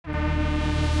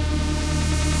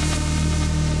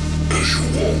As you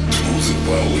walk through the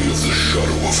valley of the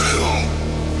shadow of hell,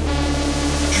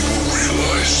 you will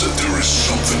realize that there is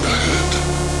something ahead.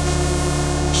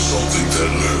 Something that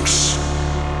lurks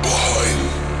behind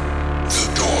the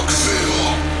dark veil.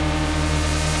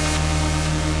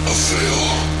 A veil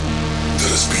that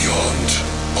is beyond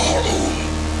our own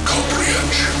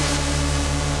comprehension.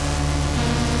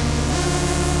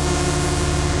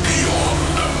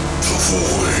 Beyond the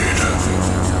void.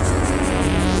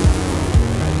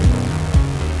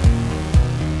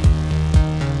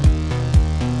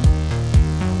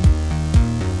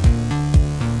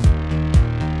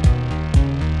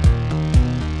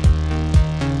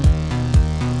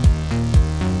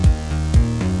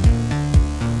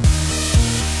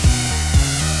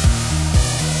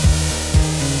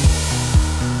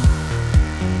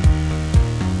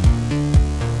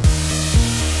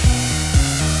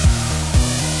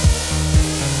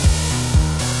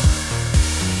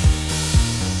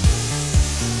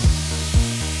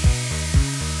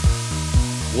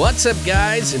 What's up,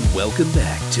 guys, and welcome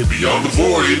back to Beyond the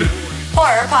Void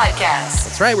Horror Podcast.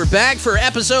 That's right, we're back for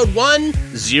episode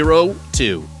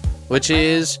 102, which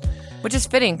is... Which is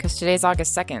fitting, because today's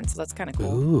August 2nd, so that's kind of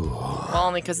cool. Ooh. Well,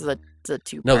 only because of the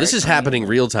two No, this is happening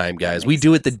real time, guys. We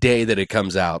do it the day that it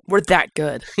comes out. We're that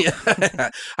good.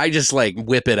 I just,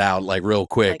 whip it out, real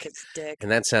quick. Like it's dick.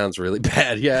 And that sounds really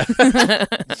bad, yeah.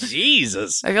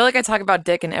 Jesus. I feel like I talk about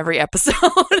dick in every episode.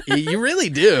 You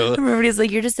really do. Everybody's like,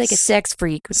 you're just like a sex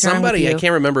freak. What's wrong with Somebody, you? I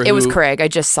can't remember who. It was Craig. I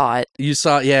just saw it. You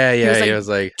saw, yeah. He was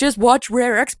like, just watch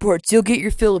Rare Exports. You'll get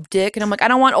your fill of dick. And I'm like, I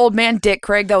don't want old man dick,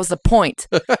 Craig. That was the point.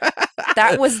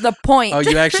 That was the point. Oh,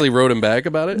 you actually wrote him back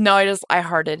about it? No, I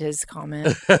hearted his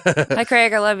comment. Hi,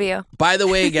 Craig. I love you. By the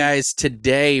way, guys,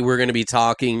 today we're going to be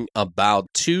talking about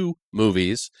two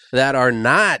movies that are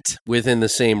not within the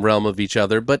same realm of each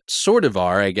other, but sort of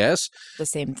are, I guess. The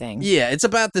same thing. Yeah, it's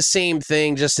about the same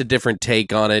thing, just a different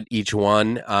take on it, each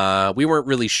one. We weren't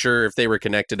really sure if they were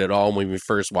connected at all when we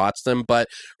first watched them, but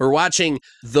we're watching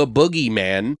The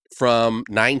Boogeyman from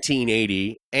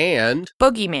 1980 and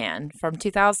Boogeyman from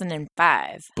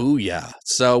 2005. Booyah.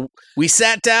 So we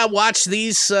sat down, watched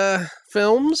these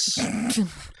films.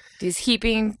 These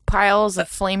heaping piles of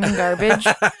flaming garbage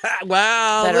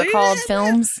Wow. that are called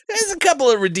films. There's a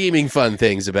couple of redeeming fun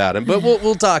things about him, but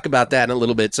we'll talk about that in a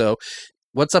little bit. So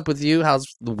what's up with you? How's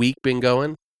the week been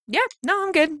going? Yeah, no,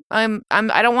 I'm good.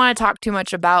 I don't want to talk too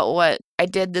much about what I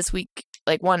did this week.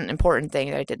 Like one important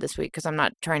thing that I did this week because I'm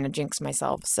not trying to jinx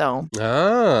myself. So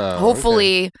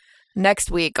hopefully next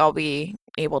week I'll be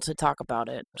able to talk about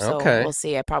it. So we'll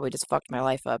see. I probably just fucked my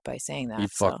life up by saying that. You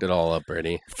fucked it all up,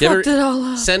 Brittany. Fucked it all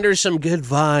up. Send her some good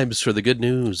vibes for the good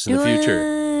news in the future.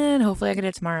 And hopefully I get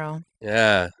it tomorrow.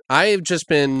 Yeah. I've just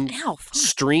been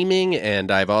streaming,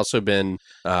 and I've also been,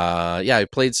 I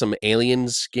played some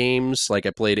Aliens games. Like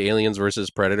I played Aliens versus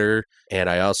Predator, and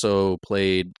I also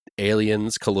played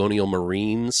Aliens Colonial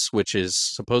Marines, which is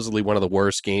supposedly one of the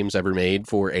worst games ever made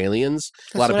for Aliens.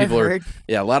 A lot of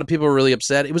people are really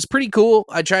upset. It was pretty cool.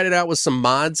 I tried it out with some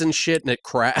mods and shit, and it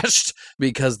crashed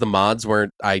because the mods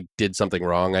weren't. I did something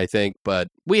wrong, I think, but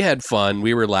we had fun.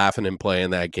 We were laughing and playing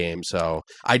that game, so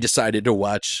I decided to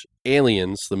watch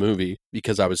Aliens, the movie,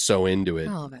 because I was so into it.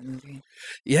 I love that movie.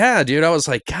 Yeah, dude, I was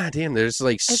like, God damn, there's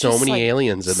so many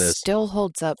aliens in this. Still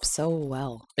holds up so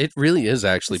well. It really is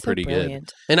actually pretty good.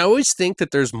 And I always think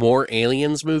that there's more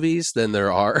Aliens movies than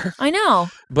there are. I know.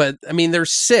 But, I mean,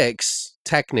 there's 6,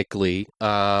 technically,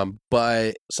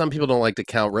 but some people don't like to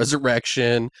count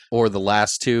Resurrection or the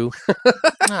last 2.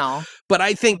 No. But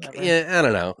I think, I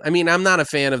don't know. I mean, I'm not a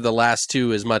fan of the last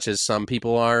 2 as much as some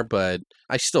people are, but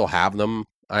I still have them.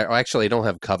 I don't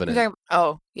have Covenant.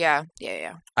 Oh, yeah.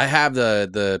 I have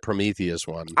the Prometheus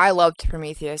one. I loved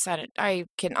Prometheus. I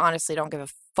can honestly don't give a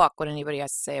fuck what anybody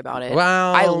has to say about it.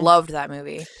 Well, I loved that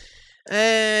movie.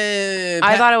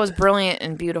 I thought it was brilliant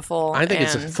and beautiful. I think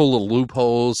it's full of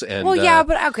loopholes and. Well, yeah,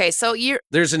 but okay, so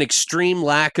there's an extreme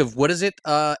lack of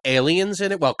aliens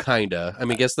in it. Well, kinda. I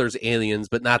mean, I guess there's aliens,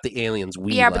 but not the aliens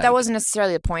we. Yeah, but that wasn't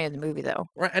necessarily the point of the movie, though.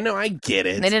 Right? I know, I get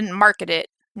it. And they didn't market it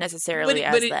necessarily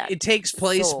as that. It takes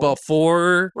place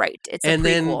before, right? It's a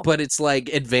prequel. But it's like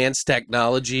advanced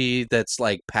technology that's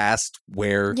like past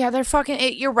where. Yeah, they're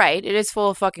fucking. You're right. It is full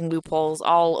of fucking loopholes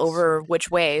all over which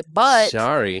way. But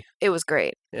sorry, it was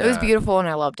great. Yeah. It was beautiful, and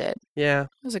I loved it. Yeah, it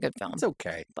was a good film. It's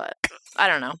okay, but I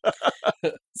don't know.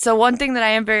 So one thing that I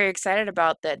am very excited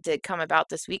about that did come about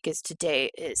this week is today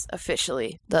is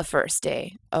officially the first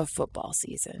day of football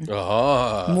season.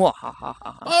 Are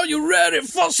you ready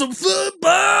for some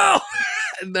football?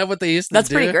 Isn't that what they used to That's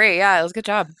do? pretty great. Yeah, it was a good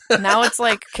job. Now it's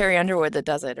like Carrie Underwood that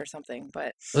does it or something.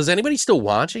 But is anybody still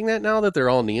watching that now that they're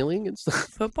all kneeling and stuff?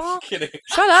 Football? Kidding.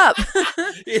 Shut up.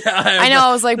 Yeah, I know.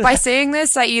 I was like, by saying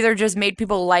this, I either just made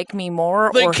people like me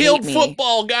more they or killed hate me.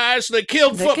 football, guys. They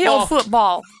killed football. They killed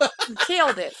football.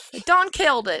 Killed it. Don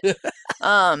killed it.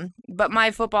 But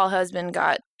my football husband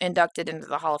got inducted into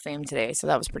the Hall of Fame today, so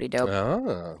that was pretty dope.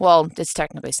 Oh. Well, it's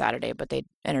technically Saturday, but they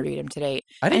interviewed him today.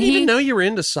 I didn't even know you were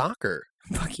into soccer.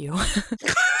 Fuck you.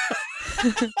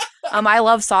 I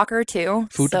love soccer too.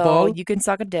 Football? So you can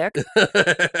suck a dick.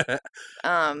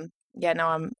 Yeah, no,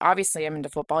 I'm into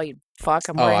football. You fuck.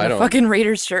 I'm wearing a fucking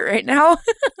Raiders shirt right now.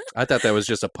 I thought that was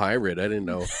just a pirate. I didn't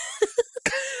know.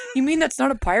 You mean that's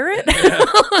not a pirate? Yeah.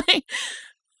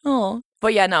 Oh,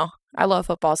 but yeah, no. I love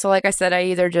football. So like I said, I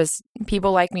either just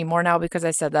people like me more now because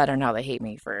I said that, or now they hate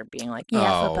me for being like,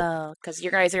 football. Because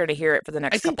you guys are going to hear it for the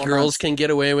next couple months. I think girls can get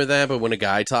away with that, but when a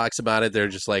guy talks about it, they're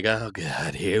just like, oh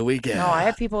God, here we go. No, I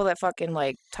have people that fucking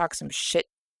like talk some shit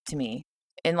to me.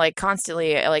 And like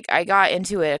constantly, like I got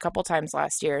into it a couple times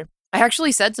last year. I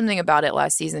actually said something about it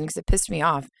last season because it pissed me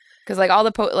off. Because like all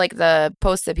the the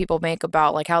posts that people make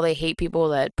about like how they hate people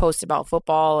that post about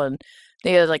football, and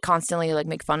they like constantly like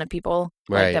make fun of people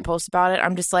like that post about it.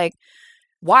 I'm just like,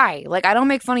 why? Like I don't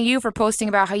make fun of you for posting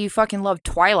about how you fucking love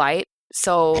Twilight.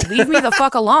 So leave me the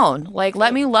fuck alone. Like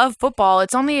let me love football.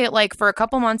 It's only like for a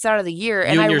couple months out of the year,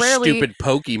 and you and I your rarely stupid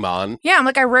Pokemon. Yeah, I'm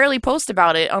like I rarely post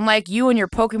about it. Unlike you and your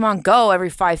Pokemon Go every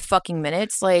 5 fucking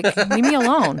minutes. Like leave me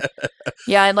alone.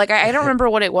 Yeah, and like I don't remember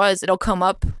what it was. It'll come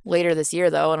up later this year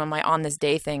though, and on my on this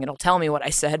day thing, it'll tell me what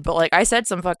I said. But like I said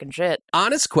some fucking shit.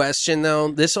 Honest question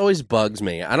though, this always bugs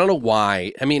me. I don't know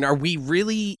why. I mean, are we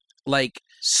really like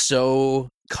so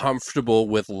comfortable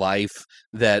with life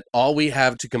that all we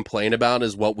have to complain about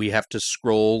is what we have to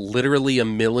scroll literally a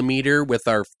millimeter with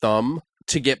our thumb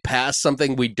to get past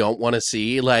something we don't want to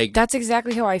see? Like that's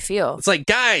exactly how I feel. It's like,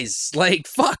 guys, like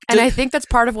fuck. And I think that's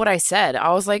part of what I said.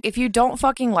 I was like, if you don't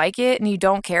fucking like it and you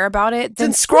don't care about it,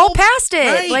 then scroll past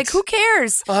it. Right. Like who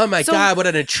cares? Oh my God, what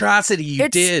an atrocity you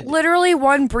did. It's literally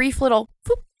one brief little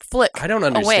flick. I don't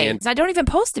understand. Away. I don't even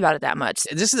post about it that much.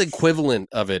 This is the equivalent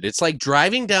of it. It's like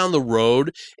driving down the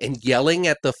road and yelling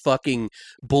at the fucking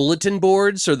bulletin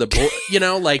boards or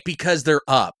like because they're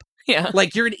up. Yeah.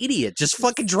 Like you're an idiot. Just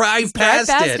fucking drive past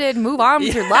it. Move on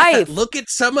with your life. Look at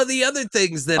some of the other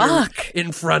things that are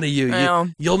in front of you.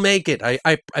 You'll make it.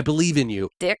 I believe in you.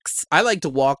 Dicks. I like to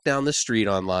walk down the street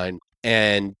online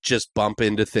and just bump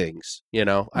into things,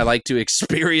 I like to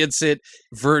experience it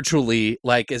virtually,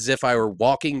 like as if I were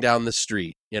walking down the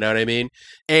street, you know what I mean?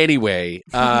 Anyway,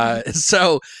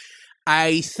 so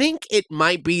I think it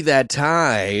might be that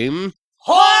time.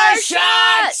 Horse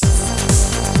shots!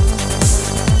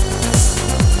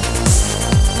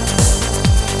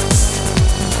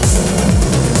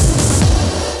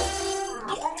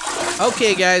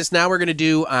 Okay, guys, now we're going to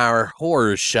do our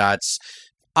horror shots.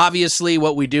 Obviously,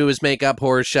 what we do is make up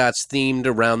horror shots themed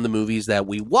around the movies that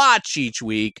we watch each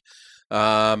week.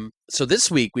 So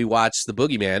this week we watched The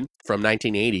Boogeyman from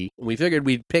 1980, and we figured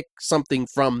we'd pick something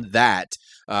from that.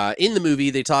 In the movie,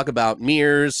 they talk about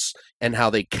mirrors and how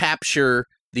they capture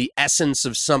the essence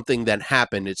of something that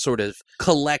happened. It sort of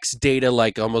collects data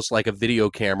like almost like a video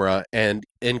camera, and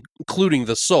including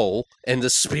the soul and the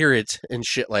spirit and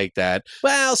shit like that.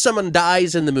 Well, someone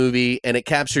dies in the movie and it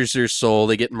captures their soul.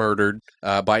 They get murdered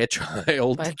by a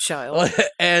child.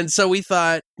 And so we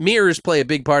thought mirrors play a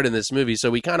big part in this movie,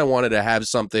 so we kind of wanted to have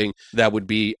something that would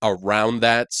be around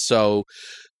that.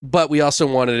 But we also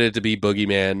wanted it to be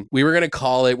Boogeyman. We were going to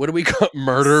call it, what do we call it?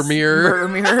 Murder Mirror? Murder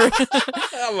Mirror.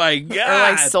 Oh my God.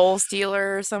 Or like Soul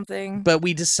Stealer or something. But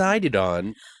we decided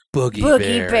on Boogie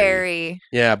Berry.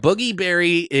 Yeah, Boogie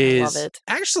Berry is... Love it.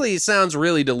 Actually, it sounds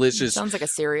really delicious. Sounds like a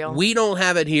cereal. We don't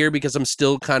have it here because I'm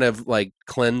still kind of like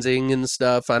cleansing and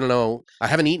stuff. I don't know. I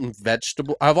haven't eaten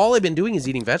vegetables. All I've been doing is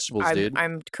eating vegetables, dude.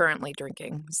 I'm currently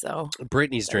drinking, so...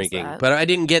 Brittany's drinking. But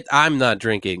I'm not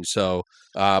drinking, so...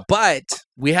 But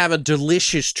we have a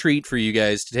delicious treat for you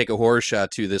guys to take a horror shot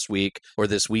to this week or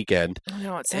this weekend. I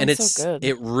know, it sounds so good.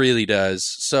 It really does.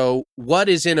 So what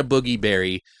is in a Boogie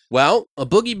Berry? Well, a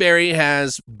Boogie Berry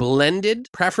has blended,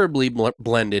 preferably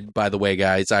blended, by the way,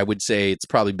 guys. I would say it's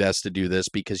probably best to do this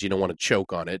because you don't want to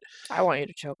choke on it. I want you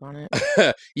to choke on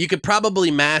it. You could probably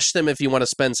mash them if you want to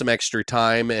spend some extra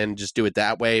time and just do it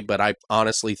that way, but I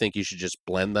honestly think you should just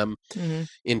blend them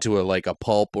into a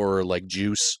pulp or like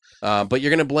juice. But you're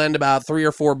going to blend about 3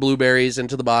 or 4 blueberries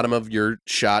into the bottom of your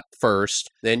shot first.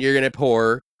 Then you're going to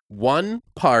pour 1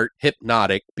 part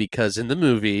hypnotic because in the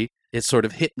movie, it sort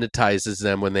of hypnotizes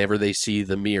them whenever they see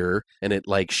the mirror and it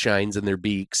like shines in their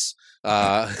beaks.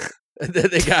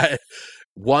 They got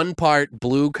 1 part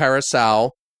blue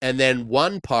curacao and then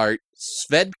 1 part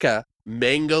Svedka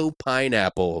mango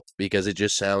pineapple because it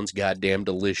just sounds goddamn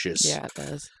delicious. Yeah, it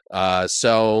does.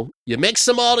 So you mix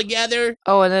them all together.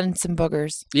 Oh, and then some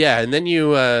boogers. Yeah, and then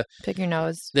you pick your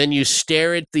nose. Then you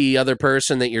stare at the other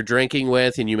person that you're drinking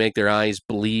with, and you make their eyes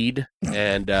bleed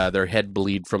and their head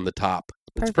bleed from the top.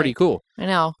 It's Perfect. pretty cool. I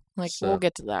know. We'll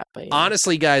get to that. But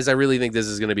honestly, guys, I really think this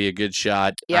is going to be a good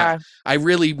shot. Yeah.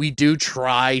 We do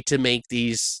try to make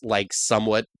these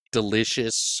somewhat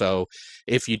delicious. So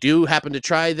if you do happen to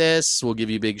try this, we'll give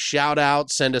you a big shout out.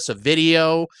 Send us a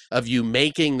video of you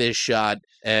making this shot,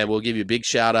 and we'll give you a big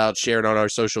shout out. Share it on our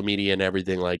social media and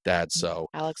everything like that. So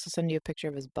Alex will send you a picture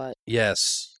of his butt.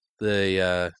 Yes,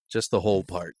 just the whole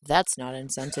part. That's not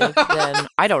incentive. Then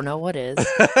I don't know what is.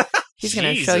 He's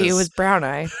going to show you his brown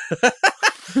eye.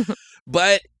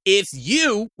 But if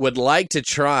you would like to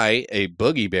try a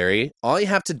Boogie Berry, all you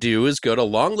have to do is go to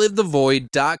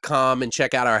longlivethevoid.com and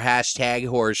check out our hashtag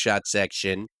horror shot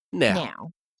section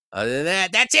now. Other than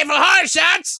that, that's it for horror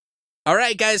shots. All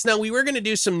right, guys. Now, we were going to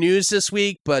do some news this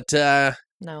week, but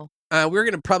no. We're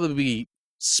going to probably be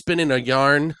spinning a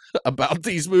yarn about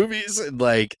these movies. And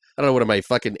I don't know, what am I,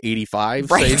 fucking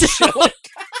 85? Right.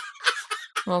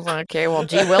 I was like, okay, well,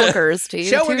 gee willikers to you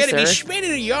So we're going to be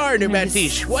spinning a yarn about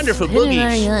these wonderful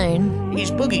boogies.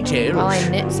 These boogie tales. While I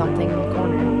knit something in the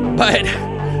corner. But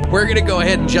we're going to go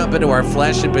ahead and jump into our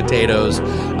flesh and potatoes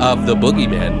of the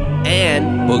Boogeymen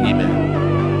and Boogeymen.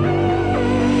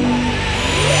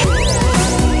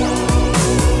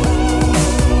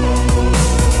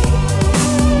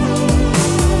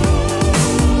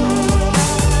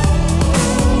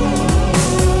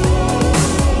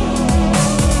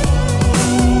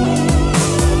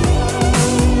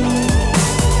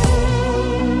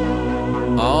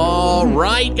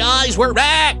 Right, guys, we're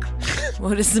back.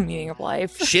 What is the meaning of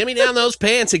life? Shimmy down those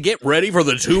pants and get ready for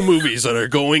the 2 movies that are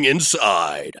going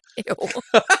inside. Ew.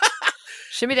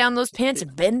 Shimmy down those pants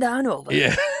and bend on over.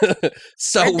 Yeah.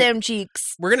 So spread them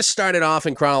cheeks. We're going to start it off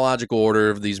in chronological order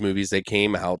of these movies that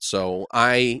came out. So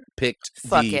I picked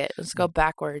Let's go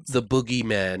backwards. The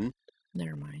Boogeymen.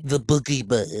 Never mind. The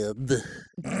Boogeymen.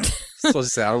 That's what it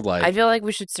sounds like. I feel like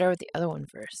we should start with the other one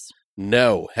first.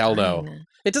 No, hell no.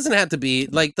 It doesn't have to be.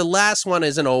 The last one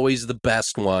isn't always the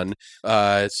best one.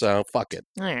 So fuck it.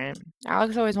 All right.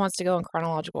 Alex always wants to go in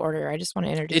chronological order. I just want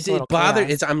to introduce it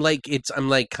bothers. I'm kind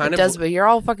of. It does, but you're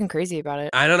all fucking crazy about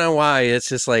it. I don't know why. It's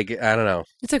just I don't know.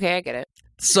 It's okay. I get it.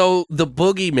 So the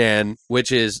Boogeyman,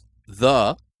 which is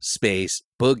the space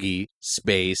boogie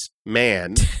space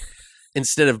man.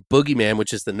 Instead of Boogeyman,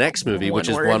 which is the next movie, which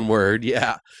is one word.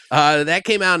 Yeah. That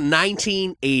came out in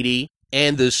 1980.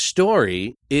 And the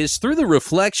story is through the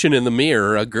reflection in the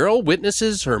mirror, a girl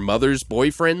witnesses her mother's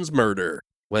boyfriend's murder.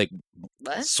 What?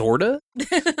 Sorta?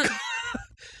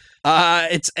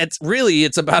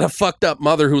 It's about a fucked up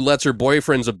mother who lets her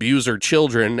boyfriends abuse her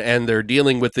children, and they're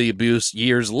dealing with the abuse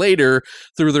years later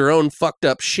through their own fucked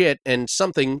up shit, and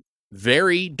something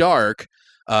very dark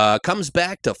comes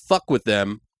back to fuck with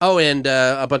them. Oh, and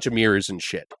a bunch of mirrors and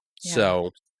shit. Yeah.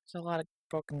 So a lot of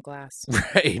broken glass.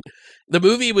 Right. The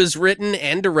movie was written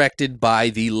and directed by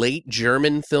the late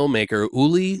German filmmaker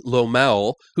Uli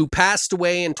Lommel, who passed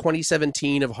away in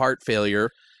 2017 of heart failure.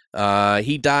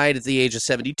 He died at the age of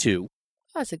 72.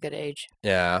 That's a good age.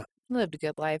 Yeah. Lived a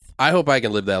good life. I hope I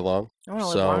can live that long. I want to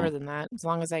live longer than that, as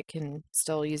long as I can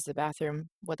still use the bathroom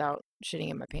without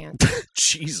shitting in my pants.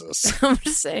 Jesus. I'm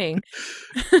just saying.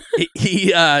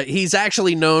 He's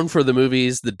actually known for the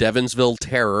movies The Devonsville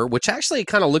Terror, which actually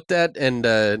kind of looked at and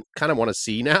kind of want to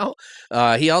see now.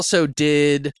 He also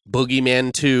did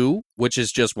Boogeyman 2, which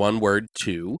is just one word,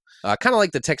 2. Kind of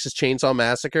like the Texas Chainsaw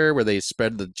Massacre, where they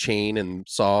spread the chain and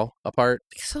saw apart.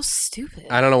 So stupid.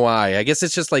 I don't know why. I guess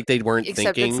it's just they weren't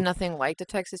Except thinking. It's nothing like the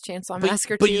Texas Chainsaw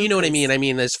Massacre 2. But you know what I mean? I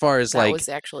mean, as far as that was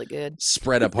actually good.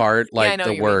 Spread apart,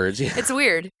 the words. Yeah. It's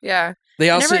weird. Yeah. I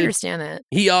never understand that.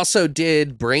 He also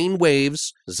did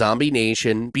Brainwaves, Zombie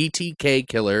Nation, BTK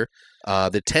Killer,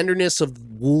 The Tenderness of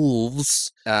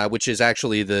Wolves, which is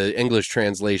actually the English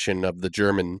translation of the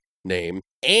German name,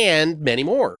 and many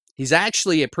more. He's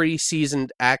actually a pretty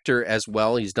seasoned actor as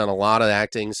well. He's done a lot of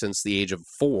acting since the age of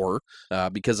 4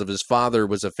 because of his father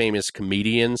was a famous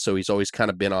comedian, so he's always kind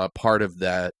of been a part of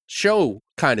that show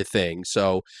kind of thing.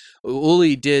 So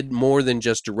Uli did more than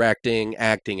just directing,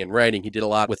 acting, and writing. He did a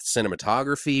lot with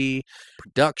cinematography,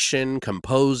 production,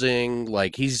 composing.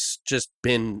 He's just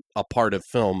been a part of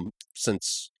film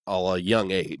since a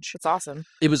young age. That's awesome.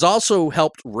 It was also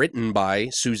helped written by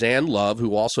Suzanne Love,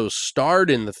 who also starred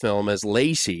in the film as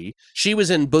Lacey. She was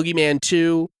in Boogeyman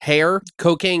 2, Hair,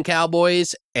 Cocaine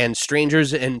Cowboys, and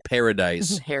Strangers in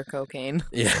Paradise. Hair cocaine.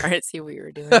 Yeah. Sorry to see what you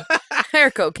were doing.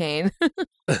 Hair cocaine.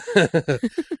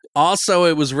 Also,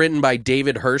 it was written by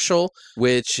David Herschel,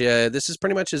 which this is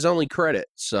pretty much his only credit.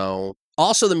 So,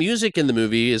 also the music in the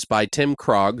movie is by Tim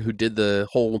Krog, who did the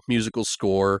whole musical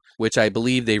score, which I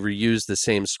believe they reused the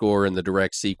same score in the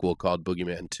direct sequel called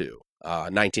Boogeyman 2,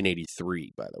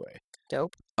 1983, by the way.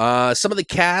 Dope. Some of the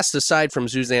cast, aside from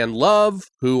Suzanne Love,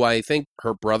 who I think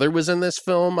her brother was in this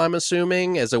film, I'm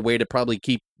assuming, as a way to probably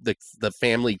keep the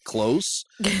family close.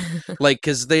 Like,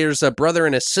 because there's a brother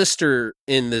and a sister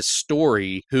in this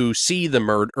story who see the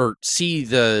murder, or see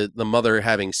the mother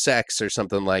having sex or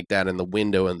something like that in the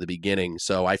window in the beginning.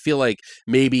 So I feel like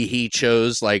maybe he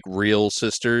chose, like, real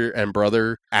sister and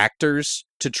brother actors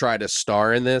to try to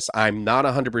star in this. I'm not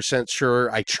 100%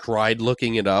 sure. I tried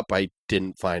looking it up. I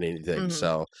didn't find anything.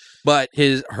 So, but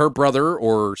her brother,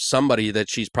 or somebody that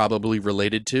she's probably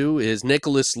related to, is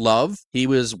Nicholas Love. He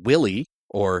was Willie,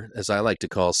 or as I like to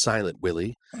call Silent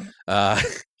Willie.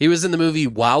 He was in the movie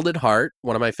Wild at Heart,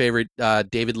 one of my favorite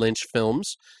David Lynch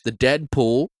films, The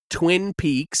Deadpool, Twin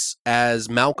Peaks as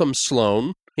Malcolm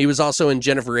Sloan. He was also in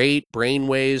Jennifer 8,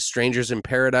 Brainwaves, Strangers in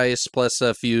Paradise, plus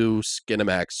a few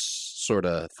Skinamax sort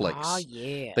of flicks. Oh,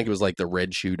 yeah. I think it was like the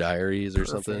Red Shoe Diaries or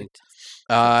something.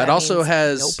 It also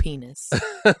has... No penis.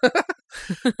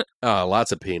 Oh,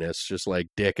 lots of penis, just like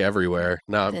dick everywhere.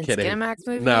 No, I'm kidding. Skinamax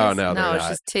movies? No, No, they're it's not.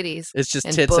 just titties. It's just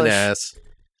and tits bush. and ass.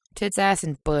 Tits, ass,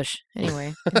 and bush.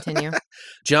 Anyway, continue.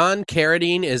 John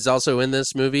Carradine is also in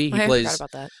this movie. He I plays forgot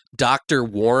about that. Dr.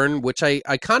 Warren, which I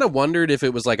kind of wondered if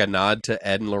it was like a nod to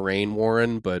Ed and Lorraine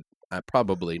Warren, but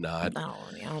probably not. I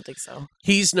don't think so.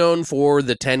 He's known for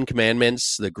The Ten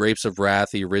Commandments, The Grapes of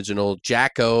Wrath, the original,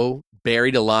 Jacko,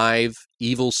 Buried Alive,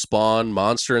 Evil Spawn,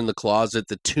 Monster in the Closet,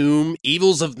 The Tomb,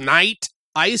 Evils of Night,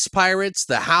 Ice Pirates,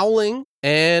 The Howling,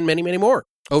 and many, many more.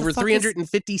 Over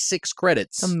 356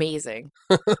 credits. Amazing.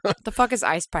 What the fuck is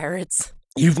Ice Pirates?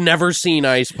 You've never seen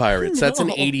Ice Pirates. No. That's an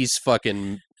 80s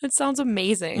fucking... It sounds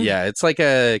amazing. Yeah, it's like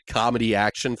a comedy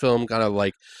action film, kind of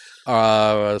like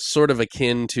sort of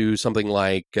akin to something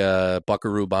like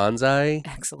Buckaroo Banzai.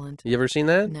 Excellent. You ever seen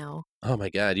that? No. Oh my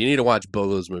god, you need to watch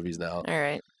both those movies now. All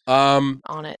right. On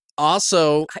it.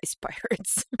 Also, Ice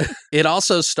Pirates. it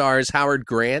also stars Howard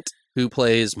Grant, who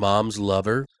plays Mom's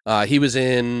lover. He was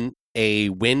in A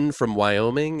Win from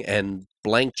Wyoming and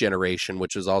Blank Generation,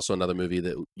 which is also another movie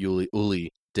that Uli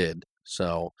did.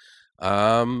 So,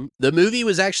 the movie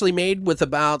was actually made with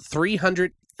about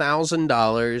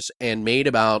 $300,000 and made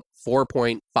about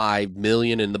 $4.5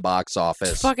 million in the box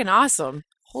office. It's fucking awesome.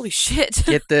 Holy shit.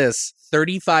 Get this,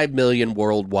 $35 million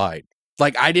worldwide.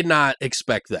 Like, I did not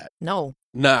expect that. No.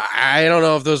 No, I don't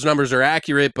know if those numbers are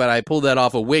accurate, but I pulled that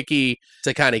off a wiki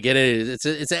to kind of get it.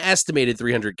 It's an estimated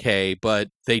 300K, but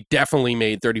they definitely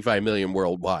made 35 million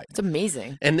worldwide. It's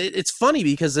amazing. And it's funny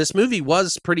because this movie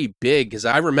was pretty big because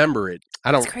I remember it.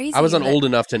 It's crazy. I wasn't old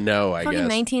enough to know, I guess. Fucking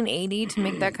 1980 to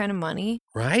make that kind of money.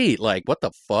 Right. Like, what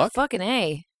the fuck? Fucking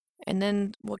A. And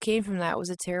then what came from that was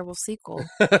a terrible sequel.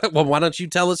 Well, why don't you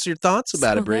tell us your thoughts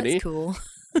about it, Brittany? That's cool.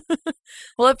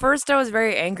 Well, at first I was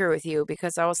very angry with you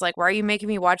because I was like, why are you making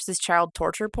me watch this child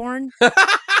torture porn?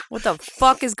 What the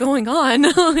fuck is going on?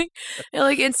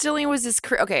 like instantly was this...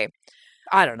 okay,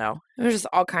 I don't know. It was just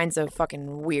all kinds of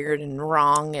fucking weird and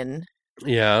wrong and...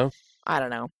 Yeah. I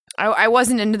don't know. I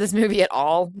wasn't into this movie at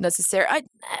all necessarily.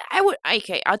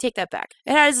 Okay, I'll take that back.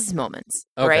 It has its moments,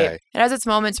 right? It has its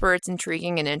moments where it's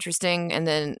intriguing and interesting and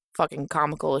then fucking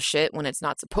comical as shit when it's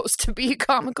not supposed to be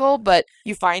comical, but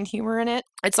you find humor in it.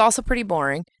 It's also pretty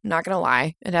boring, not gonna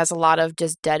lie. It has a lot of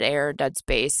just dead air, dead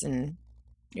space, and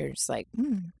you're just like,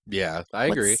 Yeah, I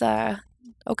agree.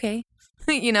 Okay.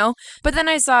 You know? But then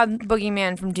I saw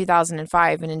Boogeyman from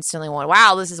 2005 and instantly went,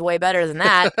 wow, this is way better than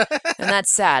that. And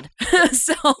that's sad.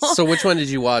 So which one did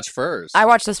you watch first? I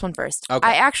watched this one first. Okay.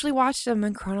 I actually watched them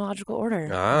in chronological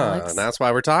order. And that's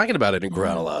why we're talking about it in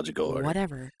chronological order.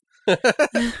 Whatever.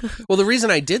 Well, the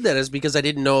reason I did that is because I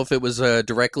didn't know if it was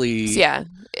directly related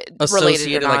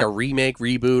associated, like a remake,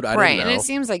 reboot. I don't know. And it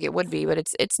seems like it would be, but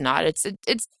it's not.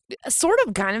 It's sort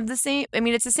of kind of the same. I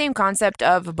mean, it's the same concept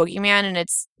of a boogeyman, and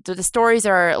the stories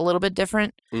are a little bit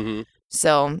different. Mm-hmm.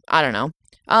 So I don't know.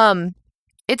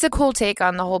 It's a cool take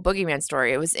on the whole boogeyman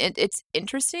story. It's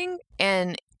interesting,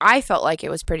 and I felt like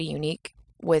it was pretty unique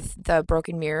with the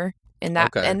broken mirror. And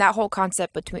that whole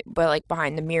concept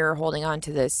behind the mirror holding on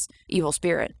to this evil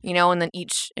spirit, you know, and then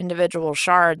each individual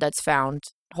shard that's found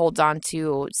holds on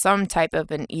to some type of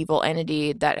an evil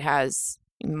entity that has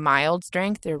mild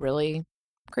strength or really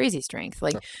crazy strength.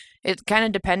 Like, it kind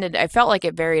of depended. I felt like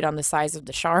it varied on the size of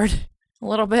the shard a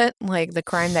little bit, like the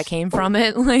crime that came from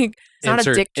it. Like, it's not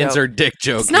a dick joke. Insert dick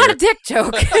joke. It's not a dick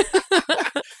joke.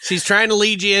 She's trying to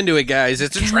lead you into it, guys.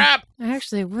 It's a trap.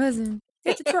 Actually, it wasn't.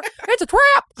 It's a trap. It's a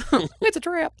trap. It's a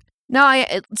trap. No,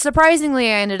 surprisingly,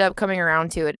 I ended up coming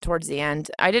around to it towards the end.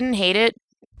 I didn't hate it.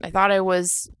 I thought I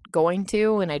was going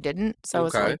to, and I didn't. So I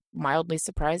was like mildly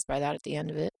surprised by that at the end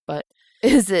of it. But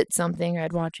is it something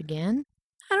I'd watch again?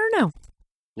 I don't know.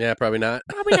 Yeah, probably not.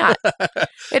 Probably not.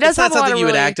 It does have not something you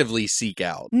would actively seek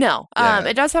out. No.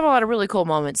 It does have a lot of really cool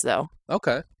moments, though.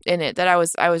 Okay. In it that I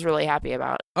was really happy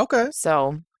about. Okay.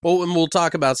 So. Well, and we'll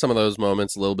talk about some of those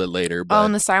moments a little bit later. But... Oh,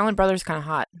 and the Silent Brother's kind of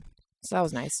hot. So that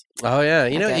was nice. Oh, yeah.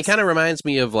 You know, it kind of reminds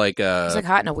me of like... He's like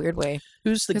hot in a weird way.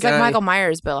 Who's the guy? He's like Michael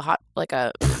Myers, but hot, like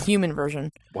a human version.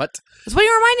 What? That's what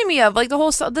he reminded me of. Like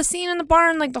the scene in the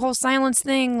barn, like the whole silence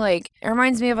thing. Like, it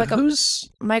reminds me of like Who's...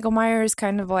 Michael Myers,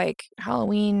 kind of like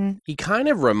Halloween. He kind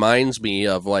of reminds me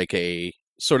of like a...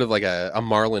 Sort of like a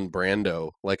Marlon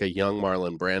Brando. Like a young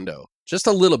Marlon Brando. Just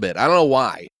a little bit. I don't know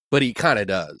why. But he kind of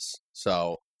does.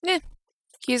 So... Yeah.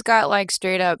 He's got like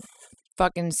straight up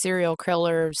fucking serial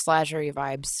killer slasher-y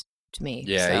vibes to me.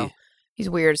 Yeah. So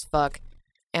he's weird as fuck.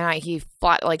 And he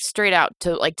flat like straight out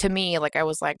to me, like I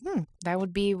was like, that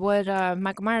would be what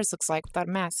Michael Myers looks like without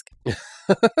a mask.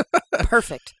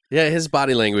 Perfect. Yeah, his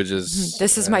body language is...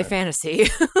 This is my fantasy.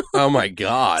 Oh my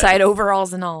God. Tight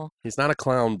overalls and all. He's not a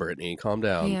clown, Brittany. Calm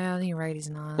down. Yeah, you're right, he's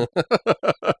not.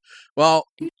 Well,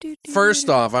 first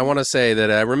off, I want to say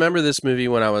that I remember this movie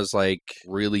when I was like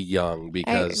really young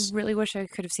because... I really wish I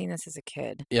could have seen this as a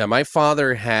kid. Yeah, my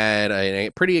father had a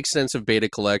pretty extensive Beta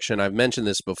collection. I've mentioned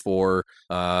this before.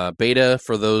 Beta,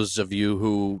 for those of you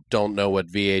who don't know what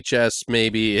VHS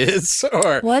maybe is,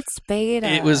 or... What's Beta?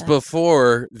 It was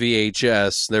before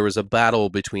VHS. There was a battle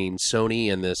between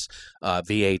Sony and this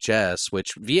VHS,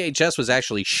 which VHS was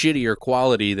actually shittier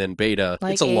quality than Beta.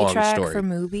 Like it's a long story for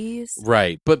movies,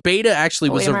 right? But Beta actually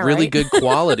was a really right? good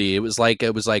quality. It was like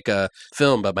a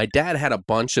film. But my dad had a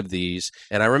bunch of these,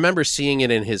 and I remember seeing it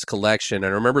in his collection. And I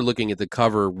remember looking at the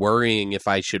cover, worrying if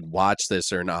I should watch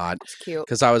this or not. That's cute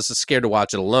because I was scared to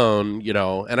watch it alone, you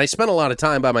know. And I spent a lot of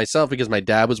time by myself because my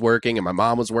dad was working and my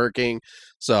mom was working.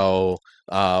 So,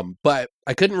 but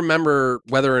I couldn't remember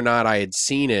whether or not I had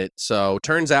seen it. So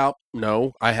turns out,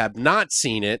 no, I have not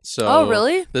seen it. So oh,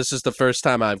 really? This is the first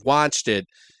time I've watched it.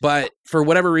 But for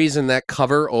whatever reason, that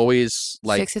cover always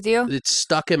sticks with you. It's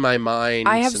stuck in my mind.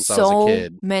 I have since I was a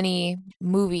kid. Many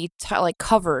movie like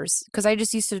covers because I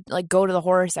just used to like go to the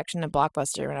horror section at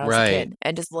Blockbuster when I was a kid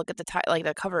and just look at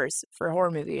the covers for horror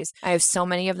movies. I have so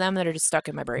many of them that are just stuck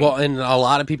in my brain. Well, and a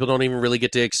lot of people don't even really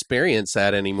get to experience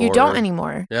that anymore. You don't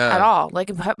anymore at all.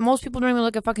 Like most people don't even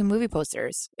look at fucking movie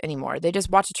posters anymore. They just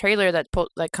watch a trailer that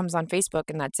comes on Facebook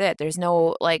and that's it. There's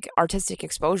no like artistic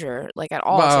exposure like at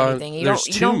all to anything. You don't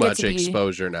get much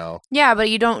exposure now. Yeah, but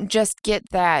you don't just get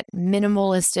that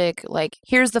minimalistic, like,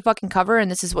 here's the fucking cover and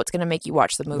this is what's going to make you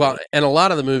watch the movie. Well, and a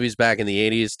lot of the movies back in the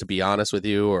 80s, to be honest with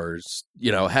you, or,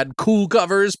 you know, had cool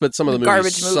covers, but some of the movies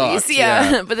garbage sucked. Movies,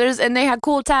 yeah. But they had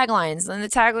cool taglines, and the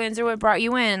taglines are what brought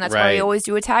you in. That's why we always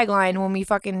do a tagline when we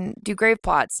fucking do grave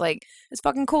plots. Like, it's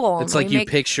fucking cool. It's like you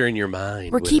picture in your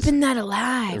mind. We're keeping that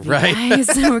alive, right? Guys.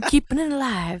 We're keeping it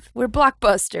alive. We're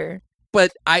Blockbuster.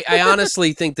 But I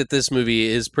honestly think that this movie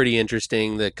is pretty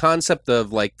interesting. The concept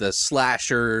of like the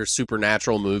slasher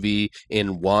supernatural movie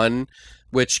in one,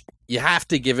 which you have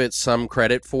to give it some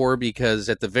credit for because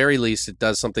at the very least it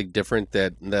does something different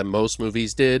than most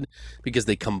movies did because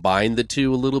they combine the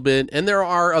two a little bit. And there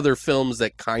are other films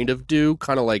that kind of do,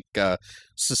 kind of like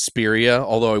Suspiria,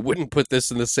 although I wouldn't put this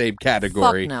in the same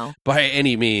category by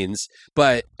any means.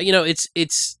 But, you know,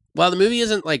 it's while the movie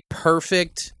isn't like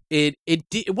perfect, It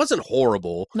wasn't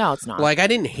horrible. No, it's not. Like, I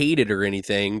didn't hate it or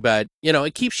anything, but, you know,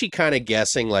 it keeps you kind of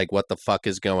guessing, like, what the fuck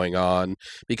is going on,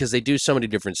 because they do so many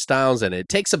different styles, and it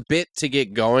takes a bit to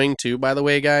get going, too, by the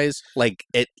way, guys. Like,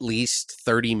 at least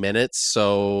 30 minutes,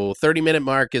 so 30-minute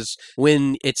mark is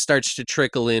when it starts to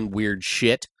trickle in weird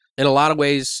shit. In a lot of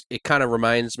ways, it kind of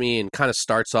reminds me and kind of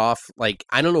starts off, like,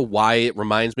 I don't know why it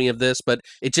reminds me of this, but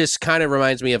it just kind of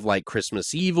reminds me of, like,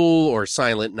 Christmas Evil or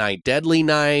Silent Night, Deadly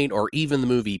Night, or even the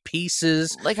movie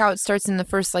Pieces. Like how it starts in the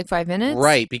first, like, 5 minutes?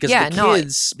 Right, because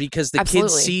the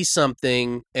kids see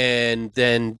something and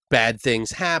then bad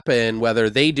things happen, whether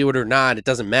they do it or not, it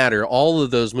doesn't matter. All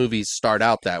of those movies start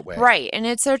out that way. Right, and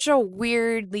it's such a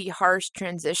weirdly harsh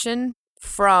transition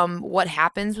from what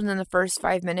happens within the first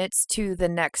 5 minutes to the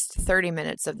next 30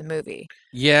 minutes of the movie.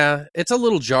 Yeah, it's a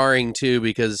little jarring too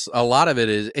because a lot of it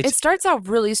is it starts out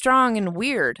really strong and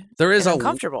weird. There is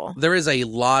uncomfortable. There is a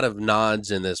lot of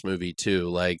nods in this movie too.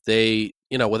 Like they,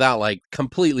 without like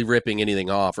completely ripping anything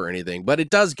off or anything, but it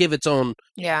does give its own,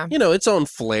 its own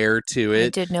flair to it. I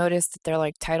did notice that their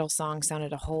like title song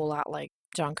sounded a whole lot like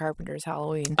John Carpenter's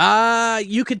Halloween.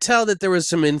 You could tell that there was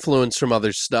some influence from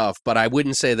other stuff, but I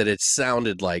wouldn't say that it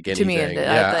sounded like anything.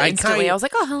 To me, I was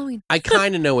like, oh, Halloween. I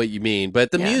kind of know what you mean,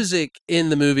 but the music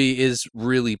in the movie is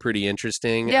really pretty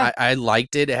interesting. Yeah. I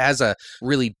liked it. It has a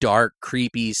really dark,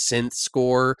 creepy synth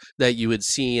score that you would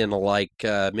see in like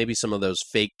maybe some of those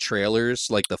fake trailers,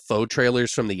 like the faux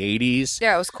trailers from the 80s.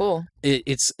 Yeah, it was cool.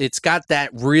 It's got that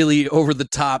really over the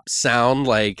top sound,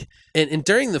 like, and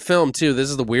during the film too. This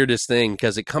is the weirdest thing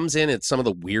because it comes in at some of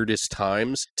the weirdest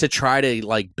times to try to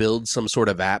like build some sort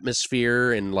of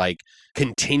atmosphere and like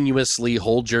continuously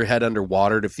hold your head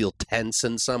underwater to feel tense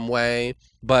in some way,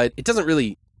 but it doesn't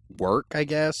really work, I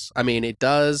guess. I mean, it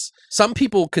does. Some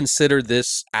people consider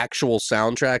this actual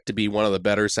soundtrack to be one of the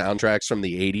better soundtracks from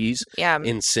the 80s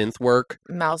in synth work.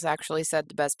 Mouse actually said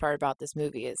the best part about this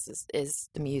movie is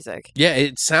the music. Yeah,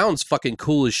 it sounds fucking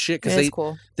cool as shit because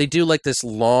cool. They do like this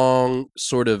long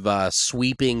sort of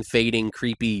sweeping, fading,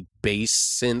 creepy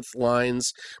bass synth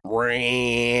lines.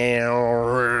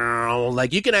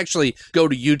 Like you can actually go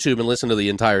to YouTube and listen to the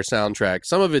entire soundtrack.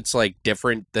 Some of it's like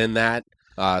different than that.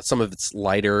 Some of it's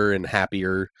lighter and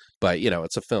happier, but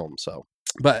it's a film. So,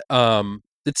 but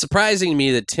it's surprising to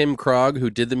me that Tim Krog, who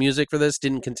did the music for this,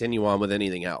 didn't continue on with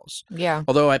anything else. Yeah.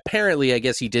 Although apparently, I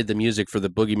guess he did the music for the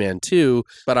Boogeyman 2,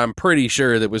 but I'm pretty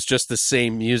sure that was just the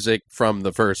same music from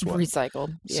the first one.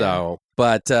 Recycled. Yeah. So,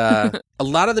 but a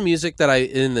lot of the music that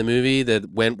in the movie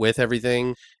that went with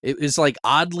everything, it was like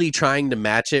oddly trying to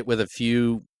match it with a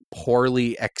few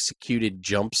poorly executed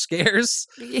jump scares.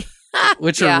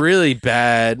 Which are really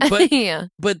bad, but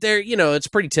but they're it's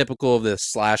pretty typical of the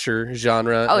slasher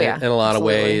genre in a lot of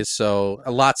ways. So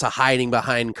lots of hiding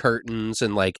behind curtains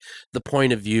and like the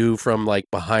point of view from like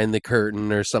behind the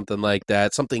curtain or something like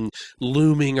that. Something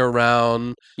looming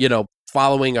around,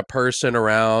 following a person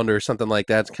around or something like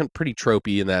that. It's kind of pretty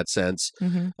tropey in that sense.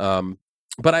 Mm-hmm.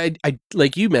 But I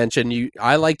like you mentioned,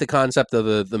 I like the concept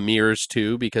of the mirrors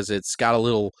too because it's got a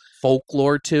little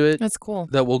folklore to it. That's cool.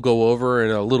 That we'll go over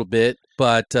in a little bit,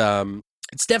 but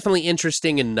it's definitely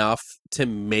interesting enough to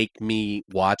make me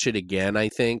watch it again. I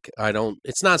think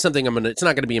it's not something it's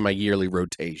not going to be in my yearly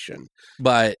rotation,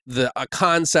 but the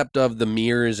concept of the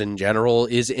mirrors in general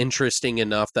is interesting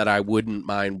enough that I wouldn't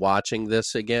mind watching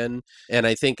this again. And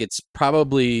I think it's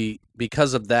probably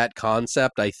because of that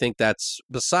concept. I think that's,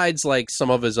 besides like some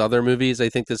of his other movies, I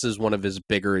think this is one of his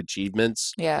bigger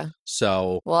achievements. Yeah.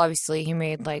 So, well, obviously he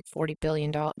made like $40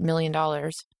 million.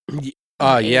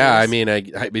 Yeah, I mean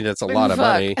that's a lot of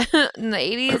money. In the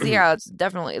 80s, yeah,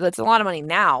 that's a lot of money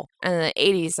now. And in the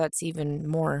 80s, that's even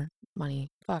more money.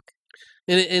 Fuck.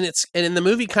 And in the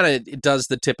movie kind of does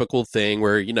the typical thing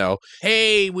where,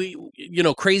 hey,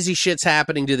 crazy shit's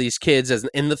happening to these kids as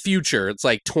in the future. It's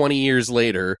like 20 years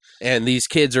later and these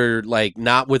kids are like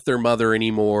not with their mother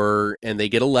anymore and they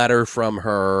get a letter from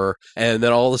her and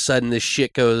then all of a sudden this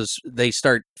shit they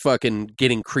start fucking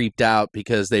getting creeped out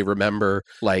because they remember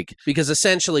because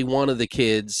essentially one of the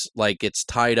kids like gets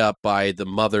tied up by the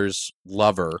mother's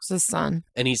lover. It's his son.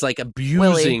 And he's like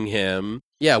abusing him.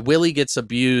 Yeah, Willie gets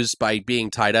abused by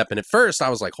being tied up. And at first I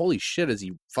was like, holy shit, is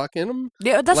he fucking him?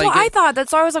 Yeah, that's what I thought.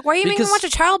 That's why I was like, why are you making him watch a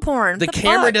child porn? The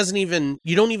camera doesn't even,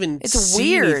 you don't even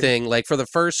see anything like for the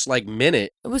first like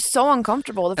minute. It was so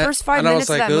uncomfortable. The first 5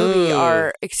 minutes of that movie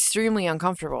are extremely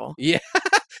uncomfortable. Yeah.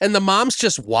 And the mom's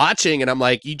just watching and I'm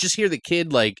like, you just hear the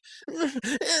kid like, and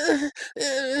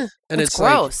it's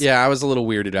gross. Like, yeah, I was a little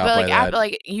weirded out by that.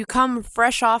 Like you come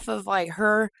fresh off of like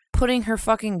her putting her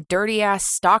fucking dirty ass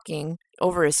stocking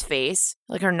over his face,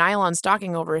 like her nylon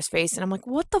stocking over his face, and I'm like,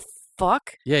 what the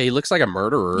fuck? Yeah, he looks like a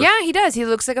murderer. Yeah, he does. He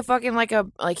looks like a fucking like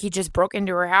he just broke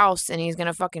into her house and he's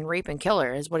gonna fucking rape and kill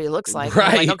her is what he looks like.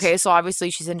 Right. Like, okay, so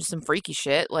obviously she's into some freaky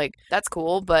shit. Like, that's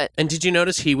cool, but and did you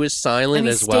notice he was silent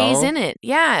as well? He stays in it.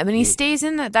 Yeah, I mean he stays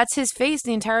in that. That's his face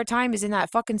the entire time is in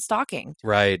that fucking stocking.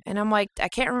 Right. And I'm like, I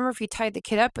can't remember if he tied the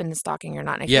kid up in the stocking or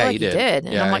not. And I feel like he did.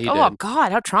 And I'm like, oh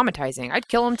god, how traumatizing. I'd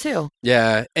kill him too.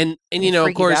 Yeah, and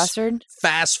of course, bastard.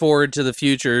 Fast forward to the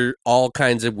future, all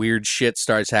kinds of weird shit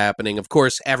starts happening. happening. Of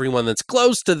course, everyone that's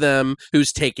close to them,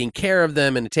 who's taking care of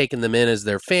them and taking them in as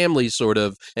their family, sort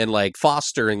of, and like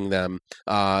fostering them,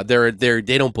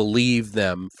 they don't believe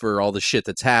them for all the shit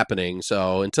that's happening.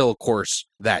 So until, of course,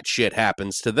 that shit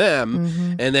happens to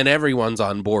them, and then everyone's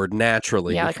on board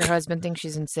naturally. Yeah, like her husband thinks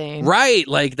she's insane. Right,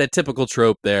 like that typical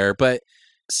trope there. But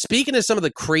speaking of some of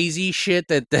the crazy shit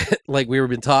that like we've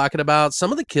been talking about,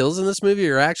 some of the kills in this movie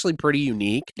are actually pretty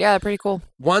unique. Yeah, they're pretty cool.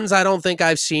 Ones I don't think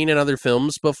I've seen in other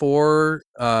films before,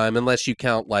 unless you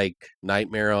count like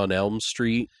Nightmare on Elm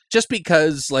Street. Just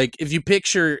because, like, if you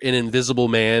picture an invisible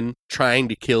man trying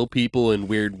to kill people in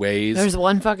weird ways. There's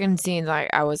one fucking scene that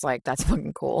I was like, that's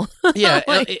fucking cool. Yeah,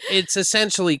 it's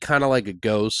essentially kind of like a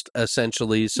ghost,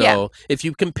 essentially. So if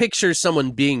you can picture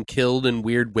someone being killed in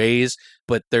weird ways,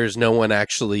 but there's no one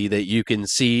actually that you can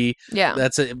see,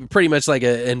 that's pretty much like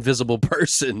an invisible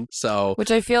person. So,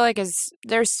 which I feel like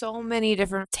there's so many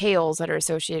different tales that are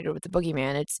associated with the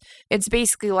boogeyman. It's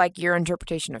basically like your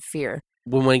interpretation of fear.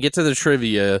 When we get to the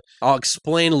trivia, I'll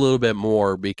explain a little bit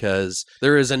more because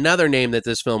there is another name that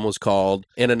this film was called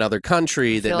in another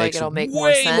country that makes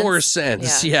way more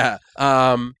sense. Yeah.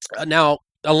 Now,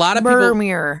 a lot of people...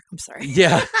 Mirror. I'm sorry.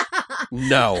 Yeah.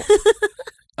 No.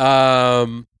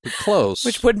 Close.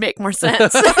 Which would make more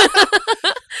sense.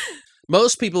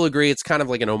 Most people agree it's kind of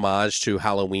like an homage to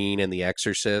Halloween and The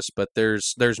Exorcist, but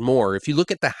there's more. If you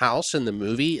look at the house in the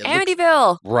movie...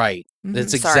 Amityville! Right.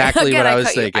 That's exactly what I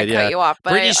was thinking. I cut you off.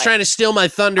 Brittany's trying to steal my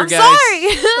thunder, guys. I'm sorry!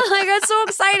 I got so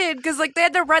excited because like they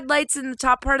had the red lights in the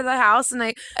top part of the house, and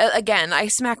I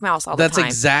smack Mouse all the time. That's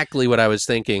exactly what I was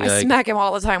thinking. I smack him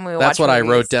all the time when we watch That's what movies.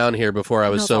 I wrote down here before I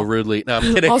was so rudely... No,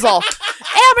 I'm kidding. I was all,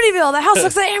 Amityville! The house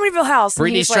looks like Amityville house!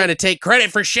 Brittany's trying to take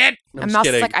credit for shit! And Mouse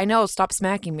is like, I know, stop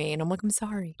smacking me. And I'm like, I'm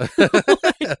sorry.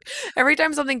 Every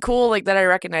time something cool like that I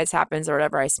recognize happens or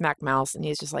whatever, I smack Mouse, and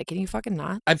he's just like, can you fucking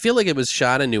not? I feel like it was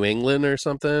shot in New England or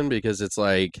something because it's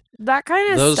like... That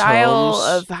kind of style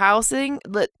of housing,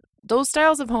 those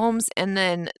styles of homes, and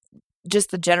then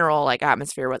just the general like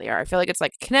atmosphere where they are. I feel like it's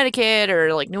like Connecticut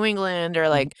or like New England or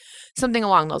like something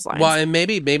along those lines. Well, and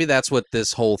maybe that's what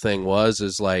this whole thing was,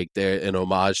 is like they're an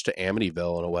homage to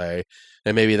Amityville in a way.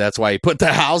 And maybe that's why he put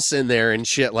the house in there and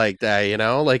shit like that, you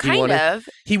know? Like he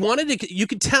wanted to, you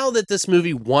could tell that this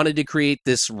movie wanted to create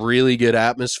this really good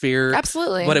atmosphere.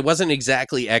 Absolutely. But it wasn't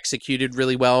exactly executed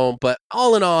really well. But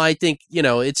all in all, I think, you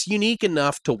know, it's unique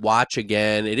enough to watch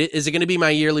again. Is it going to be my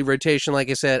yearly rotation,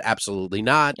 like I said? Absolutely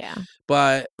not. Yeah.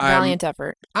 But valiant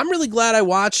effort. I'm really glad I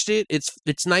watched it.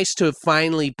 It's nice to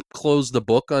finally close the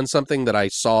book on something that I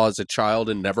saw as a child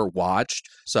and never watched.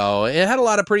 So it had a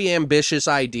lot of pretty ambitious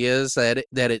ideas that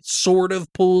it sort of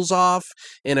pulls off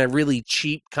in a really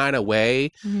cheap kind of way.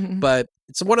 Mm-hmm. But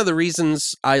it's one of the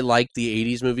reasons I like the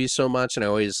 80s movies so much, and I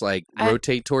always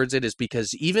rotate towards it, is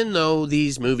because even though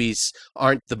these movies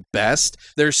aren't the best,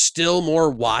 they're still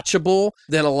more watchable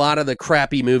than a lot of the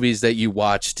crappy movies that you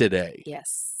watch today.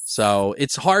 Yes. So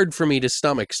it's hard for me to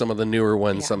stomach some of the newer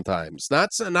ones sometimes.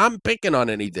 And I'm picking on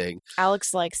anything.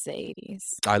 Alex likes the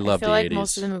 80s. I love the 80s. I feel like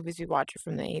most of the movies we watch are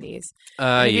from the 80s.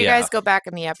 If you guys go back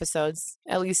in the episodes,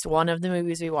 at least one of the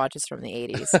movies we watch is from the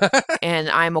 80s. And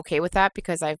I'm okay with that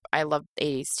because I love the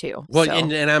 80s too. Well, so.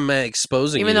 and I'm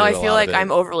exposing even though I feel like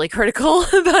I'm overly critical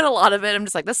about a lot of it. I'm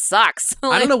just like, this sucks.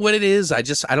 I don't know what it is. I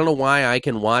don't know why I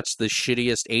can watch the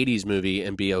shittiest 80s movie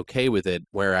and be okay with it,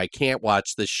 where I can't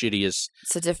watch the shittiest...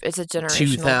 It's a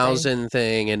generational 2000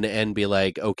 thing and be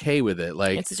like okay with it.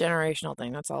 Like it's a generational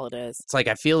thing. That's all it is. It's like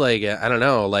I feel like I don't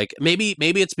know. Like maybe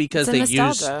it's because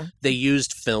they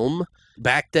used film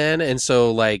back then, and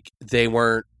so like they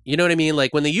weren't. You know what I mean?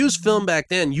 Like when they used film back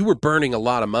then, you were burning a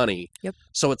lot of money. Yep.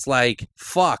 So it's like,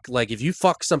 fuck, like if you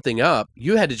fuck something up,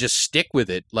 you had to just stick with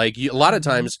it. Like a lot of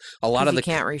times, they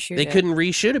couldn't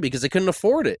reshoot it because they couldn't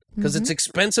afford it because it's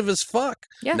expensive as fuck.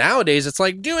 Yeah. Nowadays, it's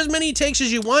like, do as many takes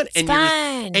as you want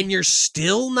and you're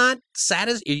still not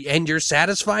satisfied and you're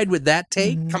satisfied with that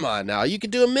take? Mm-hmm. Come on now. You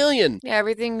could do 1,000,000. Yeah,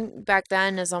 everything back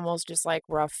then is almost just like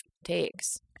rough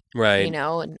takes. Right. You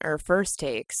know, or first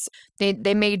takes.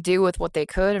 They made do with what they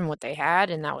could and what they had,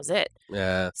 and that was it.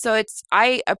 Yeah. So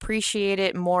I appreciate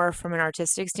it more from an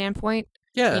artistic standpoint.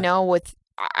 Yeah. You know,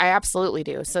 I absolutely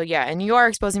do. So yeah, and you are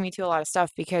exposing me to a lot of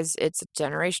stuff because it's a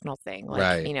generational thing. Like,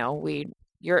 right. You know,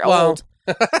 you're old.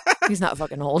 He's not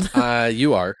fucking old.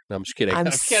 You are. No, I'm just kidding.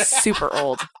 I'm super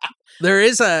old. There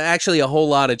is actually a whole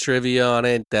lot of trivia on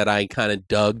it that I kind of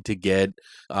dug to get.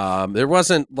 There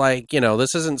wasn't like, you know,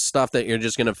 this isn't stuff that you're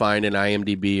just going to find in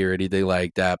IMDb or anything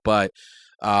like that. But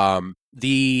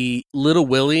the little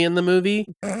Willie in the movie,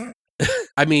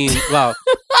 I mean, well,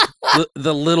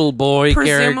 the little boy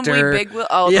Presumably character. Big Will.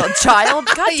 Oh, the child?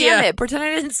 God damn it. Pretend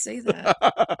I didn't say that.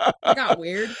 That got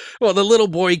weird. Well, the little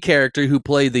boy character who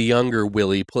played the younger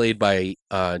Willie, played by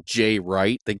Jay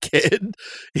Wright, the kid.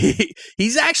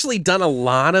 He's actually done a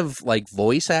lot of like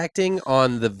voice acting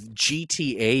on the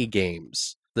GTA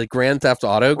games. The Grand Theft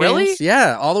Auto games? Really?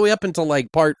 Yeah, all the way up until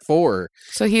like part 4.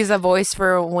 So he's a voice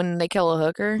for when they kill a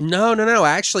hooker? No.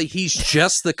 Actually, he's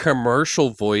just the commercial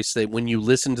voice that when you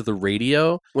listen to the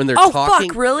radio, when they're talking. Oh,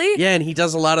 fuck, really? Yeah, and he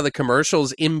does a lot of the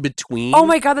commercials in between. Oh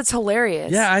my God, that's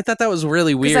hilarious. Yeah, I thought that was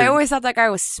really weird. Because I always thought that guy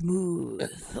was smooth.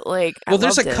 Like, well,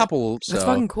 there's a couple. So. That's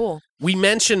fucking cool. We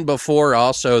mentioned before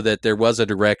also that there was a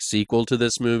direct sequel to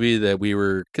this movie that we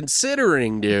were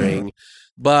considering doing.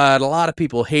 But a lot of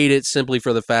people hate it simply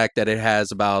for the fact that it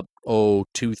has about,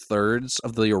 2/3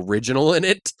 of the original in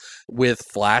it with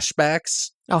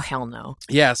flashbacks. Oh, hell no.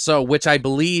 Yeah, so which I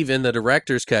believe in the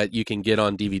director's cut you can get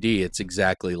on DVD. It's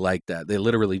exactly like that. They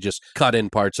literally just cut in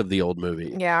parts of the old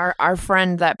movie. Yeah, our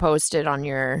friend that posted on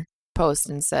your post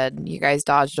and said, you guys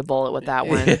dodged a bullet with that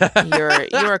one. Yeah.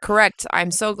 You're correct. I'm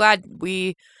so glad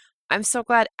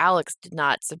Alex did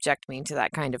not subject me to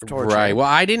that kind of torture. Right. Well,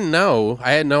 I didn't know.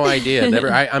 I had no idea. Never.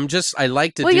 I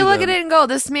like to. Well, you look them. at it and go,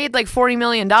 this made like $40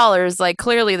 million. Like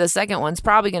clearly, the second one's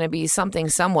probably going to be something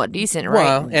somewhat decent, right?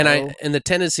 Well, and the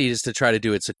tendency is to try to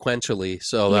do it sequentially,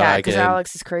 so that I can. Because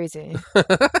Alex is crazy.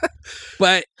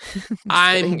 But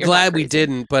I'm glad we crazy.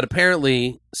 didn't. But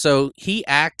apparently, so he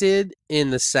acted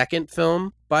in the second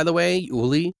film. By the way,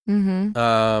 Uli.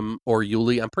 Mm-hmm. Or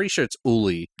Yuli. I'm pretty sure it's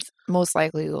Uli. Most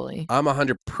likely Uli. I'm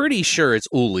pretty sure it's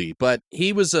Uli, but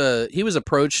he was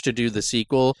approached to do the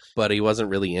sequel, but he wasn't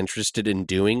really interested in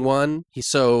doing one.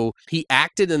 So he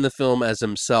acted in the film as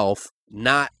himself,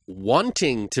 not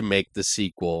wanting to make the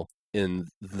sequel in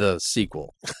the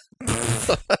sequel.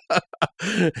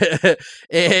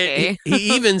 Okay.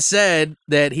 He even said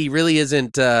that he really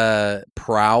isn't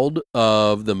proud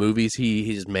of the movies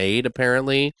he's made,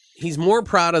 apparently. He's more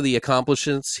proud of the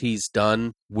accomplishments he's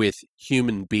done with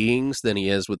human beings than he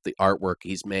is with the artwork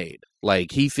he's made.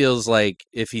 Like, he feels like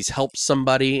if he's helped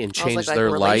somebody and changed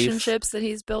their life. Relationships that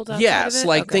he's built up. Yes,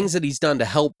 like things that he's done to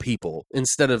help people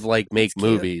instead of like make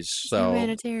movies. So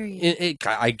humanitarian.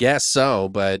 I guess so,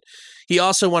 but he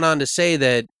also went on to say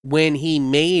that when he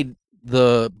made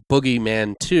the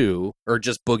Boogeyman 2, or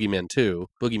just Boogeyman 2,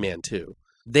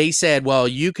 they said, well,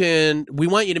 we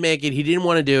want you to make it. He didn't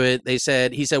want to do it. He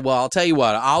said, well, I'll tell you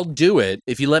what, I'll do it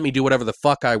if you let me do whatever the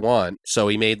fuck I want. So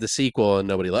he made the sequel and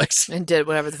nobody likes it. And did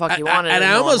whatever the fuck he wanted and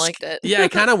no one liked it. Yeah, I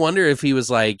kind of wonder if he was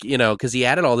like, because he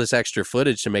added all this extra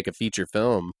footage to make a feature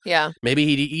film. Yeah. Maybe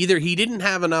he didn't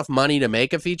have enough money to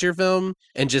make a feature film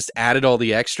and just added all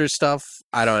the extra stuff.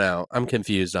 I don't know. I'm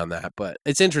confused on that, but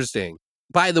it's interesting.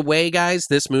 By the way, guys,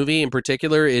 this movie in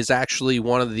particular is actually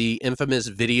one of the infamous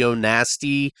Video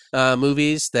Nasty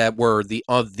movies that were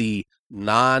of the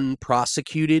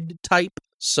non-prosecuted type.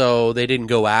 So they didn't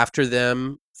go after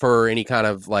them for any kind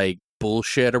of like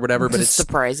bullshit or whatever. But it's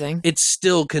surprising. It's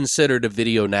still considered a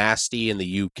Video Nasty in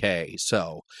the UK.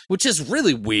 So, which is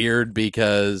really weird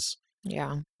because.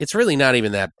 Yeah. It's really not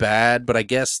even that bad, but I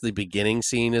guess the beginning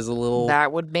scene is a little...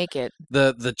 That would make it.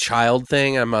 The child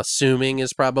thing, I'm assuming,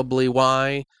 is probably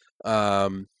why.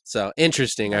 So,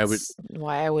 interesting. That's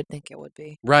why I would think it would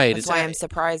be. Right. That's why I'm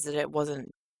surprised that it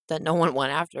wasn't... that no one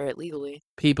went after it legally.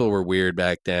 People were weird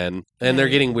back then, and they're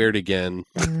getting weird again.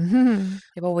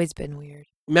 They've always been weird.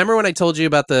 Remember when I told you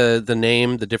about the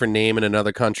different name in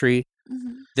another country?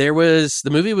 Mm-hmm. The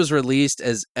movie was released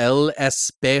as El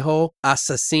Espejo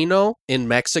Asesino in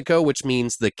Mexico, which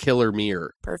means the killer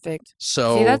mirror. Perfect.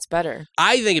 So see, that's better.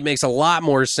 I think it makes a lot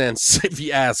more sense if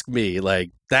you ask me.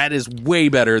 Like, that is way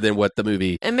better than what the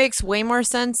movie. It makes way more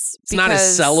sense. It's not as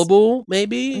sellable,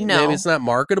 maybe? No. Maybe it's not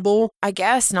marketable? I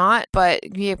guess not, but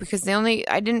yeah, because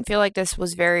I didn't feel like this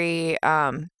was very...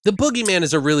 The Boogeyman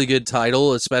is a really good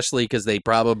title, especially because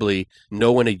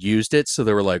no one had used it, so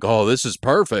they were like, oh, this is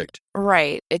perfect.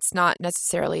 Right. It's not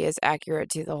necessarily as accurate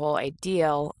to the whole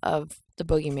ideal of the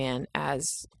Boogeyman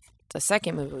as the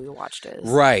second movie we watched is.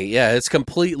 Right, yeah, it's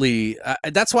completely...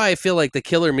 that's why I feel like The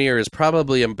Killer Mirror is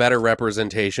probably a better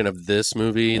representation of this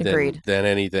movie than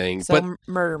anything. So, but,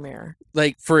 Murder Mirror.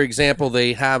 Like, for example,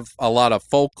 they have a lot of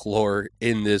folklore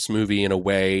in this movie in a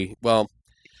way. Well,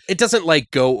 it doesn't,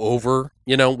 like, go over,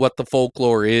 what the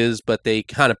folklore is, but they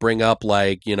kind of bring up,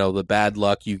 like, the bad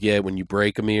luck you get when you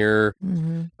break a mirror.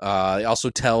 Mm-hmm. It also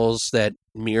tells that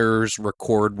mirrors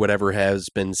record whatever has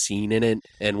been seen in it,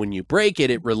 and when you break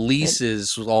it, it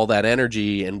releases all that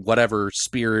energy and whatever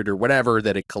spirit or whatever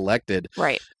that it collected.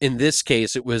 Right. In this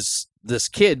case, it was this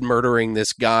kid murdering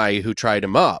this guy who tried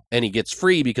him up, and he gets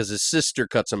free because his sister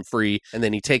cuts him free, and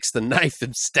then he takes the knife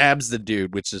and stabs the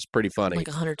dude, which is pretty funny. Like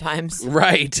 100 times.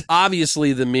 Right.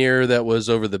 Obviously, the mirror that was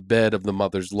over the bed of the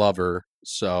mother's lover,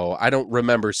 so I don't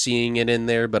remember seeing it in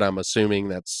there, but I'm assuming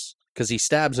that's because he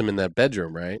stabs him in that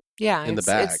bedroom, right? Yeah. In the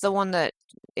back. It's the one that,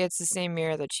 it's the same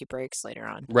mirror that she breaks later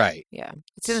on. Right. Yeah.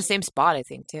 It's in the same spot, I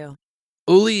think, too.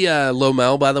 Uli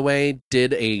Lomel, by the way,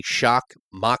 did a shock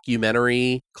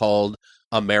mockumentary called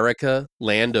America,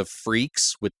 Land of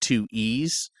Freaks with 2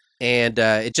 E's. And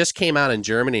it just came out in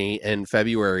Germany in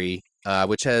February,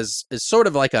 which is sort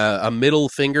of like a middle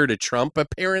finger to Trump,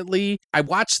 apparently. I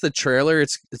watched the trailer.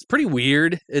 It's pretty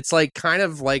weird. It's like kind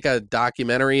of like a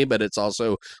documentary, but it's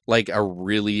also like a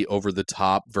really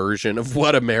over-the-top version of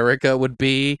what America would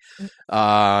be.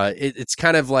 It's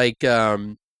kind of like...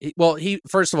 Well,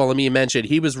 first of all, let me mention,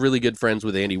 he was really good friends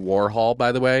with Andy Warhol,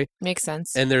 by the way. Makes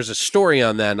sense. And there's a story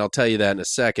on that, and I'll tell you that in a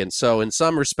second. So in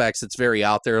some respects, it's very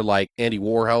out there like Andy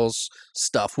Warhol's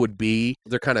stuff would be.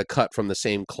 They're kind of cut from the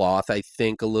same cloth, I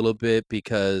think, a little bit,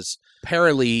 because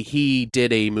apparently he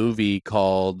did a movie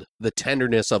called The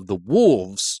Tenderness of the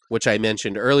Wolves, which I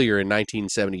mentioned earlier in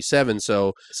 1977.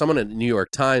 So someone at the New York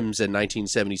Times in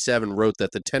 1977 wrote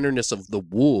that The Tenderness of the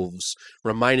Wolves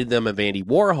reminded them of Andy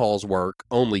Warhol's work,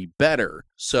 only better.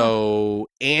 So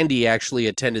Andy actually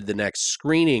attended the next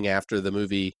screening after the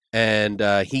movie, and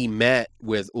he met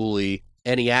with Uli,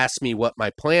 and he asked me what my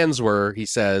plans were.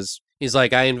 He's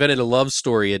like, I invented a love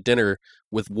story at dinner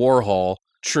with Warhol,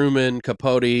 Truman,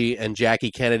 Capote, and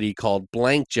Jackie Kennedy called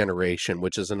Blank Generation,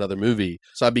 which is another movie.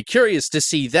 So I'd be curious to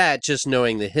see that, just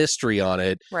knowing the history on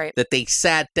it, right? That they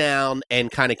sat down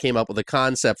and kind of came up with a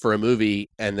concept for a movie,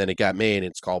 and then it got made.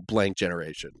 It's called Blank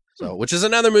Generation. So, which is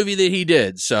another movie that he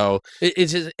did. So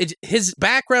his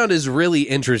background is really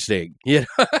interesting, you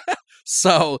know.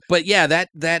 So, but yeah,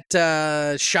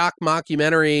 that shock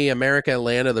mockumentary, America,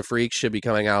 Land of the Freaks, should be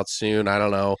coming out soon. I don't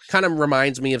know. Kind of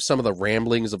reminds me of some of the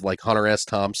ramblings of like Hunter S.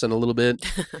 Thompson a little bit.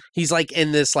 He's like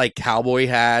in this like cowboy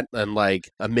hat and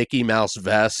like a Mickey Mouse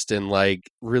vest and like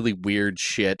really weird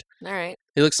shit. All right.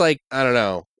 He looks like, I don't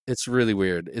know. It's really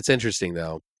weird. It's interesting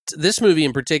though. This movie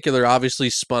in particular obviously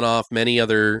spun off many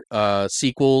other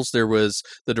sequels. There was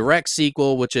the direct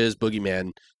sequel, which is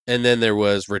Boogeyman. And then there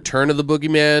was Return of the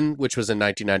Boogeyman, which was in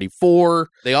 1994.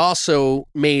 They also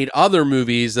made other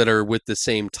movies that are with the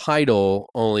same title,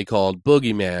 only called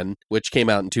Boogeyman, which came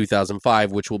out in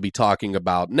 2005, which we'll be talking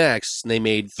about next. And they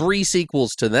made 3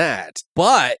 sequels to that.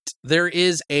 But there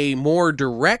is a more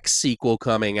direct sequel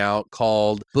coming out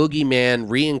called Boogeyman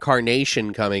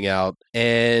Reincarnation coming out.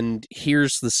 And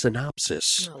here's the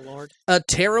synopsis. Oh, Lord. A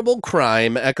terrible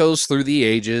crime echoes through the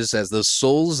ages as the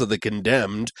souls of the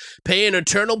condemned pay an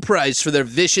eternal price for their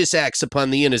vicious acts upon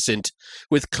the innocent.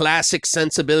 With classic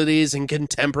sensibilities and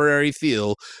contemporary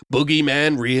feel,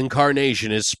 Boogeyman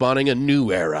Reincarnation is spawning a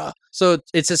new era. So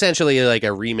it's essentially like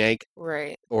a remake.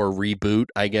 Right. Or reboot,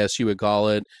 I guess you would call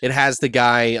it. It has the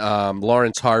guy,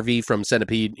 Lawrence Harvey from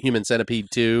Human Centipede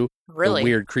 2. Really? The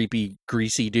weird, creepy,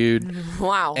 greasy dude.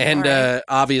 Wow. And right.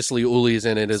 Obviously Uli's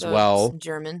in it as well. It's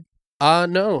German.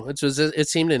 No, it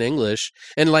seemed in English.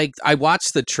 And like, I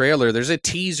watched the trailer. There's a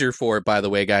teaser for it, by the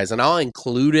way, guys, and I'll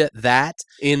include that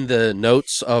in the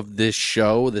notes of this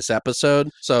show, this episode.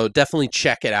 So definitely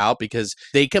check it out because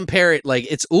they compare it,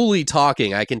 like, it's Uli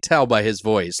talking. I can tell by his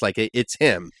voice, like it's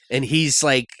him. And he's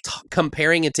like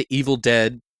comparing it to Evil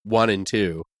Dead 1 and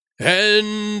 2.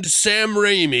 And Sam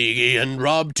Raimi and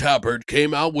Rob Tappert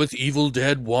came out with Evil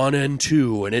Dead 1 and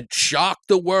 2, and it shocked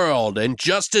the world. And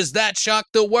just as that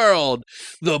shocked the world,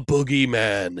 the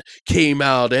Boogeyman came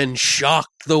out and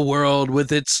shocked the world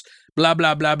with its blah,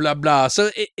 blah, blah, blah, blah.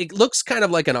 So it looks kind of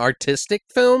like an artistic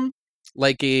film,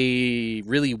 like a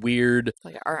really weird...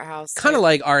 Like an art house. Kind of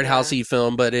like art housey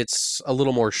film, but it's a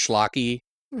little more schlocky.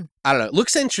 I don't know. It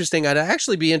looks interesting. I'd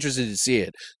actually be interested to see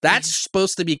it. That's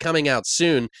supposed to be coming out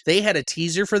soon. They had a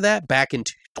teaser for that back in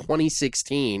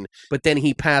 2016, but then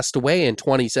he passed away in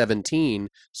 2017.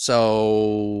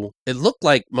 So it looked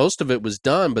like most of it was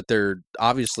done, but they're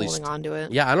obviously holding on to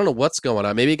it. Yeah, I don't know what's going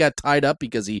on. Maybe it got tied up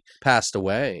because he passed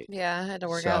away. Yeah, I had to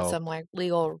work out some like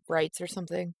legal rights or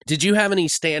something. Did you have any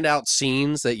standout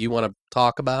scenes that you want to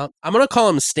talk about? I'm going to call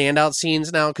them standout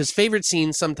scenes now because favorite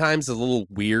scenes sometimes is a little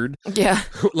weird. Yeah.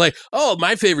 Like, oh,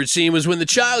 my favorite scene was when the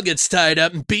child gets tied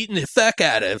up and beaten the fuck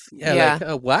out of. Yeah.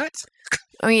 Like, what?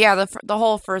 I mean, yeah, the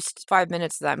whole first 5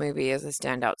 minutes of that movie is a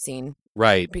standout scene.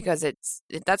 Right. Because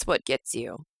that's what gets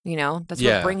you. You know, that's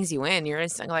what brings you in. You're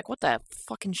just like, what the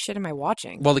fucking shit am I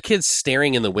watching? Well, the kids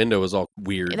staring in the window was all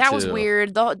weird. That was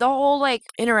weird. The whole like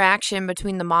interaction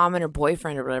between the mom and her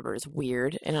boyfriend or whatever is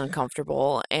weird and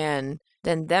uncomfortable. And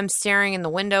then them staring in the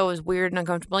window is weird and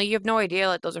uncomfortable. You have no idea,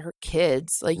 like, those are her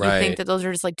kids. Like, you think that those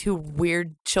are just, like, two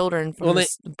weird children from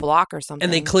this block or something.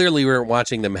 And they clearly weren't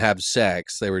watching them have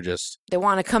sex. They were just... They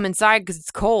want to come inside because it's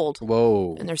cold.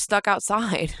 Whoa. And they're stuck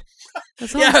outside.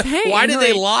 That's all I'm saying. Why did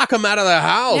they lock them out of the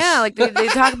house? Yeah, like, they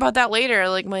talk about that later.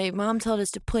 Like, my mom told us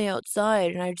to play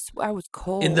outside, and I was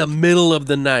cold. In the middle of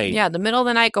the night. Yeah, the middle of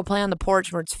the night, go play on the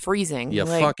porch where it's freezing. You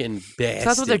like, fucking bastards. So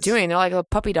that's what they're doing. They're like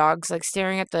puppy dogs, like,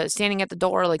 standing at the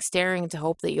door, like, staring to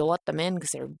hope that you'll let them in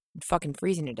because they're fucking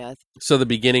freezing to death. So the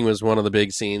beginning was one of the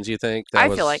big scenes, you think? I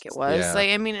feel like it was. Yeah. Like,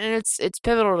 I mean, and it's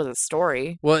pivotal to the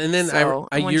story. Well, and then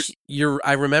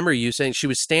I remember you saying she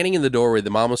was standing in the doorway. The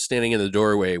mom was standing in the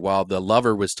doorway while the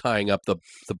lover was tying up the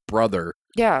brother.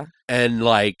 Yeah. And,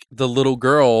 like, the little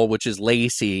girl, which is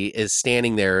Lacey, is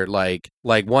standing there, like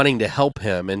wanting to help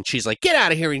him. And she's like, get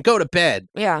out of here and go to bed.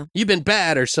 Yeah. You've been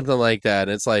bad or something like that.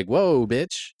 And it's like, whoa,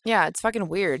 bitch. Yeah, it's fucking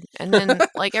weird. And then,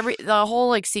 like, the whole,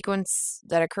 like, sequence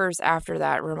that occurs after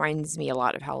that reminds me a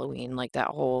lot of Halloween. Like, that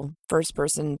whole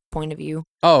first-person point of view.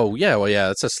 Oh, yeah. Well,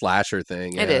 yeah, it's a slasher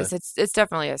thing. Yeah. It is. It's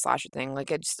definitely a slasher thing. Like,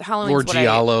 it's Halloween. Or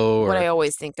Giallo. What I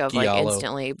always think of, like,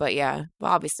 instantly. But, yeah.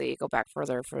 Well, obviously, you go back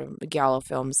further for the Giallo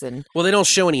films. And well, they don't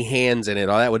show any hands in it.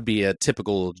 Oh, that would be a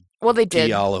typical they did.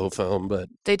 Giallo film, but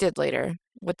they did later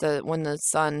with when the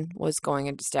son was going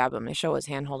in to stab him. They show his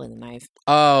hand holding the knife.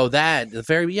 Oh, I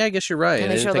guess you're right.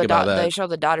 And I didn't think about that. They show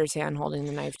the daughter's hand holding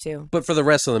the knife too. But for the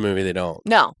rest of the movie, they don't.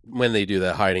 No. When they do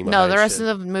the hiding. No, the rest of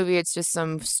the movie, it's just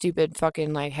some stupid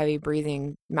fucking like heavy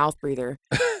breathing mouth breather,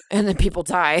 and then people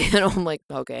die, and I'm like,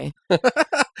 okay.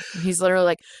 He's literally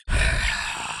like.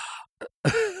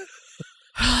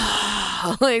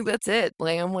 Like, that's it.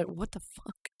 Like, I'm like, what the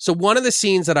fuck? So one of the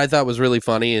scenes that I thought was really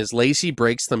funny is Lacey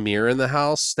breaks the mirror in the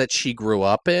house that she grew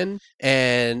up in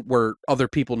and where other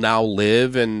people now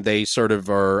live, and they sort of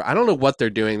are, I don't know what they're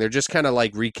doing. They're just kind of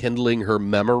like rekindling her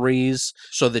memories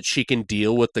so that she can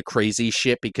deal with the crazy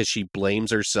shit because she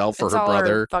blames herself for her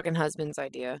brother. Her fucking husband's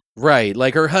idea. Right.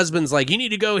 Like, her husband's like, you need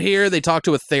to go here. They talk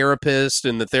to a therapist,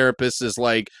 and the therapist is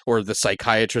like, or the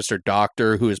psychiatrist or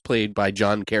doctor, who is played by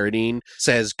John Carradine,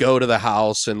 says, go to the house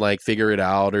and like figure it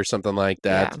out or something like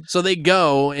that. Yeah. So they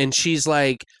go, and she's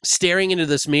like staring into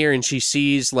this mirror, and she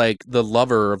sees like the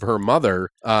lover of her mother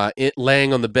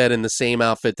laying on the bed in the same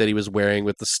outfit that he was wearing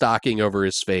with the stocking over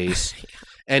his face.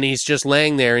 And he's just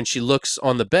laying there, and she looks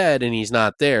on the bed, and he's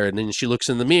not there. And then she looks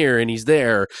in the mirror, and he's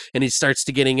there, and he starts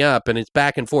to getting up, and it's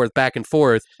back and forth.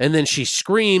 And then she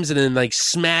screams and then like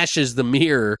smashes the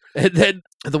mirror. And then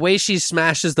the way she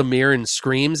smashes the mirror and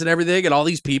screams and everything, and all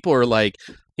these people are like,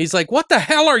 he's like, what the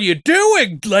hell are you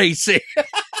doing, Lacey?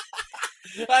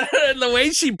 The way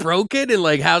she broke it and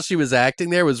like how she was acting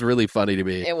there was really funny to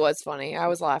me. It was funny. I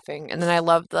was laughing. And then I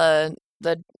love the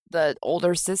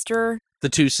older sister. The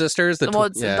two sisters?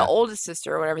 The oldest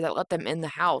sister or whatever that let them in the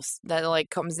house. That, like,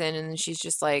 comes in and she's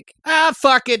just like...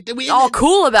 fuck it. All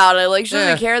cool about it. Like, she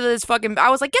doesn't care that it's fucking...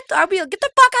 I was like, get the fuck out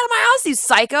of my house, you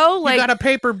psycho. Like, you got a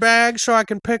paper bag so I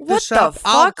can pick this up?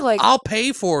 What the fuck? I'll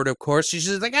pay for it, of course. She's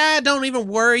just like, don't even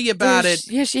worry about it.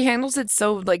 Yeah, she handles it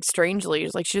so, like, strangely.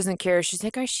 It's like, she doesn't care. She's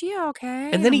like, is she okay?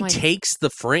 And then he takes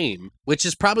the frame, which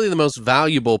is probably the most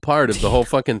valuable part of the whole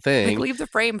fucking thing. Like, leave the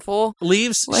frame, fool.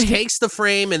 Takes the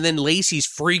frame, and then Lacey's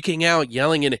freaking out,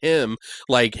 yelling at him,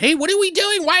 like, hey, what are we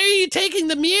doing? Why are you taking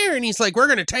the mirror? And he's like, we're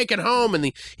going to take it home.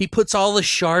 And he puts all the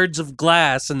shards of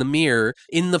glass in the mirror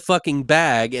in the fucking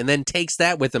bag and then takes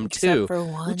that with him, too. Except for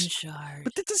one shard.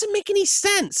 But that doesn't make any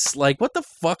sense. Like, what the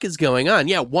fuck is going on?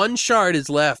 Yeah, one shard is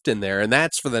left in there, and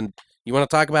that's for the... You want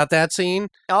to talk about that scene?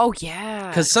 Oh, yeah.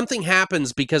 Because something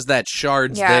happens because that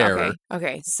shard's there.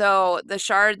 Okay. So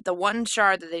the one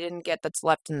shard that they didn't get that's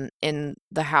left in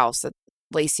the house that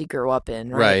Lacey grew up in,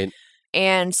 right?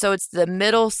 And so it's the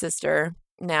middle sister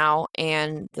now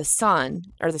and the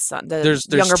there's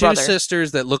younger two brother.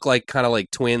 Sisters that look like kind of like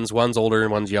twins. One's older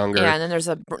and one's younger. Yeah, and then there's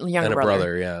a younger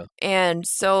brother. Yeah. And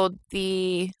so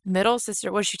the middle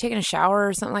sister, was she taking a shower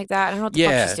or something like that? I don't know what the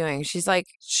fuck she's doing.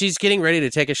 She's getting ready to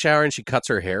take a shower and she cuts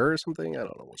her hair or something. I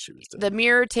don't know what she was doing. The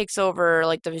mirror takes over,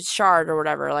 like the shard or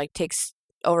whatever, like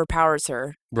overpowers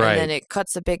her. Right. And then it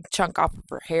cuts a big chunk off of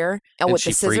her hair with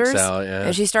the scissors. Freaks out, yeah.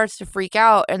 And she starts to freak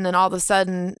out, and then all of a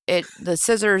sudden the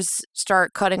scissors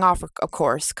start cutting off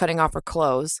her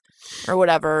clothes or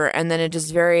whatever, and then it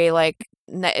just very like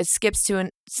it skips to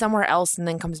somewhere else and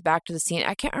then comes back to the scene.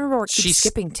 I can't remember where it keeps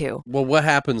skipping to. Well, what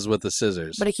happens with the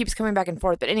scissors? But it keeps coming back and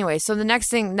forth. But anyway, so the next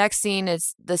scene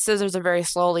is the scissors are very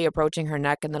slowly approaching her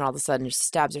neck, and then all of a sudden she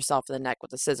stabs herself in the neck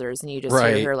with the scissors, and you just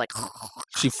hear her like...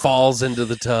 She falls into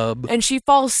the tub. And she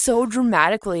falls so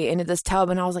dramatically into this tub,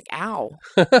 and I was like, ow.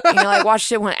 I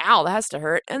watched it, went, ow, that has to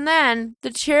hurt. And then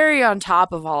the cherry on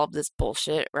top of all of this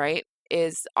bullshit, right,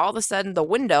 is all of a sudden the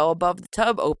window above the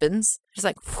tub opens. Just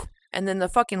like, and then the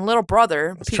fucking little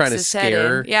brother peeks his head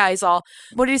in. Yeah, he's all,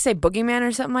 what did he say, boogeyman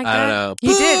or something like that? I don't know. He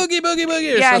did.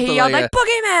 Boogie. Yeah, he yelled like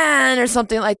boogeyman or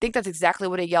something. I think that's exactly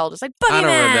what he yelled. It's like boogeyman. I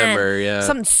don't remember, yeah.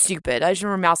 Something stupid. I just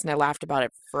remember Mouse and I laughed about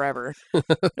it forever.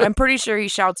 I'm pretty sure he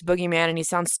shouts boogeyman and he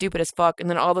sounds stupid as fuck. And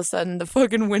then all of a sudden the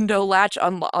fucking window latch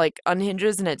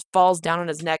unhinges and it falls down on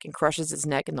his neck and crushes his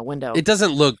neck in the window. It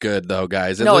doesn't look good though,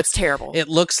 guys. It's terrible. It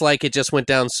looks like it just went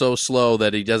down so slow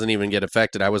that he doesn't even get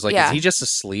affected. I was like, is he just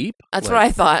asleep? That's what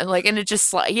I thought. And it just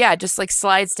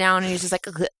slides down and he's just like,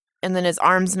 ugh. And then his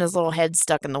arms and his little head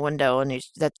stuck in the window and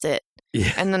that's it.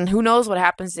 Yeah. And then who knows what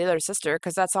happens to the other sister,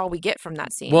 because that's all we get from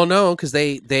that scene. Well, no, because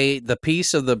the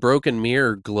piece of the broken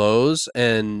mirror glows,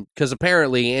 and because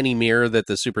apparently any mirror that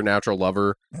the supernatural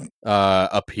lover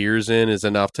appears in is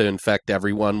enough to infect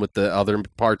everyone with the other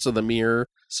parts of the mirror.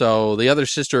 So the other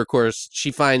sister, of course,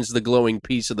 she finds the glowing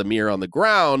piece of the mirror on the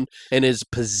ground and is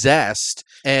possessed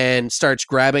and starts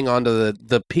grabbing onto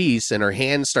the piece, and her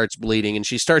hand starts bleeding, and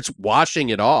she starts washing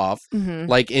it off,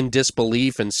 like in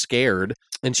disbelief and scared.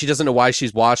 And she doesn't know why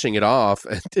she's washing it off.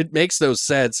 It makes no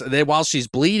sense. And then while she's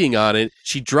bleeding on it,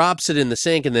 she drops it in the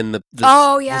sink, and then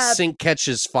the sink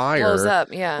catches fire. Blows up,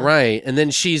 yeah. Right. And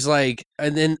then she's like,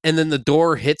 and then the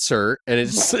door hits her, and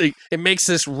it's like, it makes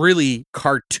this really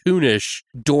cartoonish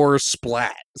door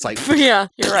splat. It's like, yeah,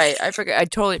 you're right. I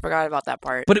totally forgot about that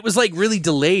part. But it was like really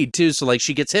delayed too. So like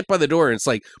she gets hit by the door, and it's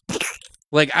like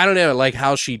I don't know, like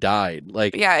how she died.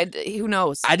 Like, yeah, who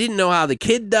knows? I didn't know how the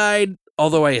kid died.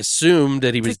 Although I assumed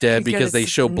that he was dead because they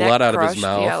show blood out of his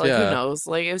mouth. Yeah, who knows?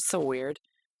 Like, it was so weird.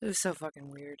 It was so fucking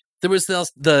weird. There was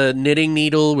the knitting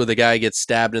needle where the guy gets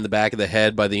stabbed in the back of the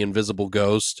head by the invisible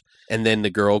ghost, and then the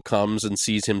girl comes and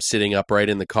sees him sitting upright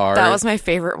in the car. That was my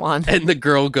favorite one. And the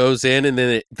girl goes in, and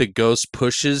then the ghost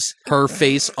pushes her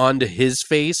face onto his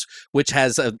face, which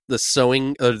has the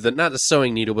sewing, not a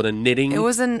sewing needle, but a knitting.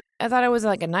 I thought it was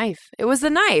like a knife. It was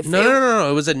the knife. No.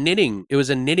 It was a knitting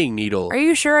needle. Are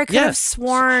you sure? I could have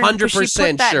sworn 100% she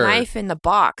put that sure. knife in the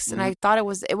box, and I thought it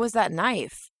was that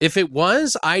knife. If it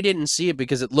was, I didn't see it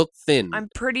because it looked thin. I'm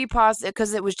pretty positive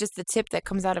because it was just the tip that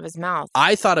comes out of his mouth.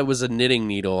 I thought it was a knitting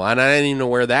needle, and I didn't even know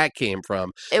where that came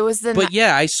from. It was But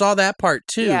yeah, I saw that part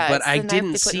too, but I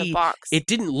didn't see. It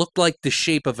didn't look like the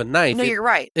shape of a knife. No, you're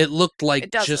right. It looked like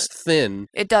just thin.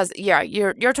 It does. Yeah,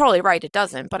 you're totally right. It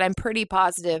doesn't, but I'm pretty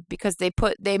positive because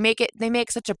they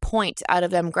make such a point out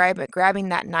of them grabbing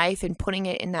that knife and putting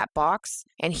it in that box,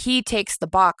 and he takes the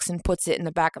box and puts it in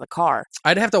the back of the car.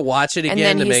 I'd have to watch it again to make sure.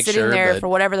 And then he's sitting there for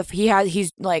whatever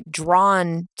he's like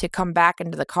drawn to come back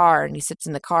into the car, and he sits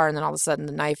in the car, and then all of a sudden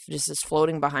the knife just is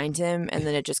floating behind him, and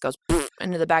then it just goes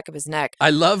into the back of his neck. I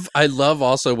love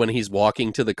also when he's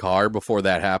walking to the car before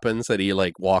that happens that he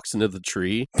like walks into the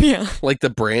tree. Yeah. Like the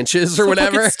branches or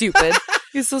whatever. Stupid.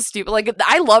 He's so stupid. Like,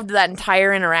 I loved that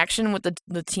entire interaction with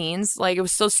the teens. Like, it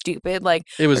was so stupid. Like,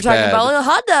 it was talking bad. about, like,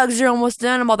 hot dogs are almost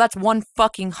done. I'm all, that's one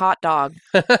fucking hot dog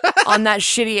on that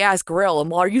shitty ass grill.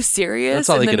 I'm all, are you serious? That's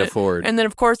all they can afford. And then,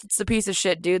 of course, it's the piece of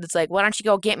shit dude that's like, why don't you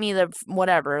go get me the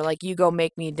whatever? Like, you go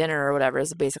make me dinner or whatever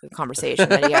is basically a conversation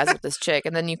that he has with this chick.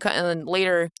 And then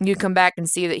later you come back and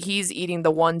see that he's eating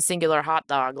the one singular hot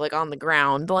dog, like, on the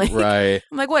ground. Like, right.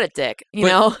 I'm like, what a dick, you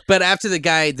know? But after the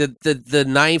guy, the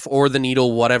knife or the needle,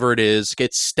 whatever it is,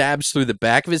 gets stabbed through the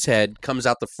back of his head, comes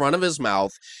out the front of his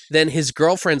mouth. Then his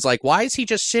girlfriend's like, why is he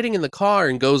just sitting in the car?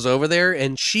 And goes over there,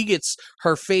 and she gets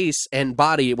her face and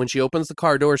body. When she opens the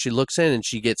car door, she looks in and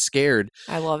she gets scared.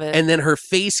 I love it. And then her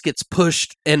face gets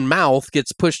pushed and mouth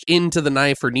gets pushed into the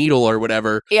knife or needle or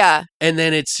whatever. Yeah. And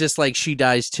then it's just like she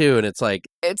dies too. And it's like,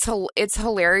 it's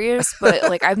hilarious, but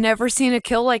like I've never seen a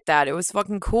kill like that. It was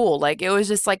fucking cool. Like, it was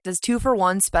just like this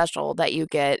 2-for-1 special that you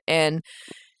get, and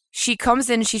she comes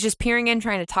in, she's just peering in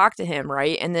trying to talk to him,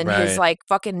 right? And then his like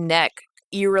fucking neck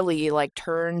eerily like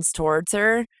turns towards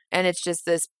her, and it's just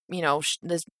this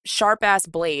this sharp ass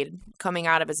blade coming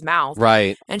out of his mouth.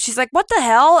 Right. And she's like, what the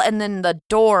hell? And then the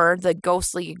door, the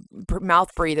ghostly mouth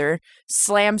breather,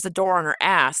 slams the door on her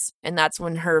ass. And that's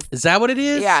when Is that what it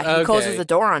is? Yeah, he closes the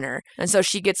door on her. And so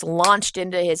she gets launched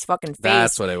into his fucking face.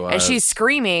 That's what it was. And she's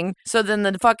screaming. So then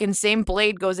the fucking same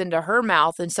blade goes into her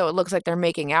mouth. And so it looks like they're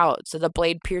making out. So the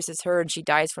blade pierces her and she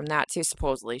dies from that too,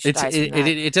 supposedly. She dies from that.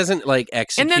 It doesn't like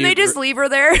execute. And then they just leave her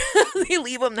there. They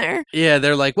leave him there. Yeah,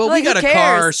 they're like, well, we got a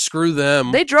car. Screw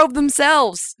them. They drove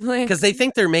themselves. Because they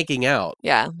think they're making out.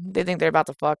 Yeah, they think they're about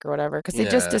to fuck or whatever. Because they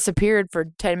just disappeared for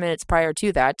 10 minutes prior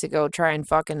to that to go try and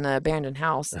fuck in the abandoned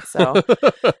house. So,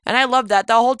 and I love that.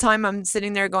 The whole time I'm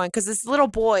sitting there going, because this little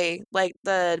boy, like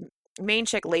the main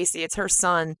chick, Lacey, it's her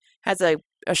son, has a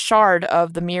shard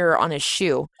of the mirror on his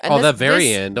shoe. And that very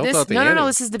end. Don't go at the end. No,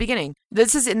 this is the beginning.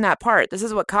 This is in that part. This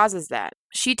is what causes that.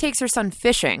 She takes her son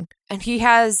fishing, and he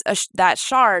has that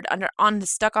shard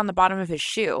stuck on the bottom of his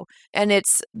shoe, and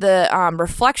it's the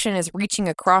reflection is reaching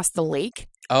across the lake.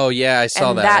 Oh yeah, I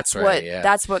saw that.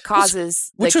 That's what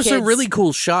causes which was a really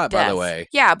cool shot, death. By the way.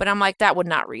 Yeah, but I'm like, that would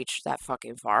not reach that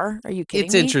fucking far. Are you kidding me?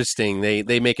 It's interesting.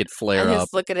 They make it flare up. I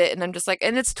just look at it and I'm just like,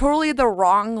 and it's totally the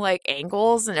wrong like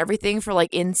angles and everything for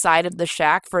like inside of the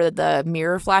shack for the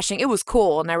mirror flashing. It was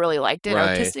cool and I really liked it.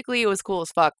 Right. Artistically, it was cool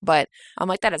as fuck. But I'm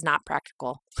like, that is not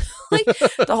practical. Like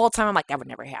the whole time, I'm like, that would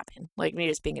never happen. Like me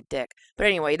just being a dick. But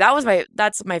anyway,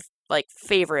 that's my like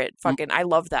favorite fucking. I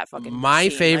love that fucking. My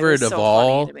scene. favorite of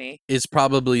all is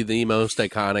probably the most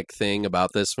iconic thing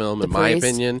about this film, in my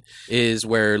opinion, is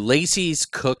where Lacey's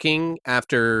cooking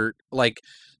after like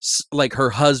her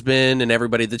husband and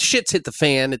everybody. The shit's hit the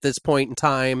fan at this point in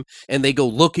time, and they go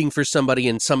looking for somebody,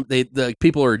 and the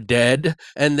people are dead.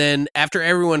 And then after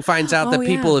everyone finds out that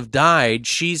people have died,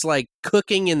 she's like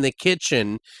cooking in the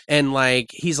kitchen, and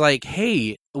like he's like,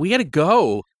 "Hey, we gotta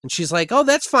go." And she's like, "Oh,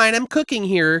 that's fine. I'm cooking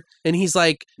here." And he's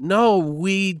like, "No,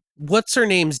 what's her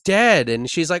name's dead." And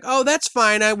she's like, "Oh, that's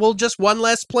fine. I will just one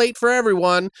less plate for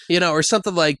everyone," or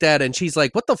something like that. And she's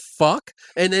like, "What the fuck?"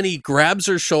 And then he grabs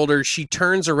her shoulder. She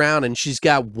turns around and she's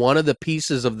got one of the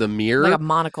pieces of the mirror, like a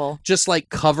monocle, just like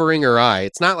covering her eye.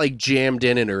 It's not like jammed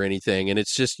in it or anything. And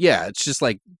it's just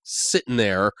like sitting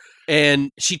there. And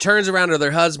she turns around to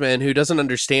her husband, who doesn't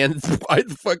understand why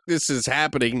the fuck this is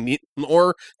happening,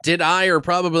 or did I, or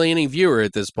probably any viewer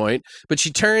at this point. But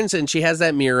she turns and she has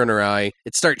that mirror in her eye.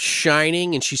 It starts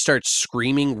shining and she starts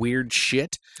screaming weird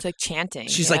shit. It's like chanting.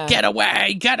 She's like, get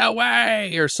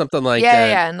away, or something like that.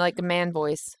 Yeah, and like a man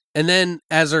voice. And then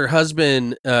as her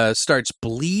husband starts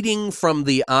bleeding from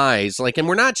the eyes, like, and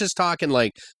we're not just talking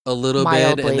like a little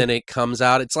bit and then it comes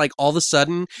out. It's like all of a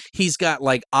sudden he's got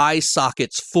like eye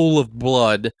sockets full of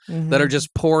blood that are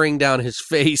just pouring down his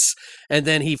face. And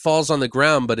then he falls on the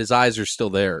ground, but his eyes are still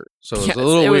there. So it's a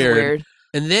little weird.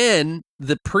 And then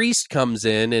the priest comes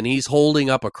in and he's holding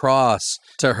up a cross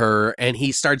to her and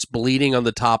he starts bleeding on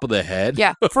the top of the head.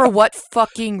 Yeah. For what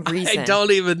fucking reason? I don't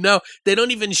even know. They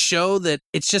don't even show that.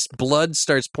 It's just blood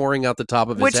starts pouring out the top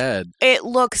of his head. It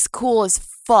looks cool as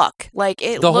fuck. Like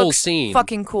the whole scene.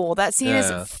 Fucking cool. That scene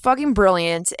is fucking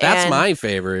brilliant. That's my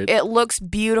favorite. It looks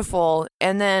beautiful.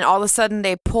 And then all of a sudden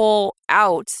they pull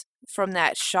out from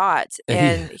that shot,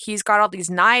 and he's got all these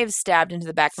knives stabbed into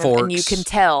the back of him, and you can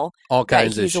tell all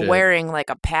kinds that he's of shit. Wearing like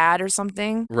a pad or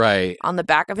something right on the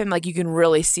back of him. Like you can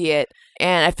really see it,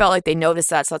 and I felt like they noticed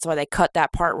that, so that's why they cut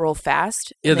that part real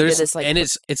fast. Yeah, there's this, like, and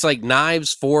it's like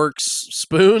knives, forks,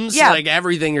 spoons, like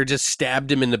everything are just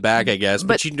stabbed him in the back, I guess.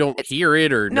 But you don't hear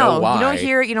it or know why. You don't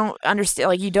hear it. You don't understand.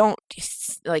 Like you don't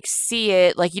like see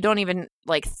it. Like you don't even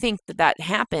like think that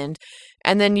happened.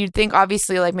 And then you'd think,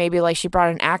 obviously, like maybe like she brought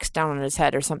an axe down on his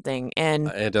head or something. And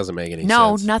it doesn't make any sense.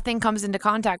 No, nothing comes into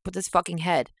contact with his fucking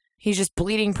head. He's just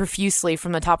bleeding profusely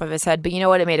from the top of his head. But you know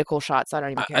what? It made a cool shot, so I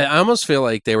don't even care. I almost feel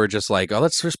like they were just like, oh,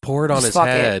 let's just pour it on his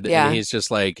head. Yeah. And he's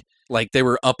just like they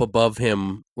were up above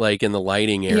him, like in the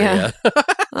lighting area. Yeah.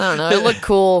 I don't know. It looked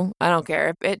cool. I don't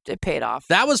care. It paid off.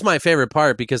 That was my favorite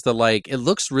part because it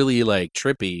looks really like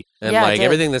trippy. And like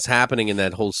everything that's happening in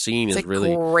that whole scene is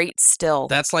really great still.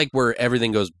 That's like where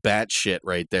everything goes batshit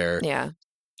right there. Yeah.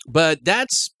 But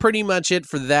that's pretty much it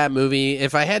for that movie.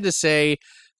 If I had to say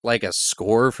like a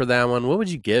score for that one, what would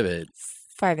you give it?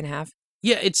 5.5.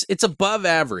 Yeah, it's above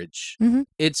average. Mm-hmm.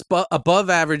 It's above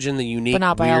average in the unique, but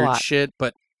not by weird a lot. shit.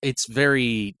 But it's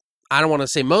very. I don't want to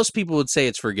say most people would say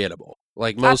it's forgettable.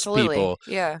 Like most people.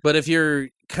 Yeah. But if you're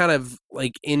kind of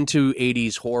like into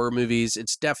 80s horror movies,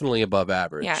 it's definitely above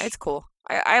average. Yeah, it's cool.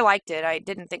 I liked it. I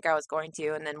didn't think I was going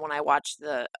to, and then when I watched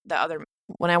the other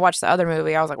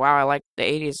movie, I was like, wow, I like the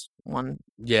 80s one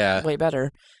way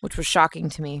better, which was shocking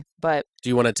to me. But do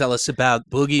you want to tell us about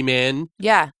Boogeyman?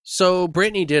 Yeah. So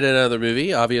Brittany did another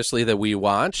movie, obviously, that we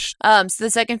watched. So the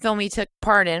second film he took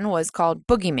part in was called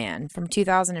Boogeyman from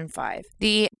 2005.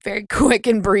 The very quick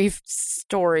and brief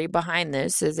story behind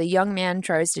this is a young man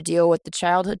tries to deal with the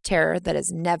childhood terror that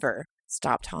has never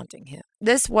stopped haunting him.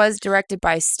 This was directed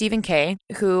by Stephen Kay,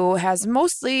 who has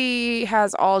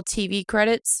all TV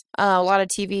credits, a lot of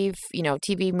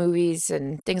TV movies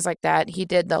and things like that. He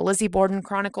did the Lizzie Borden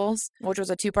Chronicles, which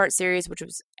was a 2-part series, which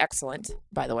was excellent,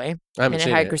 by the way. And it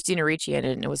had Christina Ricci in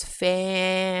it, and it was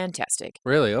fantastic.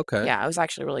 Really? Okay. Yeah, it was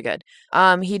actually really good.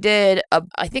 He did,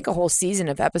 I think, a whole season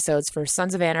of episodes for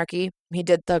Sons of Anarchy. He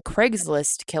did the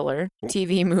Craigslist Killer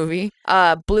TV movie,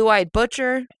 Blue-Eyed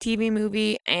Butcher TV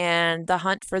movie, and The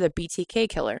Hunt for the BTK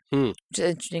Killer. Which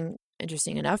is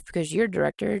interesting enough because your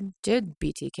director did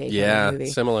BTK Killer movie.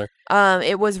 Yeah, similar.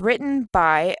 It was written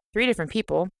by 3 different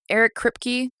people. Eric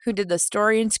Kripke, who did the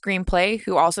story and screenplay,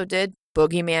 who also did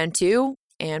Boogeyman 2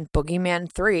 and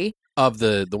Boogeyman 3. Of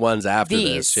the ones after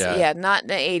this, yeah. Yeah, not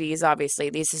the 80s, obviously.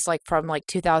 These is like from like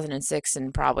 2006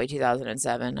 and probably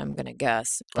 2007, I'm going to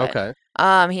guess. But,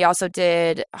 okay. He also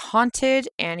did Haunted,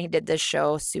 and he did this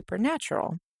show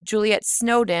Supernatural. Juliet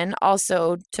Snowden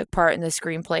also took part in the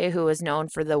screenplay, who is known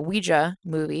for the Ouija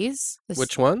movies.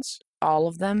 Which ones? All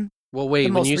of them. Well,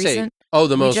 wait, when you say... Oh,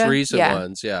 the Ouija? Most recent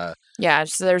ones, yeah. Yeah,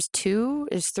 so there's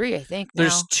 3, I think, now.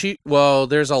 There's 2... Well,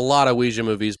 there's a lot of Ouija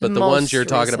movies, but the ones you're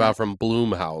talking about from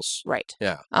Blumhouse. Right.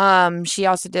 Yeah. She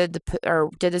also did the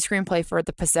screenplay for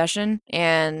The Possession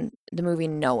and the movie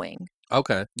Knowing.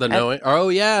 Okay. The Knowing. Oh,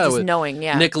 yeah. Just Knowing,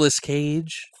 yeah. Nicolas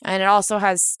Cage. And it also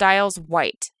has Styles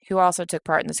White, who also took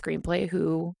part in the screenplay,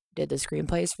 who did the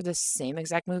screenplays for the same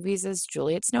exact movies as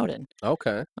Juliet Snowden.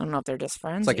 Okay. I don't know if they're just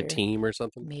friends. It's like a team or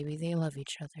something. Maybe they love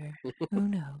each other. Who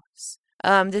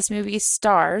knows? This movie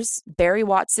stars Barry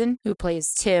Watson, who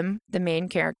plays Tim, the main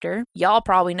character. Y'all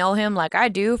probably know him like I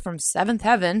do from Seventh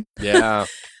Heaven. Yeah.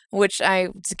 Which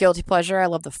it's a guilty pleasure. I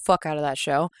love the fuck out of that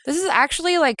show. This is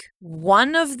actually like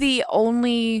one of the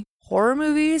only horror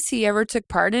movies he ever took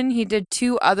part in. He did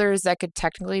 2 others that could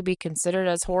technically be considered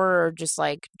as horror or just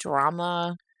like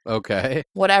drama. Okay.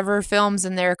 Whatever films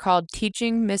in there called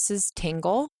Teaching Mrs.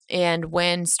 Tingle and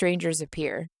When Strangers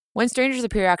Appear. When Strangers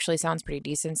Appear actually sounds pretty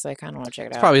decent, so I kind of want to check it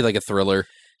out. It's probably like a thriller.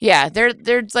 Yeah,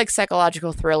 they're like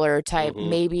psychological thriller type,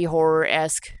 maybe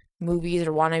horror-esque movies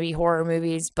or wannabe horror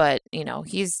movies, but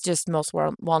he's just most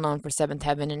well known for Seventh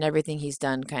Heaven, and everything he's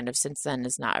done kind of since then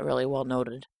is not really well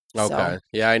noted. Okay. So,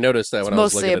 yeah, I noticed that when I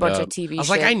was looking it up. Mostly a bunch of TV shit. I was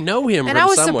like, I know him and from I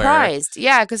was somewhere. surprised.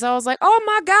 Yeah, because I was like, oh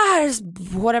my God, it's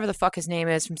whatever the fuck his name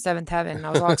is from Seventh Heaven.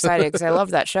 I was all excited because I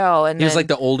love that show. And he was like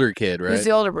the older kid, right? He was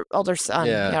the older son,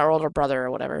 or older brother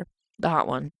or whatever. The hot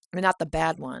one. I mean, not the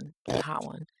bad one, the hot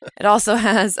one. It also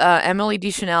has Emily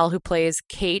Deschanel, who plays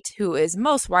Kate, who is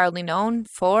most widely known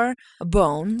for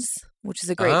Bones, which is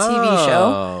a great TV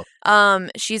show.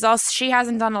 She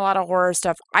hasn't done a lot of horror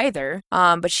stuff either,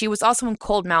 but she was also in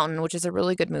Cold Mountain, which is a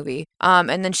really good movie.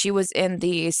 And then she was in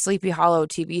the Sleepy Hollow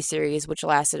TV series, which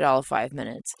lasted all of 5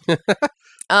 minutes.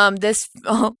 This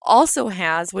also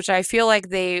has, which I feel like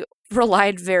they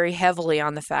relied very heavily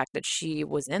on the fact that she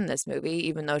was in this movie,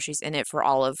 even though she's in it for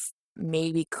all of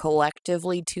maybe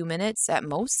collectively 2 minutes at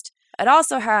most. It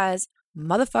also has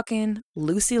motherfucking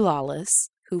Lucy Lawless,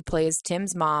 who plays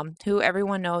Tim's mom, who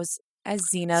everyone knows as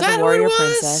Xena, the warrior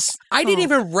princess. I didn't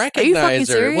even recognize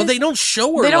her. Serious? Well, they don't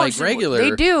show her like regular.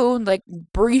 They do, like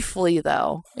briefly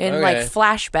though, in like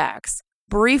flashbacks.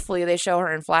 Briefly, they show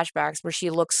her in flashbacks where she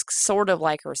looks sort of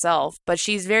like herself, but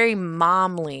she's very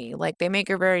momly. Like, they make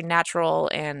her very natural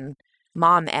and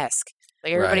mom-esque.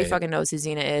 Like, everybody fucking knows who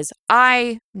Xena is.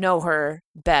 I know her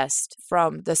best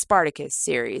from the Spartacus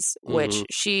series, which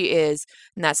she is,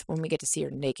 and that's when we get to see her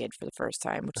naked for the first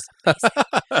time, which is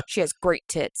amazing. She has great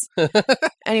tits.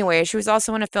 Anyway, she was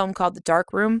also in a film called The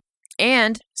Dark Room,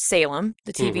 and Salem,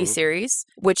 the TV series,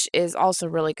 which is also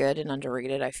really good and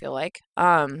underrated, I feel like.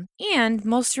 And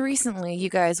most recently, you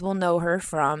guys will know her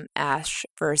from Ash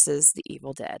versus the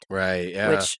Evil Dead. Right, yeah.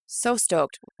 Which, so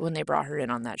stoked when they brought her in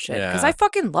on that shit. Because I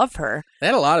fucking love her. They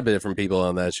had a lot of different people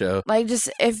on that show. Like, just,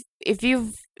 if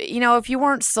you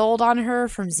weren't sold on her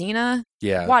from Xena,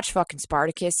 watch fucking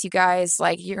Spartacus, you guys.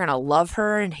 Like, you're gonna love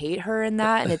her and hate her in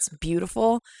that, and it's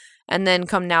beautiful. And then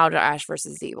come now to Ash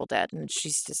versus the Evil Dead, and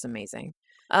she's just amazing.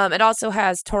 It also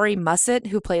has Tori Mussett,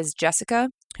 who plays Jessica,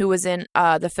 who was in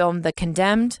the film The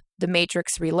Condemned, The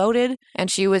Matrix Reloaded,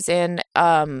 and she was in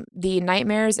the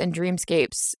Nightmares and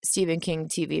Dreamscapes Stephen King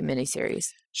TV miniseries.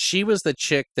 She was the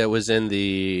chick that was in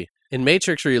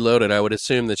Matrix Reloaded. I would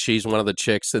assume that she's one of the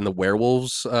chicks in the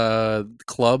werewolves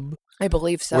club. I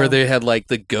believe so. Where they had like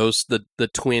the ghost, the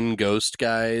twin ghost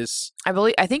guys.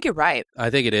 I think you're right. I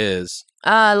think it is.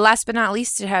 Last but not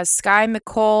least, it has Skye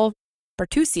McCole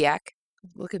Bartusiak.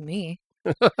 Look at me.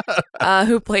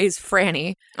 Who plays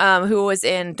Franny, who was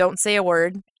in Don't Say a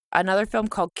Word, another film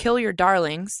called Kill Your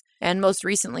Darlings, and most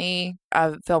recently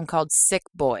a film called Sick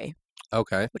Boy.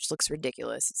 Okay. Which looks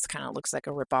ridiculous. It kind of looks like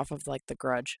a ripoff of like The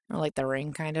Grudge or like The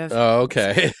Ring, kind of. Oh,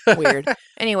 okay. Weird.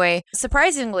 Anyway,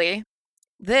 surprisingly,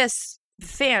 this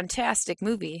fantastic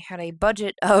movie had a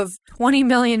budget of $20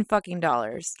 million fucking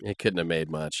dollars. It couldn't have made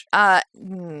much.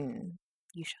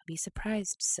 You shall be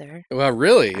surprised, sir. Well,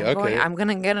 really? Okay. I'm going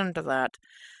to get into that.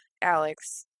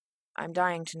 Alex, I'm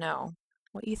dying to know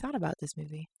what you thought about this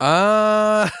movie.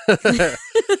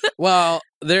 Well,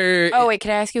 there... Oh, wait,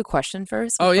 can I ask you a question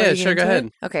first? Oh, yeah, sure, go ahead.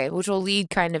 Okay, which will lead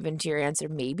kind of into your answer,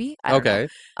 maybe? I don't know. Okay.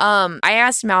 I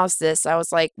asked Mouse this. I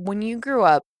was like, when you grew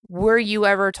up, were you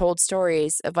ever told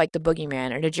stories of like the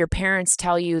boogeyman, or did your parents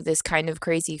tell you this kind of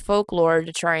crazy folklore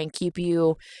to try and keep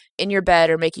you in your bed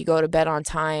or make you go to bed on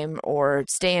time or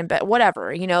stay in bed,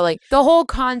 whatever, you know, like the whole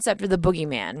concept of the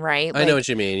boogeyman, right? Like, I know what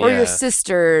you mean. Or your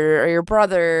sister or your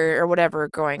brother or whatever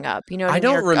growing up, you know. I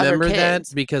don't remember that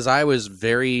because I was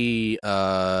very,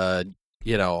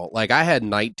 you know, like I had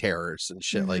night terrors and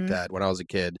shit like that when I was a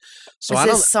kid. So is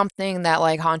this something that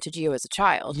like haunted you as a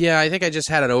child? Yeah, I think I just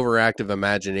had an overactive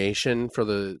imagination for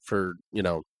you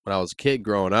know, when I was a kid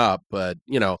growing up. But,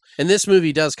 you know, and this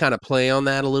movie does kind of play on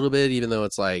that a little bit, even though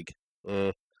it's like,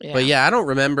 Yeah. But yeah, I don't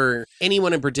remember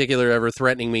anyone in particular ever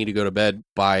threatening me to go to bed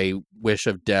by wish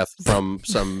of death from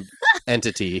some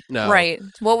entity. No. Right.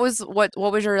 What was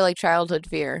your like childhood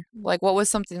fear? Like what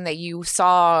was something that you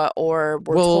saw or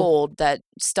were told that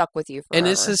stuck with you forever? And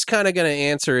this is kind of going to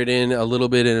answer it in a little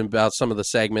bit in about some of the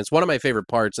segments. One of my favorite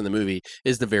parts in the movie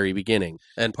is the very beginning.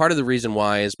 And part of the reason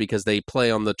why is because they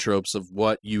play on the tropes of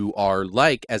what you are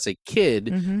like as a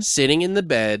kid, sitting in the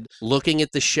bed, looking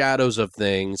at the shadows of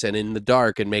things and in the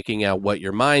dark and making out what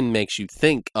your mind makes you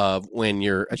think of when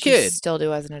you're a kid. You still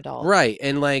do as an adult. Right.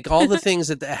 And like all the things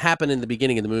that happen in the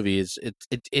beginning of the movie is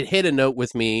it hit a note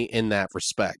with me in that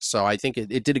respect. So I think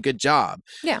it did a good job.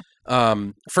 Yeah.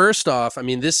 First off, I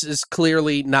mean, this is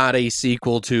clearly not a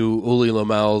sequel to Uli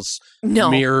Lomel's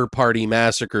Mirror Party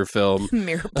Massacre film.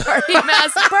 Mirror Party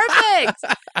Massacre, perfect.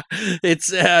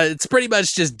 It's pretty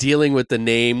much just dealing with the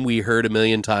name we heard a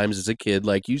million times as a kid,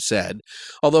 like you said.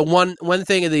 Although one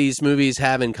thing these movies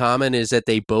have in common is that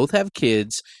they both have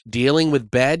kids dealing with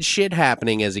bad shit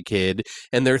happening as a kid,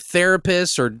 and their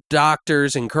therapists or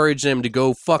doctors encourage them to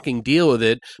go fucking deal with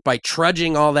it by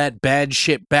trudging all that bad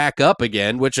shit back up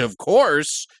again, which of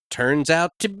course turns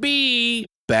out to be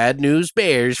Bad News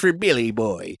Bears for Billy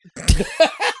Boy.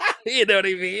 You know what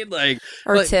I mean? Like,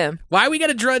 Tim. Why we got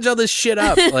to drudge all this shit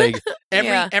up? Like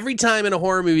every time in a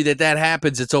horror movie that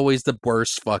happens, it's always the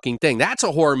worst fucking thing. That's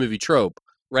a horror movie trope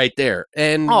right there.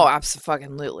 And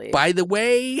absolutely. By the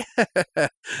way,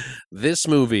 this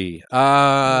movie,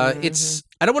 it's,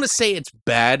 I don't want to say it's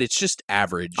bad. It's just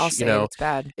average. I'll say it's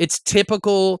bad. It's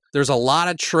typical. There's a lot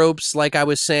of tropes, like I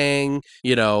was saying.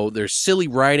 You know, there's silly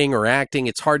writing or acting.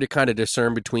 It's hard to kind of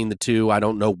discern between the two. I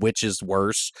don't know which is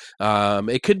worse.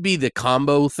 It could be the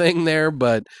combo thing there,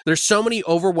 but there's so many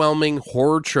overwhelming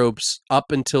horror tropes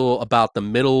up until about the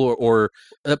middle or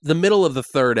the middle of the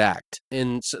third act.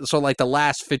 And so like the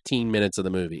last 15 minutes of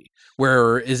the movie,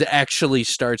 where it actually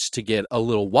starts to get a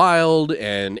little wild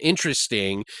and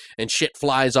interesting and shit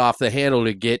flies off the handle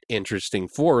to get interesting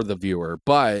for the viewer.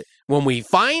 But when we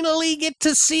finally get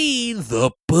to see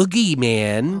the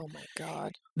boogeyman, oh my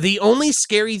God. The only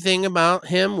scary thing about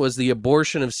him was the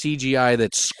abortion of CGI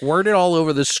that squirted all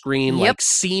over the screen like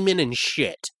semen and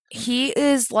shit. He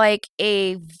is like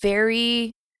a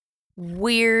very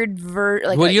weird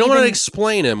well, you don't want to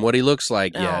explain him what he looks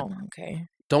like yet. Oh, okay.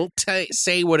 Don't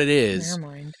say what it is.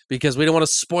 Never mind. Because we don't want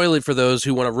to spoil it for those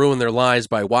who want to ruin their lives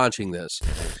by watching this.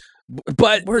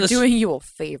 But we're doing you a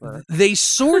favor. They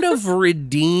sort of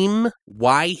redeem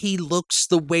why he looks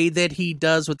the way that he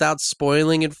does without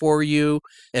spoiling it for you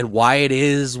and why it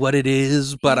is what it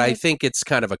is. But I think it's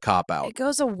kind of a cop-out. It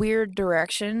goes a weird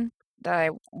direction that I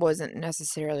wasn't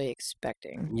necessarily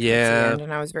expecting. Yeah.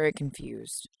 And I was very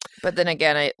confused. But then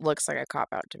again, it looks like a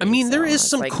cop-out to me. I mean, there is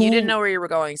some cool... You didn't know where you were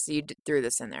going, so you threw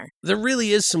this in there. There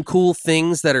really is some cool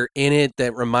things that are in it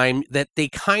that they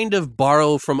kind of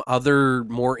borrow from other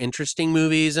more interesting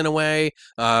movies in a way.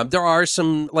 There are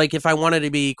some, like, if I wanted to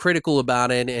be critical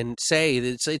about it and say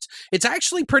it's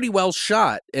actually pretty well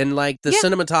shot. And, like, the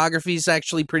cinematography is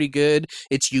actually pretty good.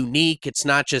 It's unique. It's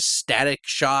not just static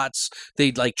shots.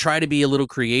 They, like, try to be a little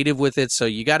creative with it, so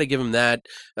you got to give him that.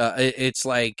 It's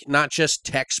like not just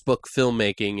textbook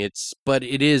filmmaking, but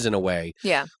it is in a way.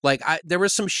 Yeah. Like there were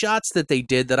some shots that they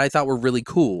did that I thought were really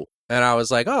cool. And I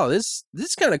was like, oh, this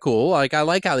is kind of cool. Like, I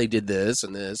like how they did this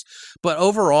and this. But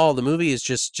overall, the movie is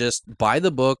just by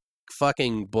the book,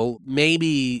 fucking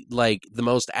maybe like the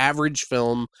most average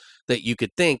film that you could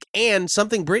think. And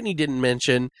something Brittany didn't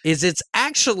mention is it's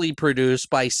actually produced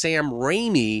by Sam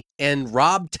Raimi and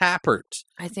Rob Tappert.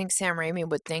 I think Sam Raimi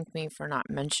would thank me for not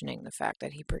mentioning the fact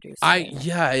that he produced it.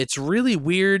 Yeah, it's really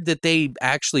weird that they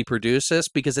actually produce this,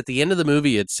 because at the end of the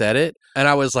movie it said it, and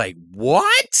I was like,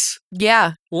 what?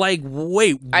 Yeah. Like,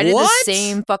 wait, what? I did the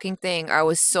same fucking thing. I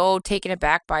was so taken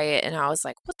aback by it, and I was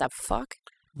like, what the fuck?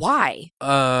 Why?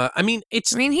 I mean,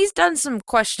 he's done some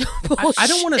questionable I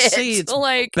don't want to say it's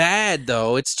like bad,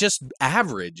 though. It's just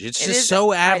average. It's just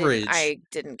so average. I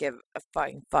didn't give a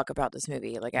fucking fuck about this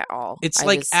movie, like, at all. It's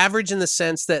average in the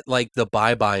sense that, like, The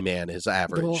Bye-Bye Man is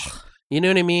average. Ugh. You know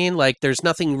what I mean? Like, there's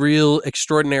nothing real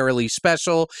extraordinarily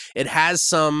special. It has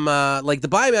some, like, The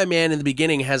Bye-Bye Man in the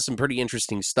beginning has some pretty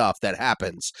interesting stuff that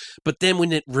happens. But then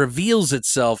when it reveals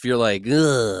itself, you're like,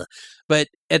 ugh. But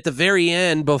at the very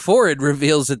end, before it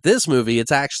reveals it, this movie,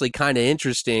 it's actually kind of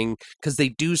interesting because they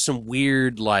do some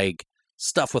weird, like,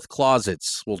 stuff with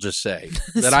closets, we'll just say,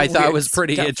 that I thought was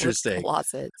pretty interesting.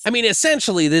 Closets. I mean,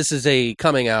 essentially, this is a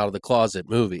coming out of the closet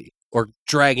movie. Or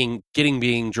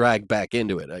being dragged back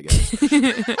into it, I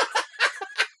guess.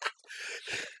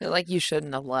 Like, you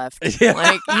shouldn't have left. Yeah.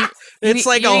 Like, it's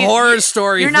like a horror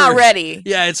story. You're not ready.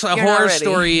 Yeah, it's a horror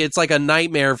story. It's like a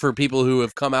nightmare for people who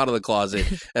have come out of the closet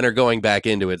and are going back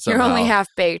into it somehow. You're only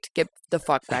half-baked. Get the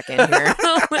fuck back in here.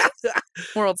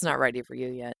 World's not ready for you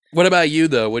yet. What about you,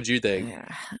 though? What'd you think?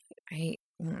 Yeah,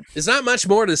 There's not much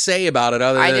more to say about it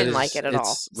other than I didn't like it at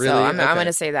all. Really, so I'm going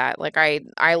to say that. Like,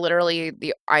 I literally,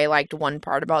 I liked one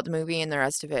part about the movie, and the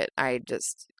rest of it, I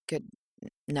just could,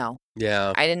 no.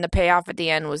 Yeah. The payoff at the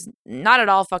end was not at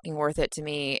all fucking worth it to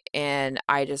me, and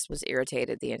I just was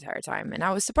irritated the entire time. And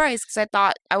I was surprised because I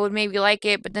thought I would maybe like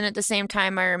it, but then at the same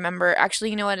time, I remember, actually,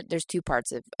 you know what? There's two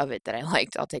parts of it that I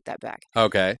liked. I'll take that back.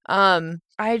 Okay.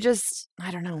 I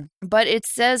don't know. But it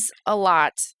says a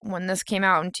lot when this came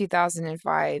out in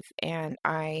 2005, and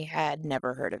I had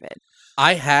never heard of it.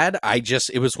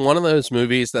 It was one of those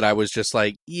movies that I was just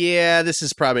like, yeah, this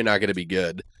is probably not going to be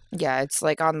good. Yeah, it's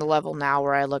like on the level now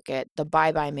where I look at The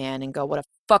Bye-Bye Man and go, what a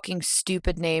fucking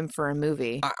stupid name for a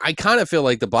movie. I kind of feel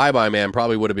like The Bye-Bye Man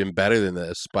probably would have been better than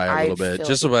this by a little bit.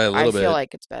 Just by a little bit. I feel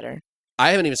like it's better. I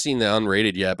haven't even seen the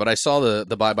unrated yet, but I saw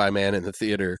the Bye-Bye Man in the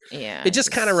theater. Yeah. It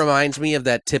just kind of reminds me of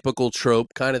that typical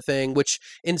trope kind of thing, which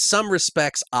in some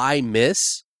respects I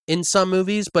miss in some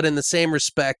movies, but in the same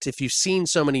respect, if you've seen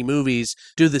so many movies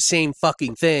do the same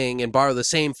fucking thing and borrow the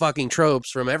same fucking tropes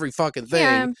from every fucking thing.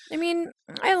 Yeah, I mean,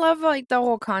 I love, like, the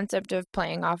whole concept of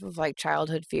playing off of, like,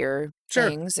 childhood fear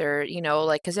things, or, you know,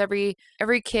 like, because every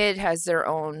kid has their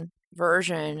own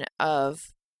version of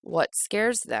what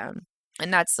scares them.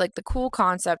 And that's, like, the cool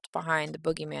concept behind the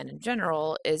boogeyman in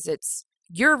general is it's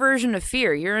your version of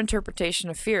fear, your interpretation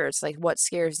of fear. It's like what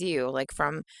scares you, like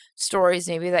from stories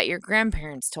maybe that your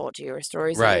grandparents told you or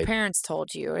stories that your parents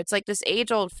told you. It's like this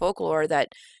age-old folklore that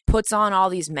puts on all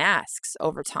these masks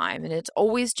over time, and it's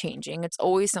always changing. It's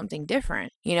always something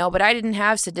different, you know, but I didn't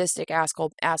have sadistic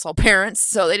asshole parents,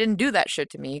 so they didn't do that shit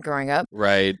to me growing up.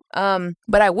 Right.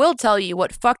 But I will tell you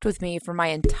what fucked with me for my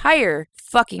entire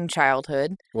fucking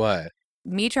childhood. What?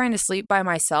 Me trying to sleep by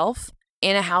myself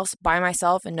in a house by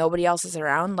myself and nobody else is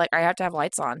around. Like, I have to have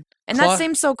lights on. And that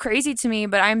seems so crazy to me,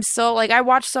 but I'm so, like, I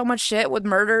watch so much shit with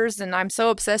murders, and I'm so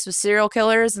obsessed with serial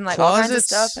killers and, like, all kinds of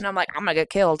stuff, and I'm like, I'm gonna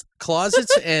get killed.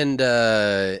 Closets and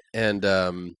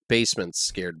basements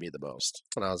scared me the most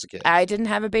when I was a kid. I didn't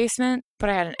have a basement, but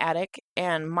I had an attic,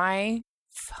 and my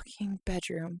fucking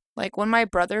bedroom. Like, when my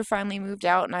brother finally moved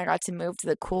out and I got to move to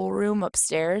the cool room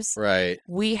upstairs, right,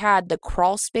 we had the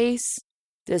crawl space,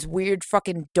 this weird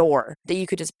fucking door that you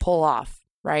could just pull off,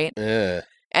 right? Yeah.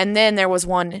 And then there was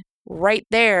one right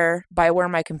there by where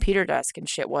my computer desk and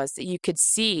shit was that you could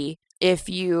see if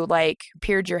you, like,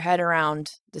 peered your head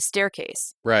around the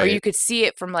staircase. Right. Or you could see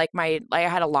it from, like, I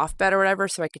had a loft bed or whatever,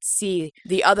 so I could see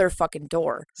the other fucking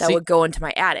door that would go into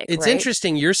my attic. It's right?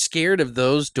 interesting. You're scared of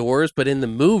those doors, but in the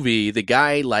movie, the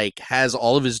guy, like, has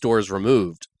all of his doors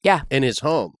removed. Yeah. In his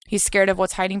home. He's scared of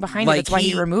what's hiding behind it. That's why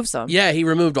he removes them. Yeah, he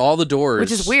removed all the doors.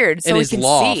 Which is weird. So in he his can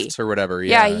loft see. or whatever.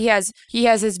 Yeah, he has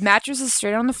his mattresses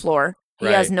straight on the floor. He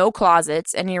has no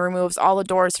closets, and he removes all the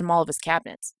doors from all of his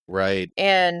cabinets. Right.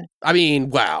 And I mean,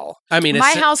 wow. I mean,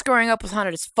 my house growing up was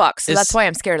haunted as fuck, so that's why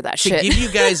I'm scared of that shit. To give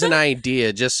you guys an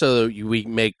idea, just so we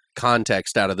make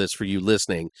context out of this for you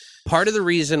listening, part of the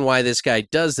reason why this guy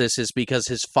does this is because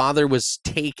his father was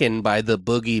taken by the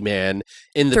boogeyman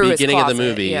in the beginning of the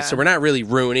movie. Yeah. So we're not really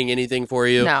ruining anything for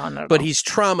you. No. But he's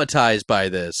traumatized by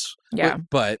this. Yeah,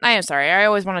 but I am sorry. I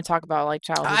always want to talk about like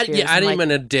childhood fears. I didn't even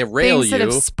want to derail things that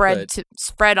have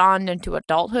spread on into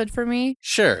adulthood for me.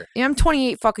 Sure, I'm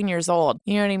 28 fucking years old.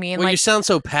 You know what I mean? Well, you sound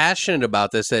so passionate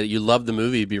about this that you love the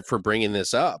movie for bringing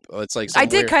this up. It's like I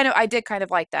did kind of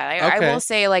like that. I will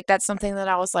say like that's something that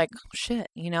I was like, oh, shit.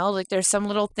 You know, like there's some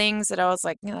little things that I was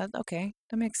like, yeah, okay,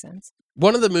 that makes sense.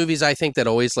 One of the movies I think that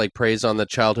always like preys on the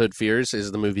childhood fears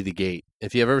is the movie The Gate.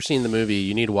 If you've ever seen the movie,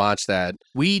 you need to watch that.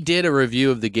 We did a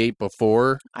review of The Gate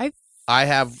before.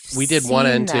 We did 1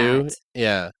 and 2.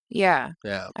 Yeah. Yeah.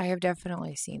 I have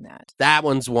definitely seen that. That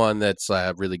one's one that's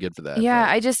really good for that.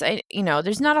 Yeah,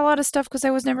 there's not a lot of stuff because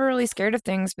I was never really scared of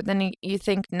things. But then you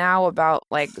think now about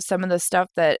like some of the stuff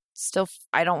that still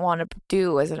I don't want to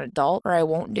do as an adult or I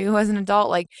won't do as an adult.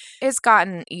 Like it's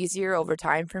gotten easier over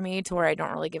time for me to where I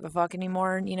don't really give a fuck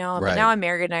anymore, you know. Right. But now I'm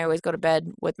married and I always go to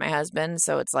bed with my husband.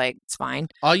 So it's like, it's fine.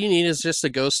 All you need is just a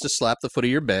ghost to slap the foot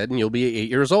of your bed and you'll be 8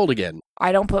 years old again.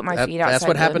 I don't put my feet outside. That's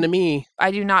what happened to me.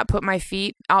 I do not put my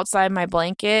feet outside my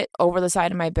blanket over the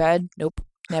side of my bed. Nope.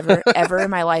 Never, ever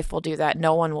in my life will do that.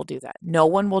 No one will do that. No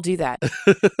one will do that.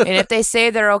 And if they say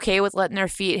they're okay with letting their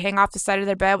feet hang off the side of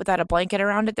their bed without a blanket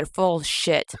around it, they're full of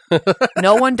shit.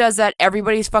 No one does that.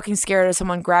 Everybody's fucking scared of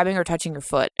someone grabbing or touching your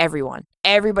foot. Everyone.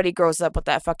 Everybody grows up with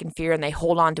that fucking fear and they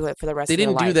hold on to it for the rest of their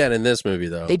life. They didn't do that in this movie,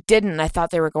 though. They didn't. I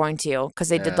thought they were going to because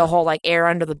they did the whole like air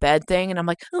under the bed thing. And I'm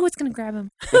like, oh, it's going to grab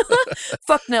him.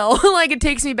 Fuck no. Like it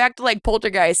takes me back to like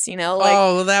Poltergeist, you know? Like,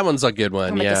 oh, well, that one's a good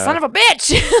one. I'm like, the son of a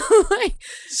bitch. Like,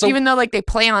 so, even though like they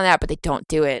play on that, but they don't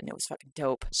do it. And it was fucking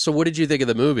dope. So what did you think of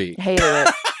the movie? Hated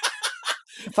it.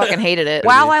 Fucking hated it.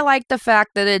 While I liked the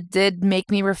fact that it did make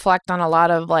me reflect on a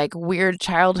lot of like weird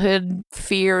childhood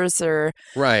fears or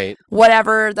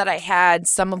whatever that I had,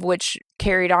 some of which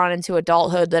carried on into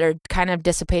adulthood that are kind of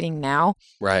dissipating now.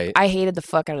 Right. I hated the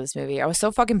fuck out of this movie. I was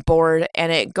so fucking bored,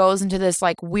 and it goes into this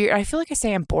like weird. I feel like I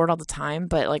say I'm bored all the time,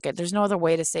 but like there's no other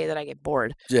way to say that I get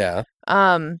bored. Yeah.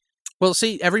 Well,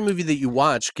 see, every movie that you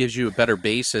watch gives you a better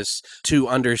basis to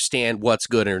understand what's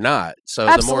good or not. So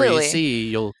Absolutely. The more you see,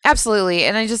 you'll... Absolutely.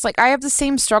 And I just, like, I have the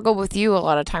same struggle with you a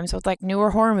lot of times with, like,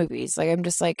 newer horror movies. Like, I'm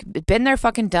just, like, been there,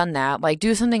 fucking done that. Like,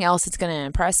 do something else that's going to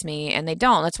impress me. And they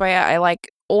don't. That's why I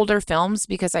like older films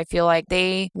because I feel like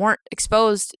they weren't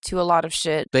exposed to a lot of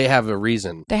shit. They have a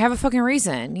reason. They have a fucking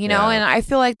reason, you know? And I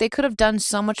feel like they could have done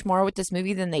so much more with this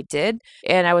movie than they did.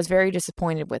 And I was very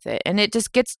disappointed with it. And it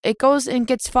just goes and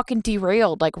gets fucking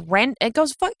derailed. Like it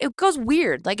goes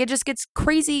weird. Like it just gets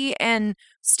crazy and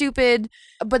stupid,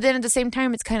 but then at the same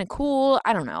time it's kind of cool.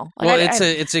 I don't know. Like, well,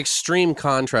 it's extreme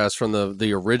contrast from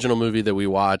the original movie that we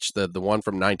watched, the one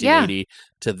from 1980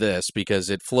 to this, because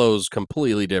it flows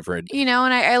completely different. You know,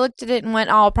 and I looked at it and went,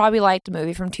 oh, I'll probably like the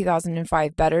movie from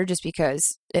 2005 better just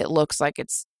because it looks like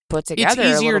it's put together.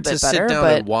 It's easier a little bit to better, sit down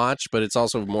and watch, but it's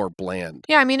also more bland.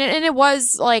 Yeah, I mean, and it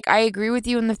was like, I agree with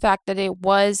you in the fact that it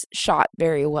was shot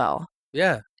very well.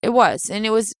 Yeah. It was, and it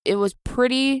was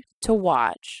pretty to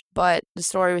watch, but the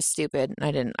story was stupid, and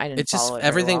I didn't follow it.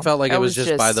 Everything well. felt like it was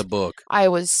just by the book. I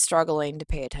was struggling to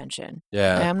pay attention.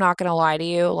 Yeah. And I'm not going to lie to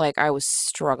you, like I was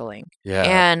struggling. Yeah.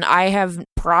 And I have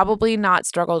probably not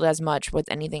struggled as much with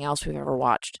anything else we've ever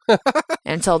watched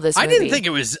until this movie. I didn't think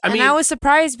it was, and I was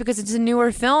surprised because it's a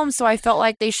newer film, so I felt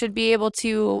like they should be able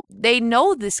to, they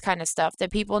know this kind of stuff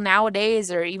that people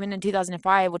nowadays, or even in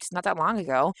 2005, which is not that long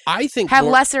ago, I think have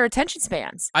lesser attention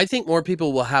spans. I think more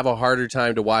people will have a harder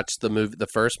time to watch the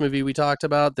first movie we talked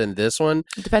about than this one.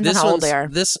 It depends on how old they are.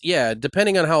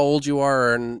 Depending on how old you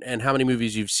are and how many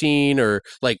movies you've seen, or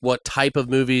like what type of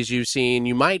movies you've seen,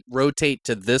 you might rotate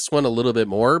to this one a little bit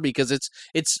more because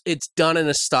it's done in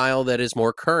a style that is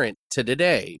more current to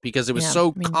today, because it was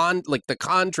the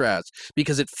contrast,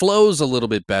 because it flows a little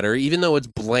bit better, even though it's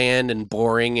bland and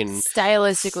boring and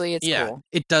stylistically it's cool.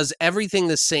 It does everything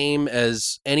the same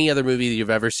as any other movie that you've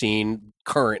ever seen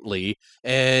currently,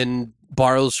 and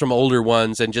borrows from older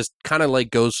ones and just kind of like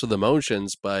goes through the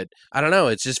motions, but I don't know,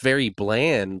 it's just very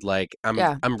bland. Like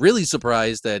I'm really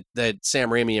surprised that Sam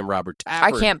Raimi and Robert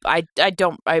Tapert.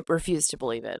 I refuse to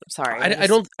believe it. I'm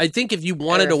sorry. I think if you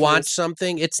wanted to watch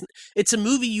something, it's a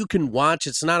movie you can watch.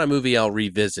 It's not a movie I'll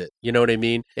revisit. You know what I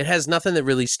mean? It has nothing that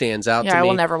really stands out to me. I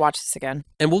will never watch this again.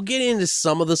 And we'll get into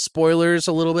some of the spoilers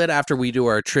a little bit after we do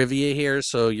our trivia here,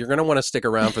 so you're going to want to stick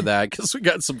around for that because we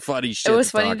got some funny shit. It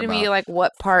was funny to me, like,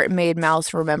 what part made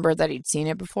Mouse remember that he'd seen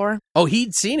it before. Oh,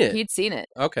 he'd seen it? He'd seen it.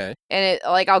 Okay. And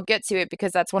I'll get to it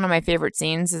because that's one of my favorite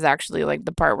scenes is actually, like,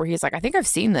 the part where he's like, I think I've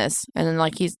seen this. And then,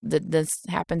 like, this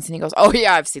happens and he goes, oh,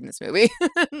 yeah, I've seen this movie.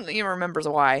 He remembers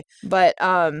why. But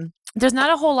there's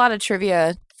not a whole lot of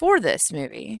trivia for this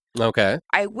movie. Okay.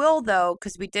 I will, though,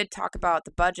 because we did talk about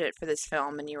the budget for this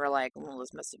film, and you were like, well,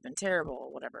 this must have been terrible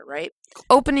or whatever, right?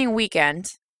 Opening weekend,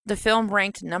 the film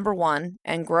ranked number 1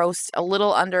 and grossed a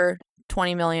little under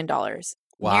 $20 million.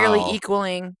 Wow. Nearly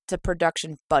equaling to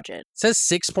production budget. It says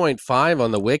 6.5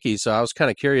 on the wiki, so I was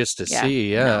kind of curious to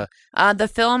see. Yeah. No. The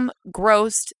film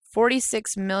grossed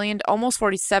 $46 million, almost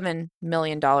 $47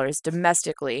 million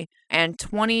domestically, and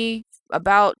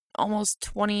almost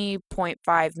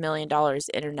 $20.5 million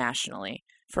internationally,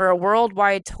 for a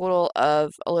worldwide total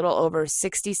of a little over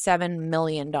 $67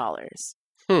 million,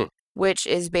 which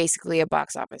is basically a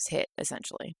box office hit,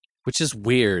 essentially. Which is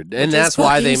weird. And that's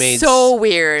why they made so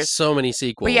weird. So many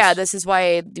sequels. But yeah, this is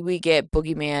why we get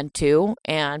Boogeyman 2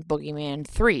 and Boogeyman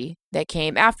 3 that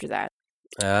came after that.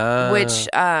 Which,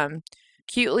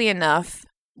 cutely enough,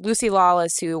 Lucy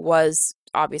Lawless, who was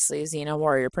obviously Xena,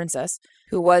 Warrior Princess,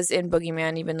 who was in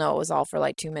Boogeyman, even though it was all for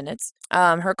like 2 minutes.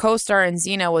 Her co-star in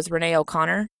Xena was Renee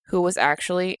O'Connor, who was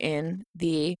actually in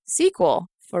the sequel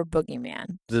for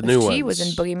Boogeyman. The new ones. She was in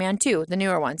Boogeyman 2, the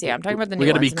newer ones. Yeah, I'm talking about the new ones.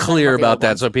 We got to be clear about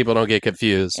that so people don't get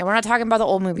confused. And we're not talking about the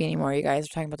old movie anymore, you guys.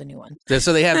 We're talking about the new one.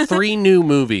 So they have 3 new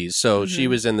movies, so she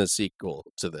was in the sequel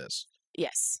to this.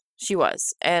 Yes, she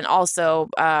was. And also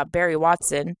Barry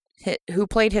Watson, who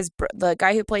played the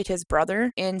guy who played his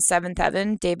brother in Seventh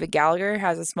Heaven, David Gallagher,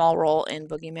 has a small role in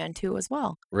Boogeyman 2 as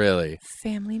well. Really?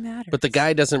 Family Matters. But the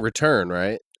guy doesn't return,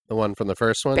 right? The one from the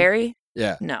first one? Barry?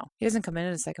 Yeah. No, he doesn't come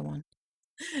in the second one.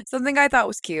 Something I thought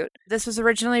was cute. This was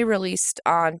originally released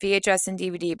on VHS and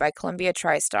DVD by Columbia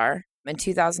TriStar in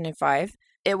 2005.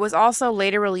 It was also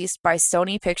later released by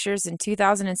Sony Pictures in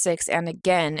 2006 and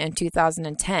again in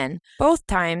 2010, both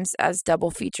times as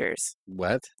double features.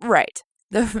 What? Right.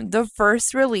 The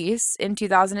first release in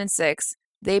 2006,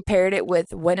 they paired it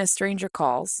with When a Stranger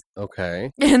Calls.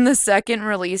 Okay. And the second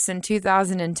release in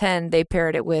 2010, they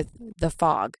paired it with The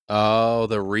Fog. Oh,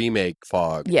 the remake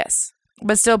Fog. Yes.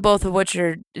 But still, both of which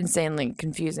are insanely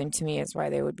confusing to me as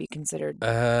why they would be considered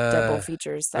double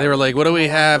features. They were like, what do we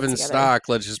have in stock?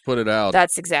 Let's just put it out.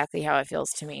 That's exactly how it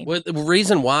feels to me. Well, the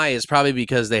reason why is probably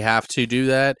because they have to do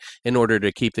that in order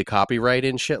to keep the copyright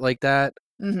and shit like that.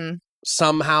 Mm-hmm.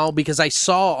 Somehow, because I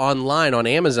saw online on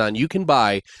Amazon, you can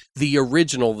buy the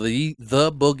original, the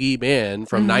Boogeyman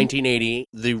from 1980,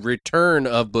 the Return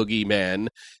of Boogeyman,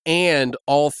 and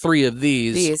all 3 of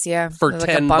these for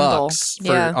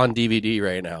 $10 on DVD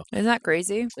right now. Isn't that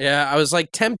crazy? Yeah, I was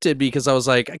like tempted because I was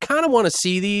like, I kind of want to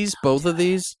see these, both of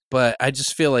these, but I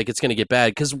just feel like it's going to get bad.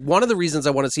 Because one of the reasons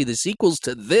I want to see the sequels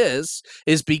to this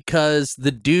is because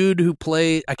the dude who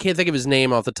played, I can't think of his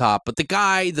name off the top, but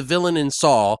the villain in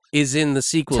Saw, is in the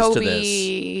sequels to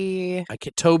this.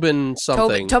 Tobin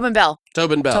something. Tobin Bell.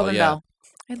 Tobin Bell.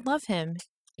 I love him.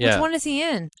 Yeah. Which one is he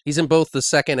in? He's in both the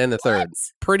second and the third.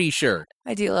 Pretty sure.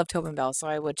 I do love Tobin Bell, so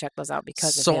I would check those out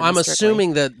because of him. So I'm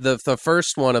assuming that the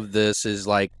first one of this is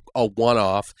like a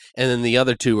one-off, and then the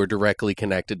other 2 are directly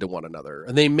connected to one another.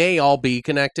 And they may all be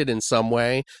connected in some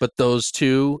way, but those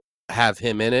 2 have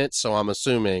him in it, so I'm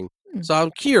assuming. So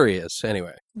I'm curious.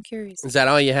 Anyway. I'm curious. Is that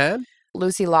all you had?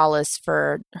 Lucy Lawless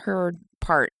for her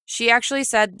part. She actually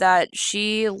said that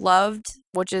she loved,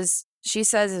 which is, she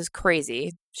says is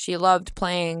crazy, she loved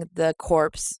playing the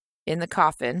corpse in the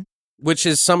coffin. Which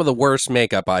is some of the worst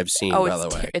makeup I've seen, by the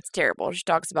way. It's terrible. She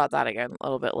talks about that again a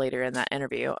little bit later in that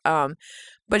interview.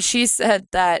 But she said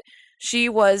that she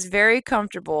was very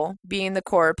comfortable being the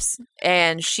corpse,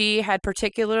 and she had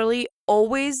particularly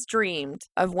always dreamed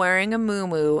of wearing a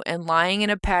muumuu and lying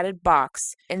in a padded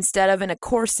box instead of in a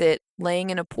corset laying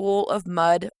in a pool of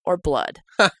mud or blood.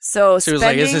 So she was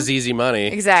like, this is easy money.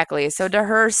 Exactly. So to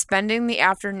her, spending the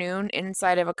afternoon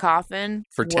inside of a coffin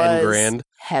for $10,000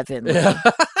 heavenly.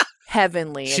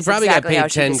 heavenly. She probably got paid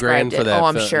 10 grand for that. Oh,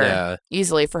 I'm sure. Yeah.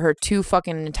 Easily for her 2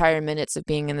 fucking entire minutes of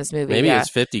being in this movie. Maybe it's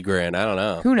 50 grand. I don't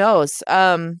know. Who knows?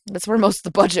 That's where most of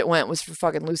the budget went, was for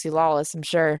fucking Lucy Lawless, I'm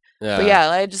sure. Yeah. But yeah,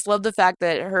 I just love the fact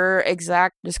that her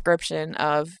exact description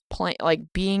of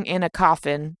being in a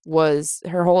coffin was,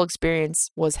 her whole experience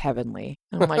was heavenly.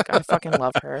 And I'm like, I fucking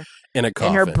love her. In a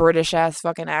coffin. And her British ass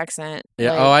fucking accent.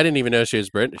 Yeah. Oh, I didn't even know she was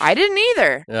British. I didn't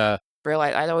either. Yeah.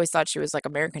 Realize, I always thought she was like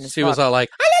American as She fuck. was all like,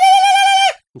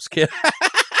 I'm just kidding.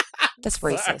 That's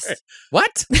racist. Sorry.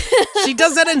 What? She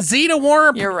does that in Xena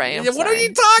Warrior. You're right. What are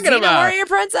you talking about? Xena Warrior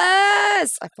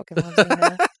Princess. I fucking love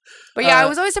Xena. But yeah, I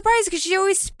was always surprised because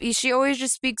she always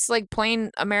just speaks like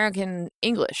plain American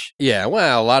English. Yeah,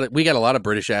 well, we got a lot of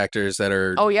British actors that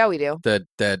are. Oh yeah, we do. That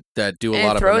do a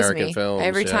lot of American films.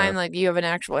 Every time like you have an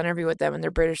actual interview with them and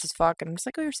they're British as fuck, and I'm just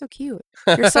like, oh, you're so cute.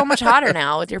 You're so much hotter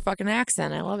now with your fucking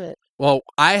accent. I love it. Well,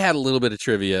 I had a little bit of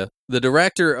trivia. The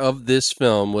director of this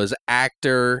film was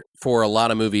actor for a lot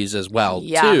of movies as well,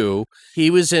 too. He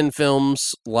was in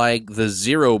films like The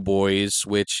Zero Boys,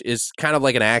 which is kind of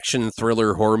like an action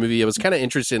thriller horror movie. I was kind of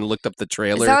interested and looked up the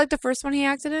trailer. Is that like the first one he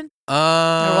acted in? Or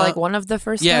like one of the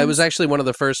first ones? It was actually one of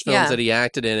the first films that he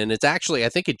acted in. And it's actually, I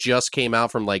think it just came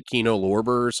out from like Kino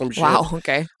Lorber or some shit. Wow,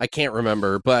 okay. I can't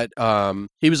remember. But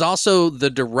he was also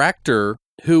the director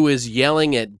who is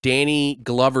yelling at Danny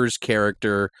Glover's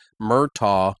character,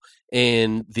 Murtaugh,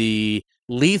 in the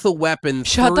Lethal Weapon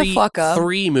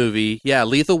 3 movie. Yeah,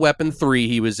 Lethal Weapon 3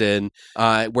 he was in,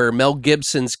 where Mel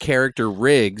Gibson's character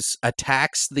Riggs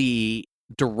attacks the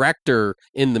director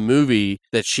in the movie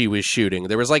that she was shooting.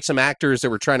 There was like some actors that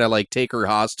were trying to like take her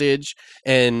hostage,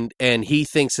 and he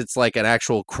thinks it's like an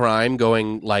actual crime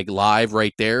going like live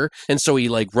right there, and so he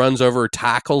like runs over,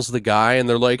 tackles the guy, and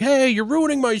they're like, hey, you're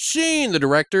ruining my scene, the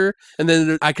director. And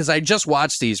then because I just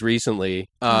watched these recently,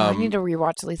 I need to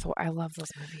rewatch Lethal. I love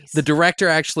those movies. The director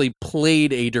actually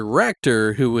played a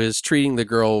director who was treating the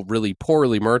girl really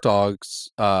poorly,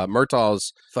 Murtaugh's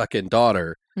fucking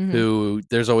daughter. Mm-hmm. Who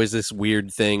there's always this weird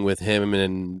thing with him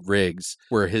and Riggs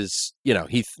where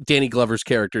Danny Glover's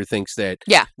character thinks that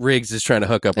Riggs is trying to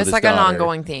hook up with his daughter. It's like an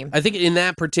ongoing theme. I think in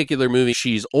that particular movie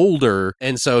she's older,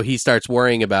 and so he starts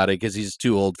worrying about it because he's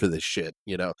too old for this shit,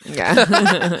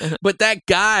 Yeah. But that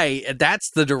guy, that's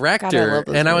the director,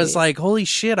 God, I was like, holy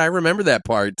shit, I remember that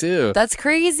part too. That's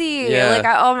crazy. Yeah. Like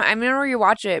I remember you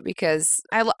watch it because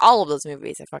all of those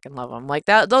movies, I fucking love them. Like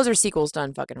those are sequels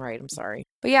done fucking right. I'm sorry,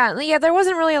 but yeah, there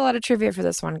wasn't really a lot of trivia for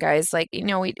this one, guys. Like,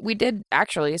 we did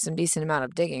actually some decent amount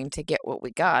of digging to get what we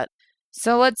got.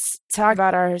 So let's talk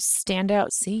about our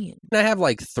standout scene. I have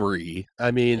like 3.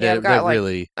 I mean, I've got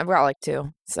like 2.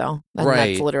 So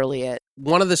that's literally it.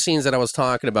 One of the scenes that I was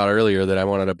talking about earlier that I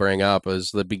wanted to bring up was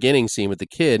the beginning scene with the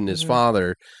kid and his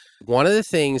father. One of the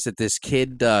things that this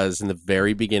kid does in the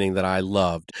very beginning that I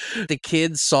loved, the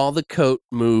kid saw the coat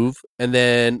move and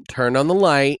then turned on the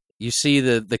light. You see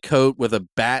the coat with a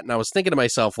bat, and I was thinking to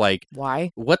myself, like,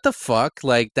 why? What the fuck?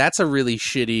 Like, that's a really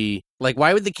shitty... Like,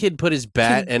 why would the kid put his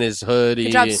bat and his hoodie?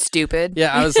 Good job, stupid.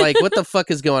 Yeah, I was like, what the fuck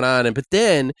is going on? But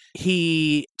then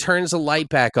he turns the light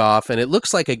back off, and it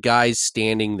looks like a guy's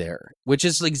standing there, which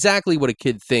is exactly what a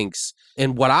kid thinks.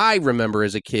 And what I remember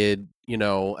as a kid, and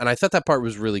I thought that part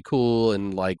was really cool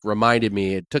and, like, reminded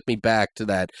me, it took me back to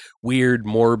that weird,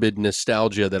 morbid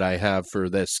nostalgia that I have for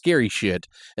that scary shit.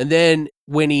 And then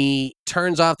when he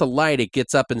turns off the light, it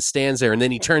gets up and stands there, and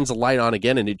then he turns the light on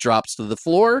again and it drops to the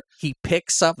floor. He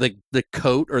picks up the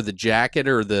coat or the jacket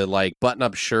or the like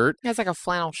button-up shirt. It's like a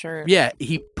flannel shirt. Yeah,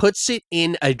 he puts it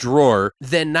in a drawer.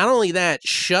 Then not only that,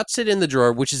 shuts it in the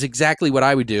drawer, which is exactly what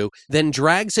I would do, then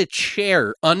drags a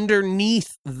chair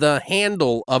underneath the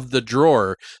handle of the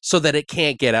drawer so that it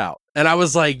can't get out. And I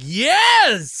was like,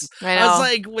 yes! I was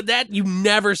like, with that, you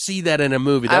never see that in a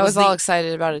movie. I was all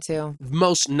excited about it, too.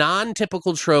 Most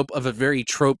non-typical trope of a very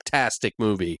trope-tastic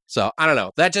movie. So, I don't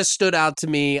know. That just stood out to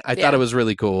me. I thought it was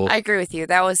really cool. I agree with you.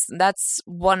 That's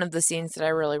one of the scenes that I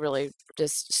really, really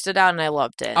just stood out, and I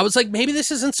loved it. I was like, maybe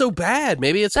this isn't so bad.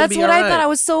 Maybe it's going to be all right. That's what I thought. I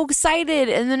was so excited,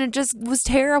 and then it just was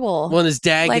terrible. Well, and his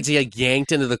dad gets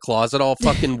yanked into the closet all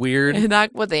fucking weird. And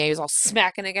he was all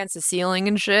smacking against the ceiling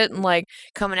and shit, and like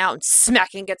coming out and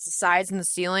smacking against the sides and the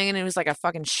ceiling, and it was like a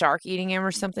fucking shark eating him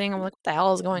or something. I'm like, what the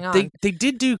hell is going on? They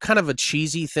did do kind of a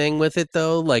cheesy thing with it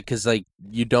though, like because like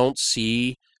you don't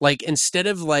see. Like, instead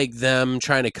of, like, them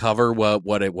trying to cover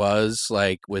what it was,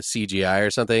 like, with CGI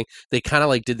or something, they kind of,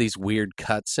 like, did these weird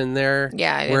cuts in there.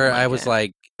 Yeah. Where I was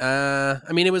like,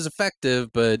 I mean, it was effective,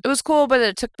 but it was cool. But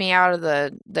it took me out of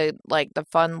the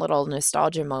fun little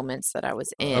nostalgia moments that I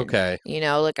was in. Okay,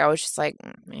 like I was just like,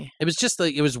 meh. It was just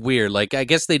like it was weird. Like I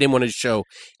guess they didn't want to show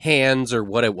hands or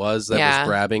what it was that was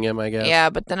grabbing him. I guess. Yeah,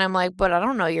 but then I'm like, but I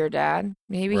don't know your dad.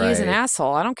 Maybe he's an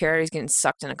asshole. I don't care. He's getting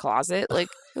sucked in a closet. Like,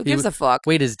 who gives a fuck?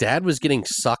 Wait, his dad was getting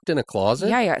sucked in a closet?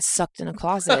 Yeah, he got sucked in a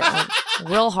closet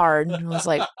real hard. I was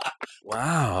like,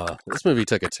 wow, this movie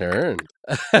took a turn.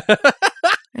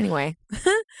 Anyway.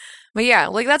 But yeah,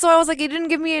 like that's why I was like, he didn't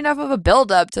give me enough of a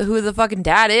build up to who the fucking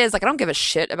dad is. Like, I don't give a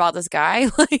shit about this guy.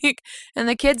 And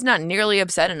the kid's not nearly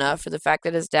upset enough for the fact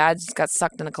that his dad just got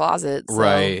sucked in a closet. So,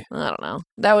 right. I don't know.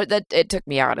 That it took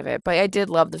me out of it. But I did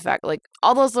love the fact, like,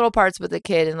 all those little parts with the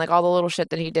kid and like all the little shit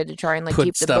that he did to try and like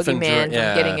keep the boogeyman from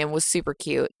getting him was super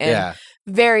cute and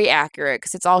very accurate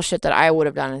because it's all shit that I would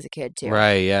have done as a kid too.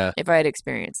 Right. Yeah. If I had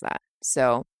experienced that.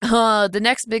 So, the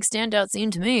next big standout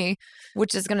scene to me,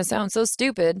 which is going to sound so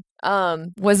stupid,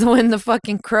 was when the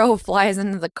fucking crow flies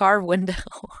into the car window.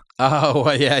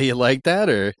 Oh, yeah, you like that?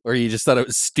 Or you just thought it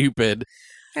was stupid?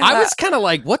 I was kind of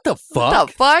like, what the fuck? What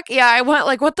the fuck? Yeah, I went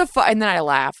like, what the fuck? And then I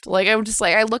laughed. Like, I'm just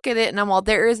like, I look at it and I'm all,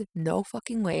 there is no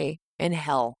fucking way in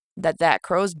hell that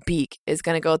crow's beak is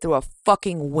going to go through a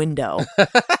fucking window.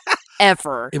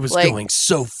 Ever. It was going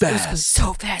so fast. It was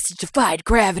so fast. It defied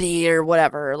gravity or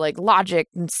whatever, like logic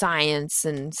and science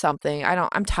and something.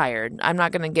 I'm tired. I'm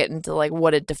not going to get into like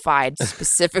what it defied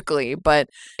specifically, but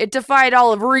it defied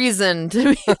all of reason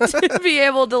to be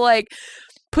able to like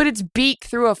put its beak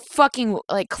through a fucking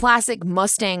like classic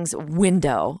Mustang's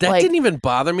window. That didn't even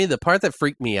bother me. The part that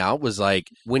freaked me out was like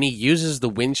when he uses the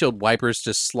windshield wipers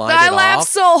to slide it off. I laughed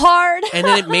so hard. And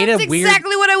then it made a weird...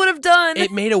 exactly what I would have done.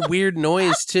 It made a weird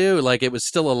noise too. Like it was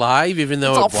still alive even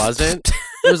though it wasn't.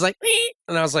 It was like...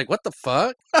 And I was like, what the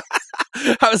fuck?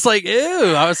 I was like,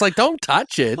 ew. I was like, don't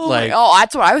touch it. Oh,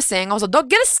 that's what I was saying. I was like, don't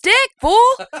get a stick, fool.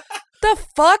 The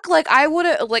fuck? Like, I would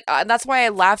have, like, that's why I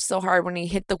laughed so hard when he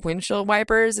hit the windshield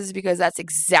wipers, is because that's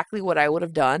exactly what I would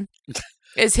have done.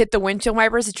 Is hit the windshield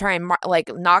wipers to try and,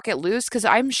 like, knock it loose, because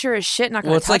I'm sure as shit not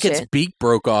going to touch it. Well, it's like its beak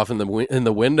broke off in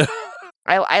the window.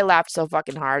 I laughed so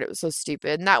fucking hard. It was so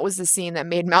stupid. And that was the scene that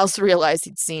made Mouse realize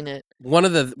he'd seen it. One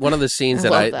of the scenes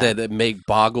that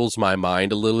boggles my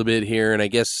mind a little bit here, and I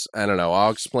guess, I don't know,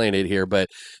 I'll explain it here, but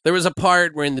there was a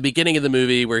part where in the beginning of the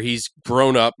movie where he's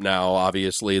grown up now,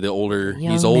 obviously,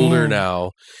 he's older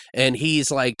now, and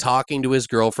he's like talking to his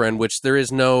girlfriend, which there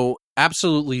is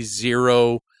absolutely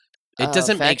zero. It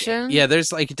doesn't affection?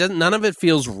 There's like, none of it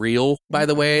feels real, by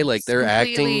the way. Like they're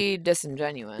acting completely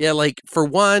disingenuous. Yeah, like for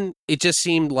one, it just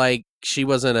seemed like she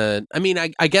wasn't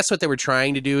I guess what they were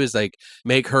trying to do is like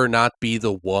make her not be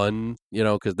the one,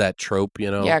 because that trope,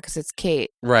 Yeah, because it's Kate.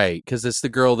 Right, because it's the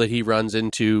girl that he runs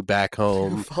into back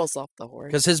home. Falls off the horse.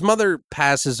 Because his mother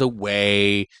passes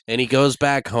away and he goes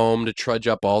back home to trudge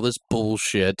up all this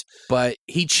bullshit. But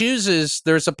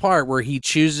there's a part where he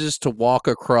chooses to walk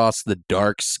across the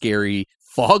dark, scary,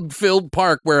 fog-filled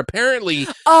park where apparently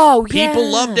people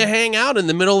love to hang out in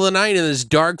the middle of the night in this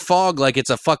dark fog like it's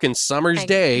a fucking summer's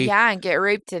day. Yeah, and get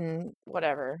raped and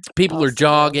whatever. People are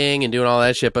jogging and doing all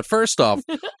that shit. But first off,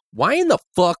 why in the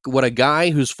fuck would a guy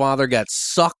whose father got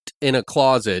sucked in a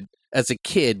closet as a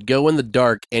kid go in the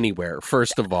dark anywhere,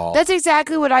 first of all? That's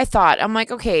exactly what I thought. I'm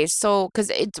like, okay, so, because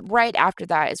it's right after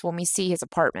that is when we see his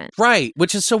apartment. Right,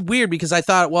 which is so weird because I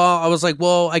was like,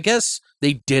 I guess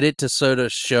they did it to sort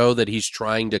of show that he's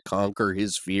trying to conquer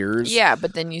his fears. Yeah,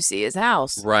 but then you see his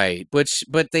house. Right, but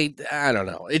I don't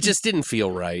know. It just didn't feel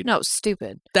right. No,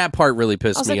 stupid. That part really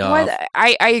pissed me off.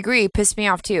 I agree, it pissed me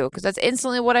off too, because that's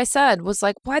instantly what I said, was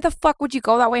like, why the fuck would you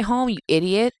go that way home, you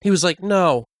idiot? He was like,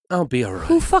 no. I'll be all right.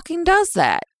 Who fucking does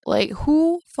that? Like,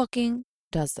 who fucking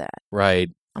does that? Right.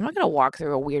 I'm not going to walk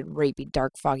through a weird, rapey,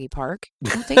 dark, foggy park.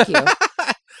 No, thank you.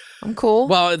 I'm cool.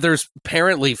 Well, there's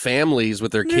apparently families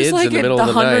with their kids in the middle of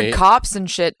the night. 100 cops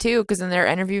and shit, too, because then they're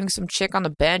interviewing some chick on the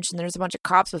bench, and there's a bunch of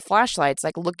cops with flashlights,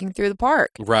 like, looking through the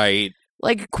park. Right.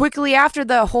 Like, quickly after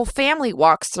the whole family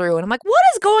walks through, and I'm like, what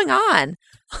is going on?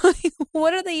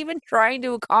 What are they even trying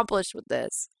to accomplish with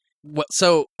this?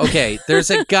 So, okay,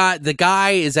 there's a guy, the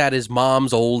guy is at his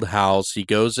mom's old house. He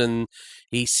goes in,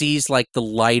 he sees like the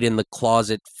light in the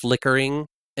closet flickering.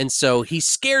 And so he's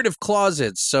scared of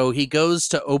closets. So he goes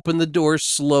to open the door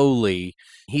slowly.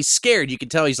 He's scared. You can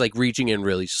tell he's like reaching in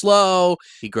really slow.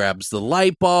 He grabs the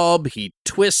light bulb, he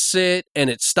twists it,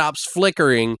 and it stops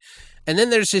flickering. And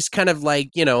then there's this kind of like,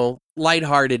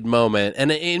 lighthearted moment,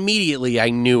 and immediately I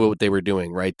knew what they were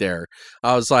doing right there.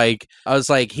 I was like,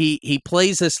 he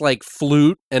plays this like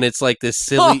flute, and it's like this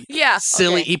silly.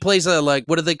 Okay. He plays a like,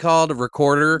 what are they called? A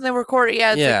recorder. The recorder,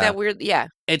 yeah, it's like that weird, yeah.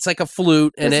 It's like a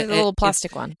flute, and it's a little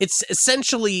plastic one. It's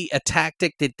essentially a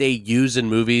tactic that they use in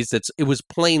movies. It was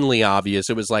plainly obvious.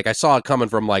 It was like I saw it coming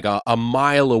from like a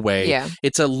mile away. Yeah.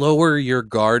 It's a lower your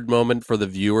guard moment for the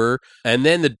viewer, and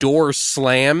then the door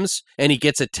slams, and he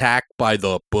gets attacked by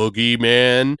the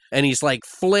boogeyman, and he's like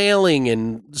flailing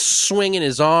and swinging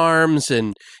his arms,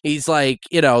 and he's like,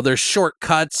 there's short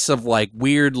cuts of like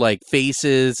weird like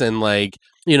faces and like,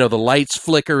 the lights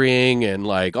flickering and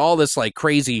like all this like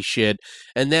crazy shit.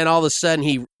 And then all of a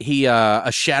sudden he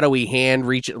a shadowy hand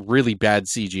really bad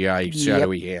CGI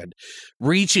shadowy hand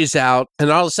reaches out, and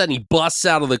all of a sudden he busts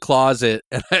out of the closet.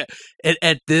 And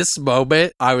at this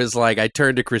moment, I was like, I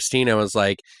turned to Christina and was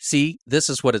like, see, this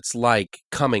is what it's like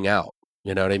coming out.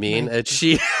 You know what I mean? And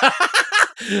she...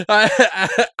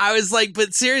 I was like,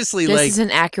 but seriously, this is an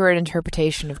accurate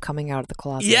interpretation of coming out of the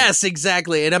closet. Yes,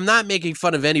 exactly. And I'm not making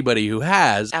fun of anybody who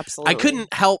has. Absolutely. I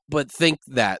couldn't help but think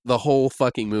that the whole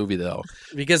fucking movie, though,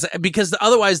 because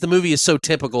otherwise the movie is so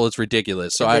typical, it's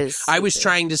ridiculous. So I was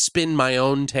trying to spin my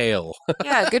own tale.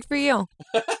 Yeah, good for you.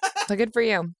 So good for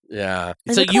you. Yeah.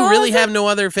 So you really have no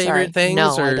other favorite things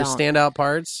or standout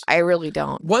parts? I really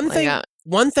don't.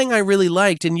 One thing I really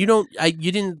liked, and you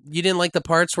didn't like the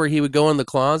parts where he would go in the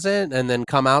closet and then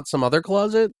come out some other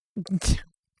closet?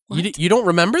 You don't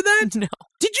remember that? No.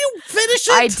 Did you finish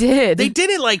it? I did. They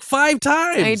did it like 5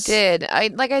 times. I did.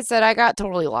 Like I said, I got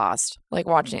totally lost, like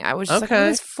watching. I was just like, what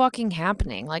is fucking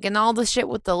happening? Like, and all the shit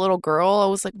with the little girl, I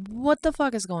was like, what the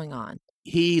fuck is going on?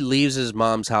 He leaves his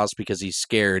mom's house because he's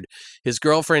scared. His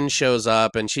girlfriend shows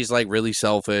up and she's like really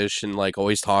selfish and like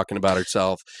always talking about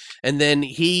herself. And then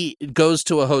he goes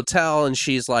to a hotel and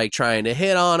she's like trying to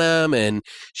hit on him. And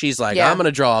she's like, I'm going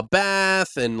to draw a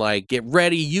bath and like get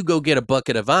ready. You go get a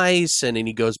bucket of ice. And then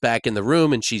he goes back in the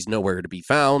room and she's nowhere to be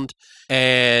found.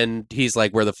 And he's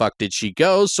like, where the fuck did she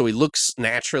go? So he looks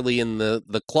naturally in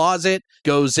the closet,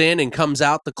 goes in and comes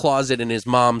out the closet in his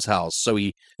mom's house. So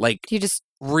he just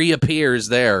reappears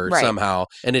there somehow,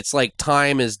 and it's like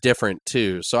time is different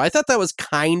too. So I thought that was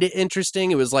kind of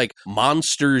interesting. It was like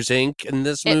Monsters Inc. in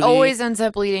this movie. It always ends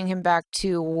up leading him back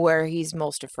to where he's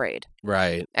most afraid,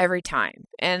 right? Every time.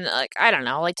 And like, I don't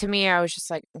know, like to me, I was just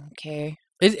like, okay.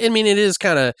 It is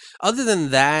kind of, other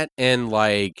than that and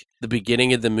like the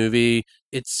beginning of the movie,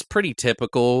 it's pretty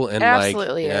typical. And it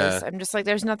absolutely is. I'm just like,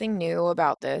 there's nothing new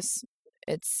about this.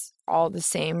 It's all the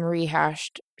same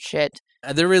rehashed shit.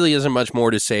 There really isn't much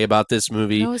more to say about this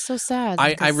movie. No, it's so sad.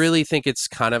 I really think it's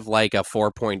kind of like a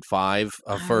 4.5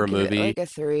 for a movie. Like a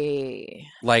 3.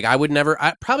 Like I would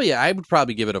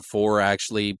probably give it a 4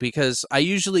 actually, because a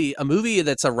movie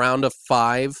that's around a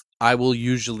 5, I will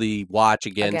usually watch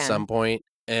again. Some point.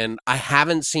 And I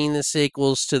haven't seen the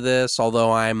sequels to this,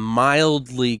 although I'm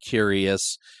mildly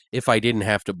curious if I didn't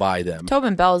have to buy them.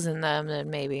 Tobin Bell's in them,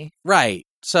 then maybe. Right.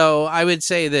 So I would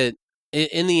say that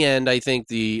in the end, I think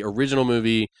the original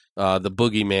movie, The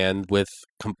Boogeyman, with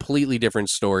completely different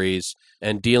stories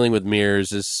and dealing with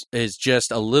mirrors is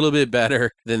just a little bit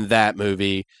better than that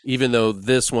movie, even though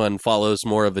this one follows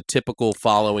more of a typical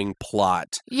following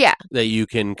plot. Yeah. That you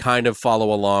can kind of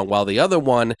follow along, while the other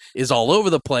one is all over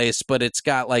the place, but it's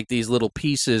got like these little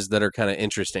pieces that are kind of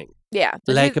interesting. Yeah.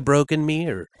 Like a broken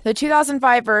mirror. The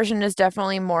 2005 version is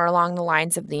definitely more along the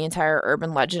lines of the entire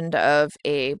urban legend of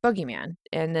a boogeyman.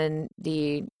 And then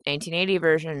the 1980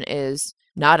 version is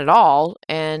not at all,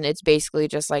 and it's basically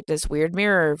just like this weird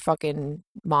mirror fucking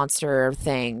monster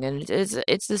thing, and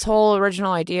it's this whole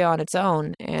original idea on its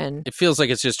own, and it feels like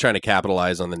it's just trying to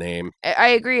capitalize on the name. I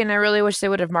agree, and I really wish they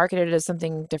would have marketed it as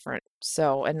something different,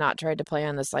 and not tried to play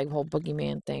on this like whole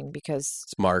boogeyman thing, because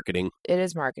it's marketing. It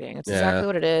is marketing. It's exactly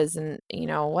what it is, and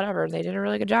whatever, they did a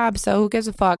really good job, so who gives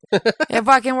a fuck? It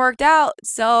fucking worked out,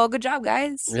 so good job,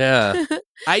 guys. Yeah.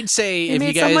 I'd say if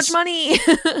you guys so much money.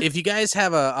 If you guys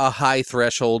have a high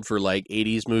threshold for like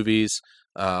 80s movies,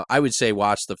 I would say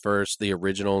watch the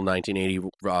original 1980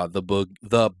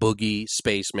 the Boogie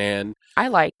Spaceman. I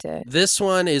liked it. This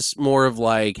one is more of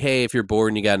like, hey, if you're bored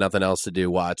and you got nothing else to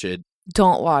do, watch it.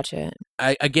 Don't watch it.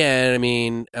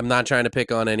 I'm not trying to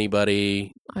pick on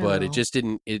anybody, but it just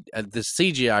didn't. The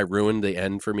CGI ruined the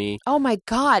end for me. Oh my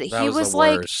god, he was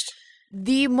like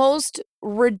the most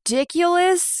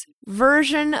ridiculous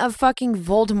version of fucking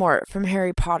Voldemort from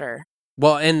Harry Potter.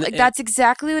 Well, and that's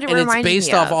exactly what it reminds me of. And it's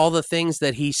based off all the things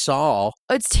that he saw.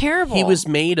 It's terrible. He was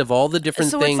made of all the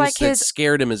different things that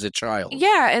scared him as a child.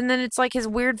 Yeah, and then it's like his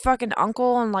weird fucking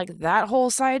uncle and like that whole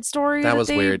side story that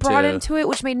they weird brought too. Into it,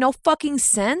 which made no fucking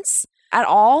sense at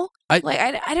all. I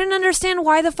didn't understand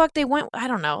why the fuck they went. I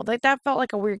don't know. Like that felt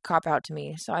like a weird cop out to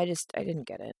me. So I didn't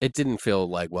get it. It didn't feel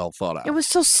like well thought out. It was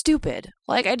so stupid.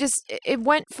 Like it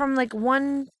went from like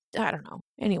one I don't know.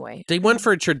 Anyway. They went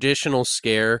for a traditional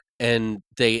scare, and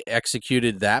they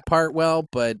executed that part well,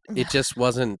 but it just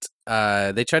wasn't...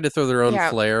 they tried to throw their own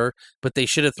flair, but they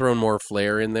should have thrown more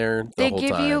flair in there the whole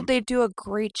time. They do a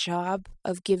great job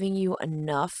of giving you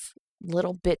enough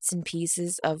little bits and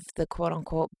pieces of the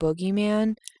quote-unquote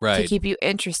boogeyman to keep you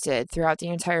interested throughout the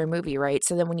entire movie, right?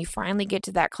 So then when you finally get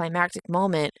to that climactic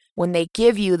moment, when they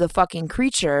give you the fucking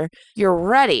creature, you're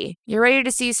ready. You're ready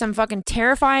to see some fucking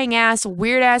terrifying-ass,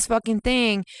 weird-ass fucking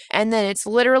thing, and then it's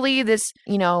literally this,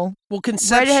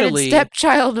 redheaded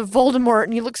stepchild of Voldemort,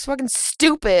 and he looks fucking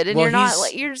stupid, and you're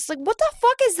just like, what the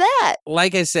fuck is that?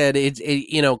 Like I said,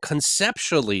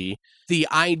 conceptually, the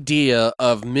idea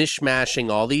of mishmashing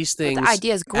all these things the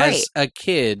idea is great. As a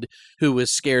kid who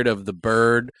was scared of the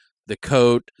bird, the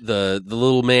coat, the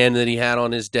little man that he had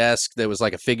on his desk that was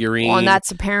like a figurine. Well, and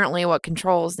that's apparently what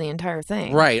controls the entire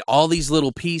thing. Right. All these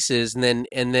little pieces, and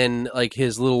then like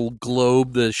his little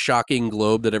globe, the shocking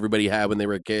globe that everybody had when they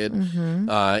were a kid.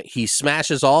 Mm-hmm. He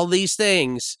smashes all these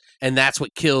things, and that's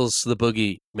what kills the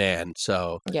boogeyman.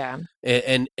 So yeah.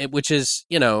 And which is,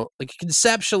 like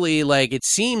conceptually, like it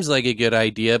seems like a good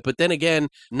idea, but then again,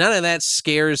 none of that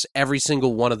scares every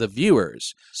single one of the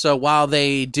viewers. So while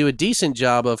they do a decent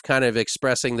job of kind of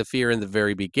expressing the fear in the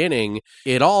very beginning,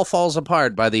 it all falls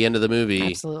apart by the end of the movie.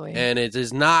 Absolutely. And it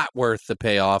is not worth the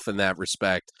payoff in that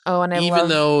respect. Oh, and even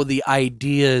though the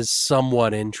idea is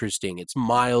somewhat interesting, it's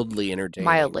mildly entertaining.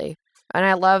 Mildly. And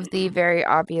I love the very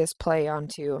obvious play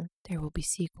onto there will be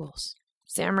sequels.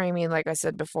 Sam Raimi, like I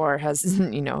said before, has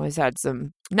had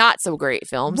some not so great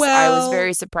films. Well, I was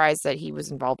very surprised that he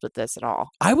was involved with this at all.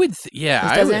 I would,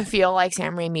 It doesn't feel like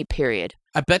Sam Raimi, period.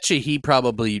 I bet you he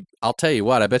probably, I'll tell you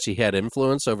what, I bet you he had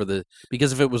influence over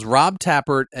because if it was Rob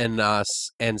Tappert and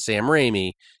Sam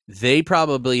Raimi, they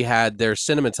probably had their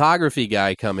cinematography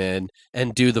guy come in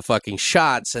and do the fucking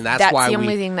shots, and that's why the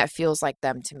only thing that feels like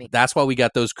them to me. That's why we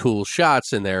got those cool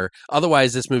shots in there.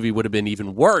 Otherwise, this movie would have been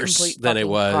even worse than it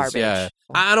was. Garbage. Yeah,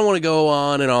 I don't want to go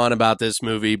on and on about this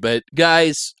movie, but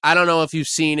guys, I don't know if you've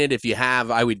seen it. If you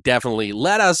have, I would definitely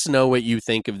let us know what you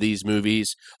think of these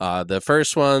movies. The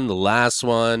first one, the last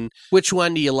one. Which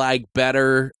one do you like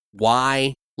better?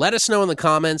 Why? Let us know in the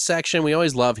comments section. We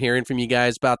always love hearing from you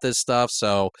guys about this stuff,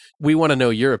 so we want to know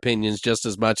your opinions just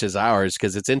as much as ours,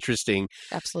 because it's interesting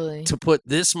to put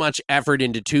this much effort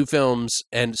into two films,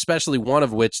 and especially one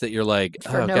of which that you're like,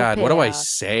 oh God, what do I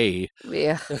say?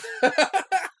 Yeah.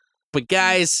 But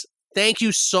guys, thank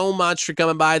you so much for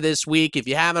coming by this week. If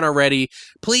you haven't already,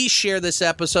 please share this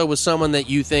episode with someone that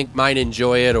you think might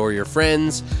enjoy it or your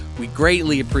friends. We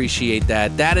greatly appreciate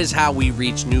that. That is how we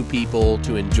reach new people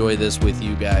to enjoy this with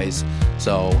you guys.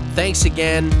 So thanks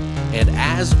again. And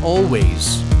as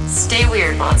always, stay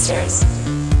weird, monsters.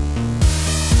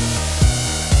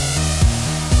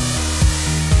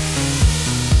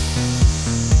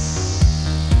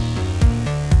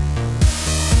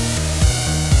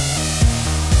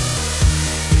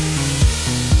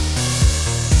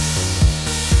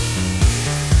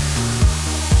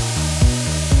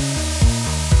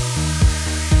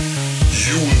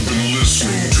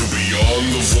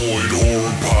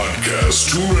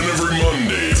 Tune in every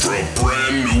Monday for a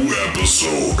brand new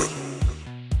episode.